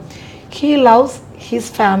കാര്യമില്ല. He loves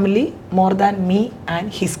his family more than me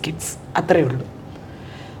and his kids, അത്രയേ ഉള്ളൂ.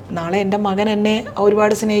 നാളെ എൻ്റെ മകൻ എന്നെ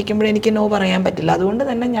ഒരുപാട് സ്നേഹിക്കുമ്പോൾ എനിക്ക് നോ പറയാൻ പറ്റില്ല. അതുകൊണ്ട്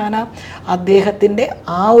തന്നെ ഞാൻ അദ്ദേഹത്തിൻ്റെ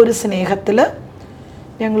ആ ഒരു സ്നേഹത്തിൽ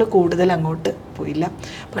ഞങ്ങൾ കൂടുതൽ അങ്ങോട്ട് പോയില്ല.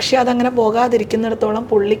 പക്ഷേ അതങ്ങനെ പോകാതിരിക്കുന്നിടത്തോളം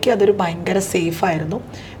പുള്ളിക്ക് അതൊരു ഭയങ്കര സേഫായിരുന്നു.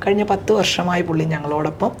 കഴിഞ്ഞ 10 വർഷമായി പുള്ളി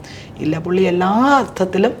ഞങ്ങളോടൊപ്പം ഇല്ല. പുള്ളി എല്ലാ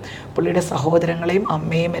അർത്ഥത്തിലും പുള്ളിയുടെ സഹോദരങ്ങളെയും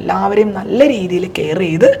അമ്മയും എല്ലാവരെയും നല്ല രീതിയിൽ കെയർ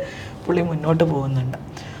ചെയ്ത് പുള്ളി മുന്നോട്ട് പോകുന്നുണ്ട്.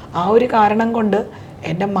 ആ ഒരു കാരണം കൊണ്ട്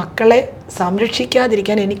എൻ്റെ മക്കളെ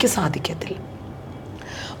സംരക്ഷിക്കാതിരിക്കാൻ എനിക്ക് സാധിക്കത്തില്ല.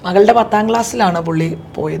 മകളുടെ 10ാം ക്ലാസ്സിലാണ് പുള്ളി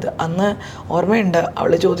പോയത്. അന്ന് ഓർമ്മയുണ്ട്,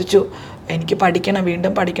 അവൾ ചോദിച്ചു എനിക്ക് പഠിക്കണം,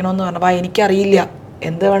 വീണ്ടും പഠിക്കണമെന്ന് പറഞ്ഞപ്പോൾ എനിക്കറിയില്ല,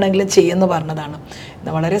 എന്ത് വേണമെങ്കിലും ചെയ്യുമെന്ന് പറഞ്ഞതാണ്.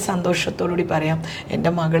 ഇന്ന് വളരെ സന്തോഷത്തോടുകൂടി പറയാം,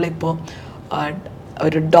 എൻ്റെ മകളിപ്പോൾ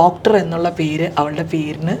ഒരു ഡോക്ടർ എന്നുള്ള പേര് അവളുടെ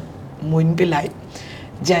പേരിന് മുൻപിലായി.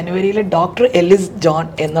 ജനുവരിയിൽ ഡോക്ടർ എലിസ് ജോൺ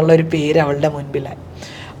എന്നുള്ളൊരു പേര് അവളുടെ മുൻപിലായി.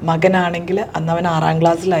 മകനാണെങ്കിൽ അന്ന് അവൻ 6ാം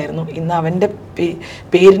ക്ലാസ്സിലായിരുന്നു. ഇന്ന് അവൻ്റെ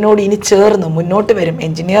പേരിനോട് ഇനി ചേർന്ന് മുന്നോട്ട് വരും.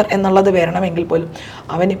 എൻജിനീയർ എന്നുള്ളത് വരണമെങ്കിൽ പോലും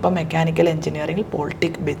അവനിപ്പം മെക്കാനിക്കൽ എൻജിനീയറിംഗിൽ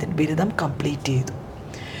പോളിടെക് ബിരുദം കംപ്ലീറ്റ് ചെയ്തു.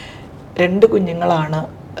 2 കുഞ്ഞുങ്ങളാണ്.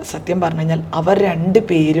 സത്യം പറഞ്ഞു കഴിഞ്ഞാൽ അവർ 2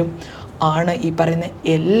 പേരും ആണ് ഈ പറയുന്ന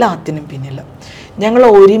എല്ലാത്തിനും പിന്നിൽ. ഞങ്ങൾ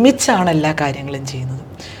ഒരുമിച്ചാണ് എല്ലാ കാര്യങ്ങളും ചെയ്യുന്നത്.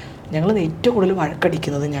 ഞങ്ങൾ ഏറ്റവും കൂടുതൽ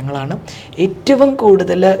വഴക്കടിക്കുന്നത് ഞങ്ങളാണ്. ഏറ്റവും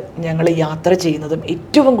കൂടുതൽ ഞങ്ങൾ യാത്ര ചെയ്യുന്നതും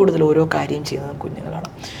ഏറ്റവും കൂടുതൽ ഓരോ കാര്യം ചെയ്യുന്നതും കുഞ്ഞുങ്ങളാണ്.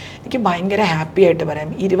 എനിക്ക് ഭയങ്കര ഹാപ്പി ആയിട്ട്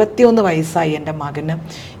പറയാം, 21 വയസ്സായി എൻ്റെ മകന്,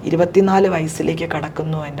 24 വയസ്സിലേക്ക്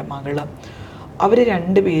കടക്കുന്നു എൻ്റെ മകള്. അവർ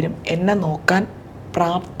 2 പേരും എന്നെ നോക്കാൻ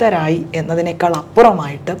പ്രാപ്തരായി എന്നതിനേക്കാൾ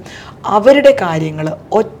അപ്പുറമായിട്ട് അവരുടെ കാര്യങ്ങൾ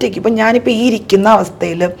ഒറ്റയ്ക്ക്, ഇപ്പം ഞാനിപ്പോൾ ഈ ഇരിക്കുന്ന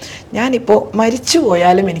അവസ്ഥയിൽ ഞാനിപ്പോൾ മരിച്ചു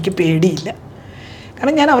പോയാലും എനിക്ക് പേടിയില്ല.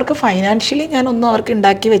 കാരണം ഞാൻ അവർക്ക് ഫൈനാൻഷ്യലി ഞാനൊന്നും അവർക്ക്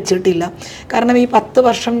ഉണ്ടാക്കി വെച്ചിട്ടില്ല. കാരണം ഈ 10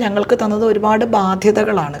 വർഷം ഞങ്ങൾക്ക് തന്നത് ഒരുപാട്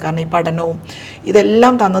ബാധ്യതകളാണ്. കാരണം ഈ പഠനവും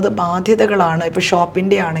ഇതെല്ലാം തന്നത് ബാധ്യതകളാണ്. ഇപ്പോൾ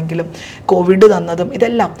ഷോപ്പിൻ്റെ ആണെങ്കിലും കോവിഡ് തന്നതും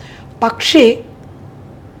ഇതെല്ലാം. പക്ഷേ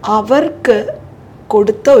അവർക്ക്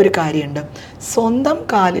കൊടുത്ത ഒരു കാര്യമുണ്ട്, സ്വന്തം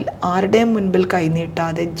കാലിൽ ആരുടെയും മുൻപിൽ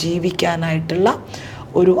കൈനീട്ടാതെ ജീവിക്കാനായിട്ടുള്ള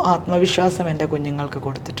ഒരു ആത്മവിശ്വാസം എൻ്റെ കുഞ്ഞുങ്ങൾക്ക്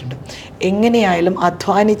കൊടുത്തിട്ടുണ്ട്. എങ്ങനെയായാലും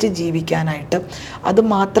അധ്വാനിച്ച് ജീവിക്കാനായിട്ട്,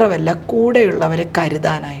 അതുമാത്രമല്ല കൂടെയുള്ളവരെ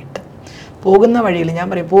കരുതാനായിട്ട്. പോകുന്ന വഴിയിൽ ഞാൻ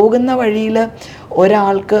പറയും, പോകുന്ന വഴിയിൽ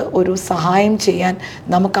ഒരാൾക്ക് ഒരു സഹായം ചെയ്യാൻ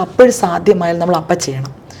നമുക്ക് അപ്പോഴും സാധ്യമായാൽ നമ്മൾ അപ്പം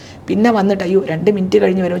ചെയ്യണം. പിന്നെ വന്നിട്ട് അയ്യോ 2 മിനിറ്റ്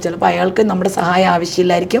കഴിഞ്ഞ് വരുമ്പോൾ ചിലപ്പോൾ അയാൾക്ക് നമ്മുടെ സഹായം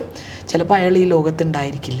ആവശ്യമില്ലായിരിക്കും, ചിലപ്പോൾ അയാൾ ഈ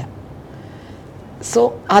ലോകത്തുണ്ടായിരിക്കില്ല. സോ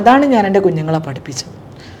അതാണ് ഞാൻ എൻ്റെ കുഞ്ഞുങ്ങളെ പഠിപ്പിച്ചത്.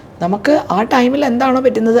 നമുക്ക് ആ ടൈമിൽ എന്താണോ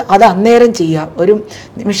പറ്റുന്നത് അത് അന്നേരം ചെയ്യുക, ഒരു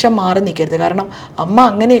നിമിഷം മാറി നിൽക്കരുത്. കാരണം അമ്മ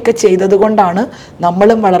അങ്ങനെയൊക്കെ ചെയ്തത് കൊണ്ടാണ്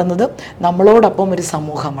നമ്മളും വളർന്നത്, നമ്മളോടൊപ്പം ഒരു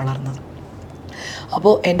സമൂഹം വളർന്നത്.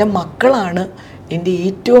 അപ്പോൾ എൻ്റെ മക്കളാണ് എൻ്റെ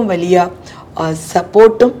ഏറ്റവും വലിയ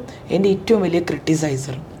സപ്പോർട്ടും എൻ്റെ ഏറ്റവും വലിയ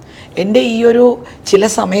ക്രിട്ടിസൈസറും. എൻ്റെ ഈ ഒരു ചില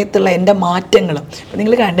സമയത്തുള്ള എൻ്റെ മാറ്റങ്ങളും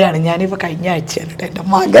നിങ്ങൾ കണ്ടാണ്. ഞാനിപ്പോൾ കഴിഞ്ഞ ആഴ്ചയാണ് എൻ്റെ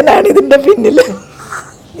മകനാണ് ഇതിൻ്റെ പിന്നിൽ.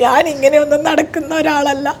 ഞാനിങ്ങനെയൊന്നും നടക്കുന്ന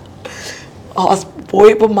ഒരാളല്ല.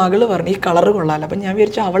 പോയപ്പോൾ മകള് പറഞ്ഞു ഈ കളറ് കൊള്ളാമല്ലോ. അപ്പം ഞാൻ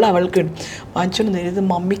വിചാരിച്ചു അവൾക്ക് വാങ്ങിച്ചോണ്ട് ഇത്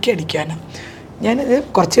മമ്മിക്ക് അടിക്കാനാണ്. ഞാനിത്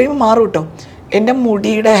കുറച്ച് കഴിയുമ്പോൾ മാറും കേട്ടോ. എൻ്റെ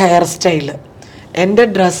മുടിയുടെ ഹെയർ സ്റ്റൈല്, എൻ്റെ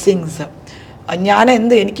ഡ്രസ്സിങ്സ്,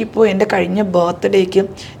 എനിക്കിപ്പോൾ എൻ്റെ കഴിഞ്ഞ ബർത്ത്ഡേക്ക്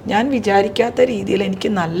ഞാൻ വിചാരിക്കാത്ത രീതിയിൽ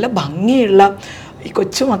എനിക്ക് നല്ല ഭംഗിയുള്ള, ഈ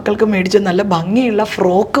കൊച്ചു മക്കൾക്ക് മേടിച്ച് നല്ല ഭംഗിയുള്ള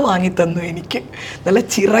ഫ്രോക്ക് വാങ്ങിത്തന്നു. എനിക്ക് നല്ല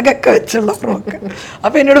ചിറകൊക്കെ വെച്ചുള്ള ഫ്രോക്ക്.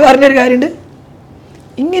 അപ്പോൾ എന്നോട് പറഞ്ഞൊരു കാര്യമുണ്ട്,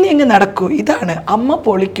 ഇങ്ങനെ അങ്ങ് നടക്കൂ, ഇതാണ് അമ്മ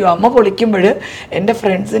പൊളിക്കൂ. അമ്മ പൊളിക്കുമ്പോൾ എൻ്റെ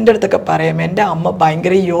ഫ്രണ്ട്സിൻ്റെ അടുത്തൊക്കെ പറയാം എൻ്റെ അമ്മ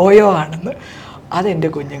ഭയങ്കര യോയോ ആണെന്ന്. അതെൻ്റെ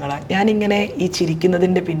കുഞ്ഞുങ്ങളാണ്. ഞാനിങ്ങനെ ഈ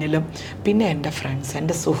ചിരിക്കുന്നതിൻ്റെ പിന്നിലും പിന്നെ എൻ്റെ ഫ്രണ്ട്സ്,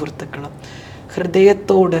 എൻ്റെ സുഹൃത്തുക്കളും,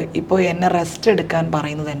 ഹൃദയത്തോട് ഇപ്പോൾ എന്നെ റെസ്റ്റ് എടുക്കാൻ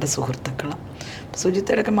പറയുന്നത് എൻ്റെ സുഹൃത്തുക്കളാണ്.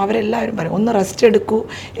 സുജിത്തടക്കം അവരെല്ലാവരും പറയും ഒന്ന് റെസ്റ്റ് എടുക്കൂ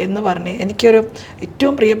എന്ന് പറഞ്ഞ്. എനിക്കൊരു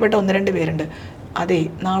ഏറ്റവും പ്രിയപ്പെട്ട 1-2 പേരുണ്ട്. അതെ,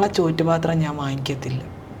 നാളെ ചോറ്റുപാത്രം ഞാൻ വാങ്ങിക്കത്തില്ല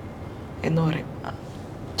എന്ന് പറയും.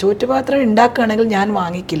 ചോറ്റുപാത്രം ഉണ്ടാക്കുകയാണെങ്കിൽ ഞാൻ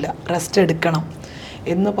വാങ്ങിക്കില്ല, റെസ്റ്റ് എടുക്കണം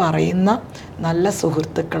എന്ന് പറയുന്ന നല്ല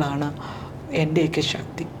സുഹൃത്തുക്കളാണ് എൻ്റെയൊക്കെ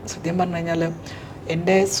ശക്തി. സത്യം പറഞ്ഞു കഴിഞ്ഞാൽ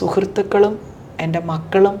എൻ്റെ സുഹൃത്തുക്കളും എൻ്റെ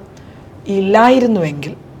മക്കളും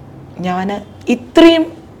ഇല്ലായിരുന്നുവെങ്കിൽ ഞാൻ ഇത്രയും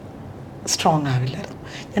സ്ട്രോങ് ആവില്ലായിരുന്നു.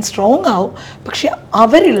 ഞാൻ സ്ട്രോങ് ആവും, പക്ഷെ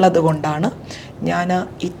അവരുള്ളത് കൊണ്ടാണ് ഞാൻ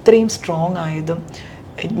ഇത്രയും സ്ട്രോങ് ആയതും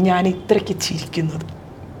ഞാൻ ഇത്രയ്ക്ക് ചിരിക്കുന്നത്.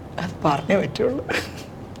 അത് പറഞ്ഞേ പറ്റുള്ളൂ.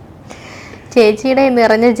 ചേച്ചിയുടെ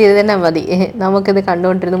നിറഞ്ഞ ജീവിതം മതി നമുക്കിത്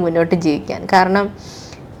കണ്ടുകൊണ്ടിരുന്ന് മുന്നോട്ട് ജീവിക്കാൻ. കാരണം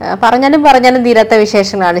പറഞ്ഞാലും തീരാത്ത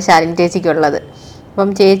വിശേഷങ്ങളാണ് ശാലിനി ചേച്ചിക്കുള്ളത്. അപ്പം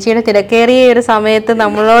ചേച്ചിയുടെ തിരക്കേറിയ ഒരു സമയത്ത്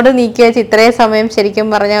നമ്മളോട് നീക്കിയ ഇത്രയും സമയം ശരിക്കും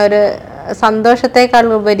പറഞ്ഞ ഒരു സന്തോഷത്തെക്കാൾ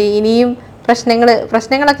ഉപരി ഇനിയും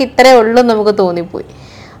പ്രശ്നങ്ങളൊക്കെ ഇത്രയേ ഉള്ളൂ നമുക്ക് തോന്നിപ്പോയി.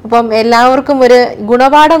 അപ്പം എല്ലാവർക്കും ഒരു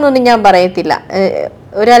ഗുണപാഠമൊന്നും ഞാൻ പറയത്തില്ല.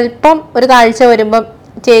 ഒരല്പം ഒരു താഴ്ച വരുമ്പം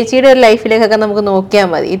ചേച്ചിയുടെ ഒരു ലൈഫിലേക്കൊക്കെ നമുക്ക് നോക്കിയാൽ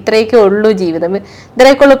മതി. ഇത്രയൊക്കെ ഉള്ളൂ ജീവിതം,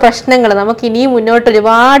 ഇത്രയൊക്കെ ഉള്ളൂ പ്രശ്നങ്ങൾ, നമുക്ക് ഇനിയും മുന്നോട്ട്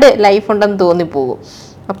ഒരുപാട് ലൈഫ് ഉണ്ടെന്ന് തോന്നിപ്പോകും.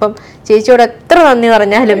 അപ്പം ചേച്ചിയോട് എത്ര നന്ദി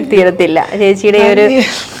പറഞ്ഞാലും തീരത്തില്ല. ചേച്ചിയുടെ ഒരു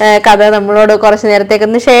കഥ നമ്മളോട് കുറച്ച്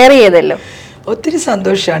നേരത്തേക്കൊന്ന് ഷെയർ ചെയ്തല്ലോ. ഒത്തിരി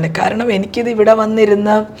സന്തോഷമാണ്. കാരണം എനിക്കിത് ഇവിടെ വന്നിരുന്ന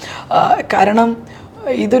കാരണം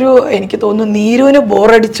ഇതൊരു എനിക്ക് തോന്നുന്നു നീരുവിന്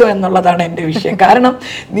ബോറടിച്ചോ എന്നുള്ളതാണ് എൻ്റെ വിഷയം. കാരണം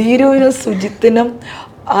നീരുവിനും സുജിത്തിനും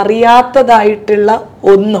അറിയാത്തതായിട്ടുള്ള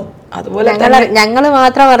ഒന്നും, അതുപോലെ ഞങ്ങള്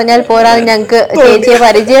മാത്രം പറഞ്ഞാൽ പോരാ, ഞങ്ങൾക്ക് ചേച്ചിയെ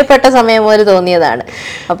പരിചയപ്പെട്ട സമയം പോലെ തോന്നിയതാണ്.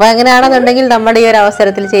 അപ്പൊ അങ്ങനെയാണെന്നുണ്ടെങ്കിൽ നമ്മുടെ ഈ ഒരു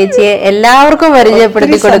അവസരത്തിൽ ചേച്ചിയെ എല്ലാവർക്കും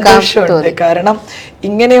പരിചയപ്പെടുത്തി കൊടുക്കാൻ തോന്നി. കാരണം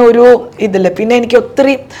ഇങ്ങനെ ഒരു ഇതില്ല. പിന്നെ എനിക്ക്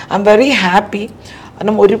ഒത്തിരി ഐ എം വെരി ഹാപ്പി.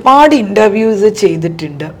 കാരണം ഒരുപാട് ഇൻ്റർവ്യൂസ്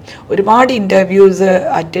ചെയ്തിട്ടുണ്ട്, ഒരുപാട് ഇൻ്റർവ്യൂസ്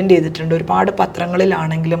അറ്റൻഡ് ചെയ്തിട്ടുണ്ട്, ഒരുപാട്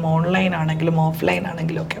പത്രങ്ങളിലാണെങ്കിലും ഓൺലൈൻ ആണെങ്കിലും ഓഫ്ലൈൻ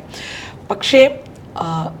ആണെങ്കിലും ഒക്കെ. പക്ഷേ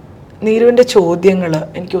നീരുവിൻ്റെ ചോദ്യങ്ങൾ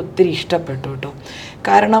എനിക്ക് ഒത്തിരി ഇഷ്ടപ്പെട്ടു കേട്ടോ.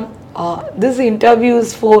 കാരണം ദിസ്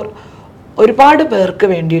ഇൻ്റർവ്യൂസ് ഫോർ ഒരുപാട് പേർക്ക്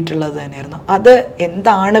വേണ്ടിയിട്ടുള്ളത് തന്നെയായിരുന്നു. അത്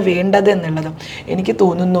എന്താണ് വേണ്ടത് എന്നുള്ളതും എനിക്ക്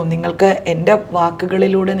തോന്നുന്നു നിങ്ങൾക്ക് എൻ്റെ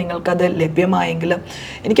വാക്കുകളിലൂടെ നിങ്ങൾക്കത് ലഭ്യമായെങ്കിൽ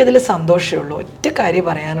എനിക്കതിൽ സന്തോഷമുള്ളൂ. ഒറ്റ കാര്യം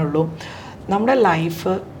പറയാനുള്ളൂ, നമ്മുടെ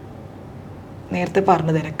ലൈഫ് നേരത്തെ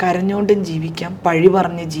പറഞ്ഞു തരാം, കരഞ്ഞുകൊണ്ടും ജീവിക്കാം, പഴി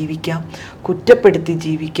പറഞ്ഞ് ജീവിക്കാം, കുറ്റപ്പെടുത്തി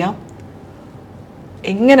ജീവിക്കാം,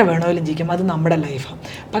 എങ്ങനെ വേണമെങ്കിലും ജീവിക്കാം, അത് നമ്മുടെ ലൈഫാണ്.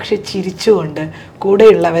 പക്ഷെ ചിരിച്ചുകൊണ്ട്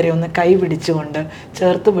കൂടെയുള്ളവരെ ഒന്ന് കൈ പിടിച്ചുകൊണ്ട്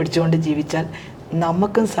ചേർത്ത് പിടിച്ചുകൊണ്ട് ജീവിച്ചാൽ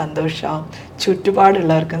നമുക്കും സന്തോഷമാവും,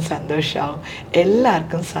 ചുറ്റുപാടുള്ളവർക്കും സന്തോഷമാവും,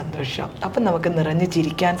 എല്ലാവർക്കും സന്തോഷമാവും. അപ്പം നമുക്ക് നിറഞ്ഞു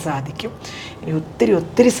ചിരിക്കാൻ സാധിക്കും. ഇനി ഒത്തിരി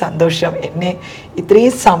ഒത്തിരി സന്തോഷം എന്നെ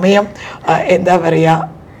ഇത്രയും സമയം എന്താ പറയുക,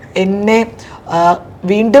 എന്നെ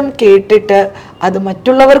വീണ്ടും കേട്ടിട്ട് അത്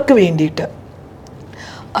മറ്റുള്ളവർക്ക് വേണ്ടിയിട്ട്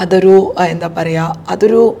അതൊരു എന്താ പറയുക,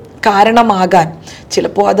 അതൊരു കാരണമാകാൻ,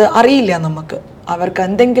 ചിലപ്പോൾ അത് അറിയില്ല നമുക്ക്, അവർക്ക്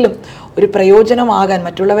എന്തെങ്കിലും ഒരു പ്രയോജനമാകാൻ,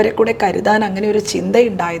 മറ്റുള്ളവരെ കൂടെ കരുതാൻ അങ്ങനെ ഒരു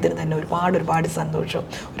ചിന്തയുണ്ടായതിന് തന്നെ ഒരുപാട് ഒരുപാട് സന്തോഷം,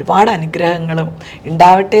 ഒരുപാട് അനുഗ്രഹങ്ങളും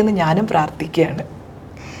ഉണ്ടാവട്ടെ എന്ന് ഞാനും പ്രാർത്ഥിക്കുകയാണ്.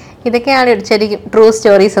 ഇതൊക്കെയാണ് ശരിക്കും ട്രൂ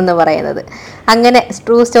സ്റ്റോറീസ് എന്ന് പറയുന്നത്. അങ്ങനെ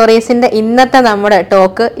ട്രൂ സ്റ്റോറീസിൻ്റെ ഇന്നത്തെ നമ്മുടെ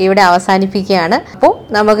ടോക്ക് ഇവിടെ അവസാനിപ്പിക്കുകയാണ്. അപ്പോൾ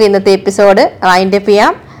നമുക്ക് ഇന്നത്തെ എപ്പിസോഡ് വൈൻഡ് അപ്പ്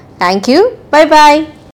ചെയ്യാം. Thank you, bye bye.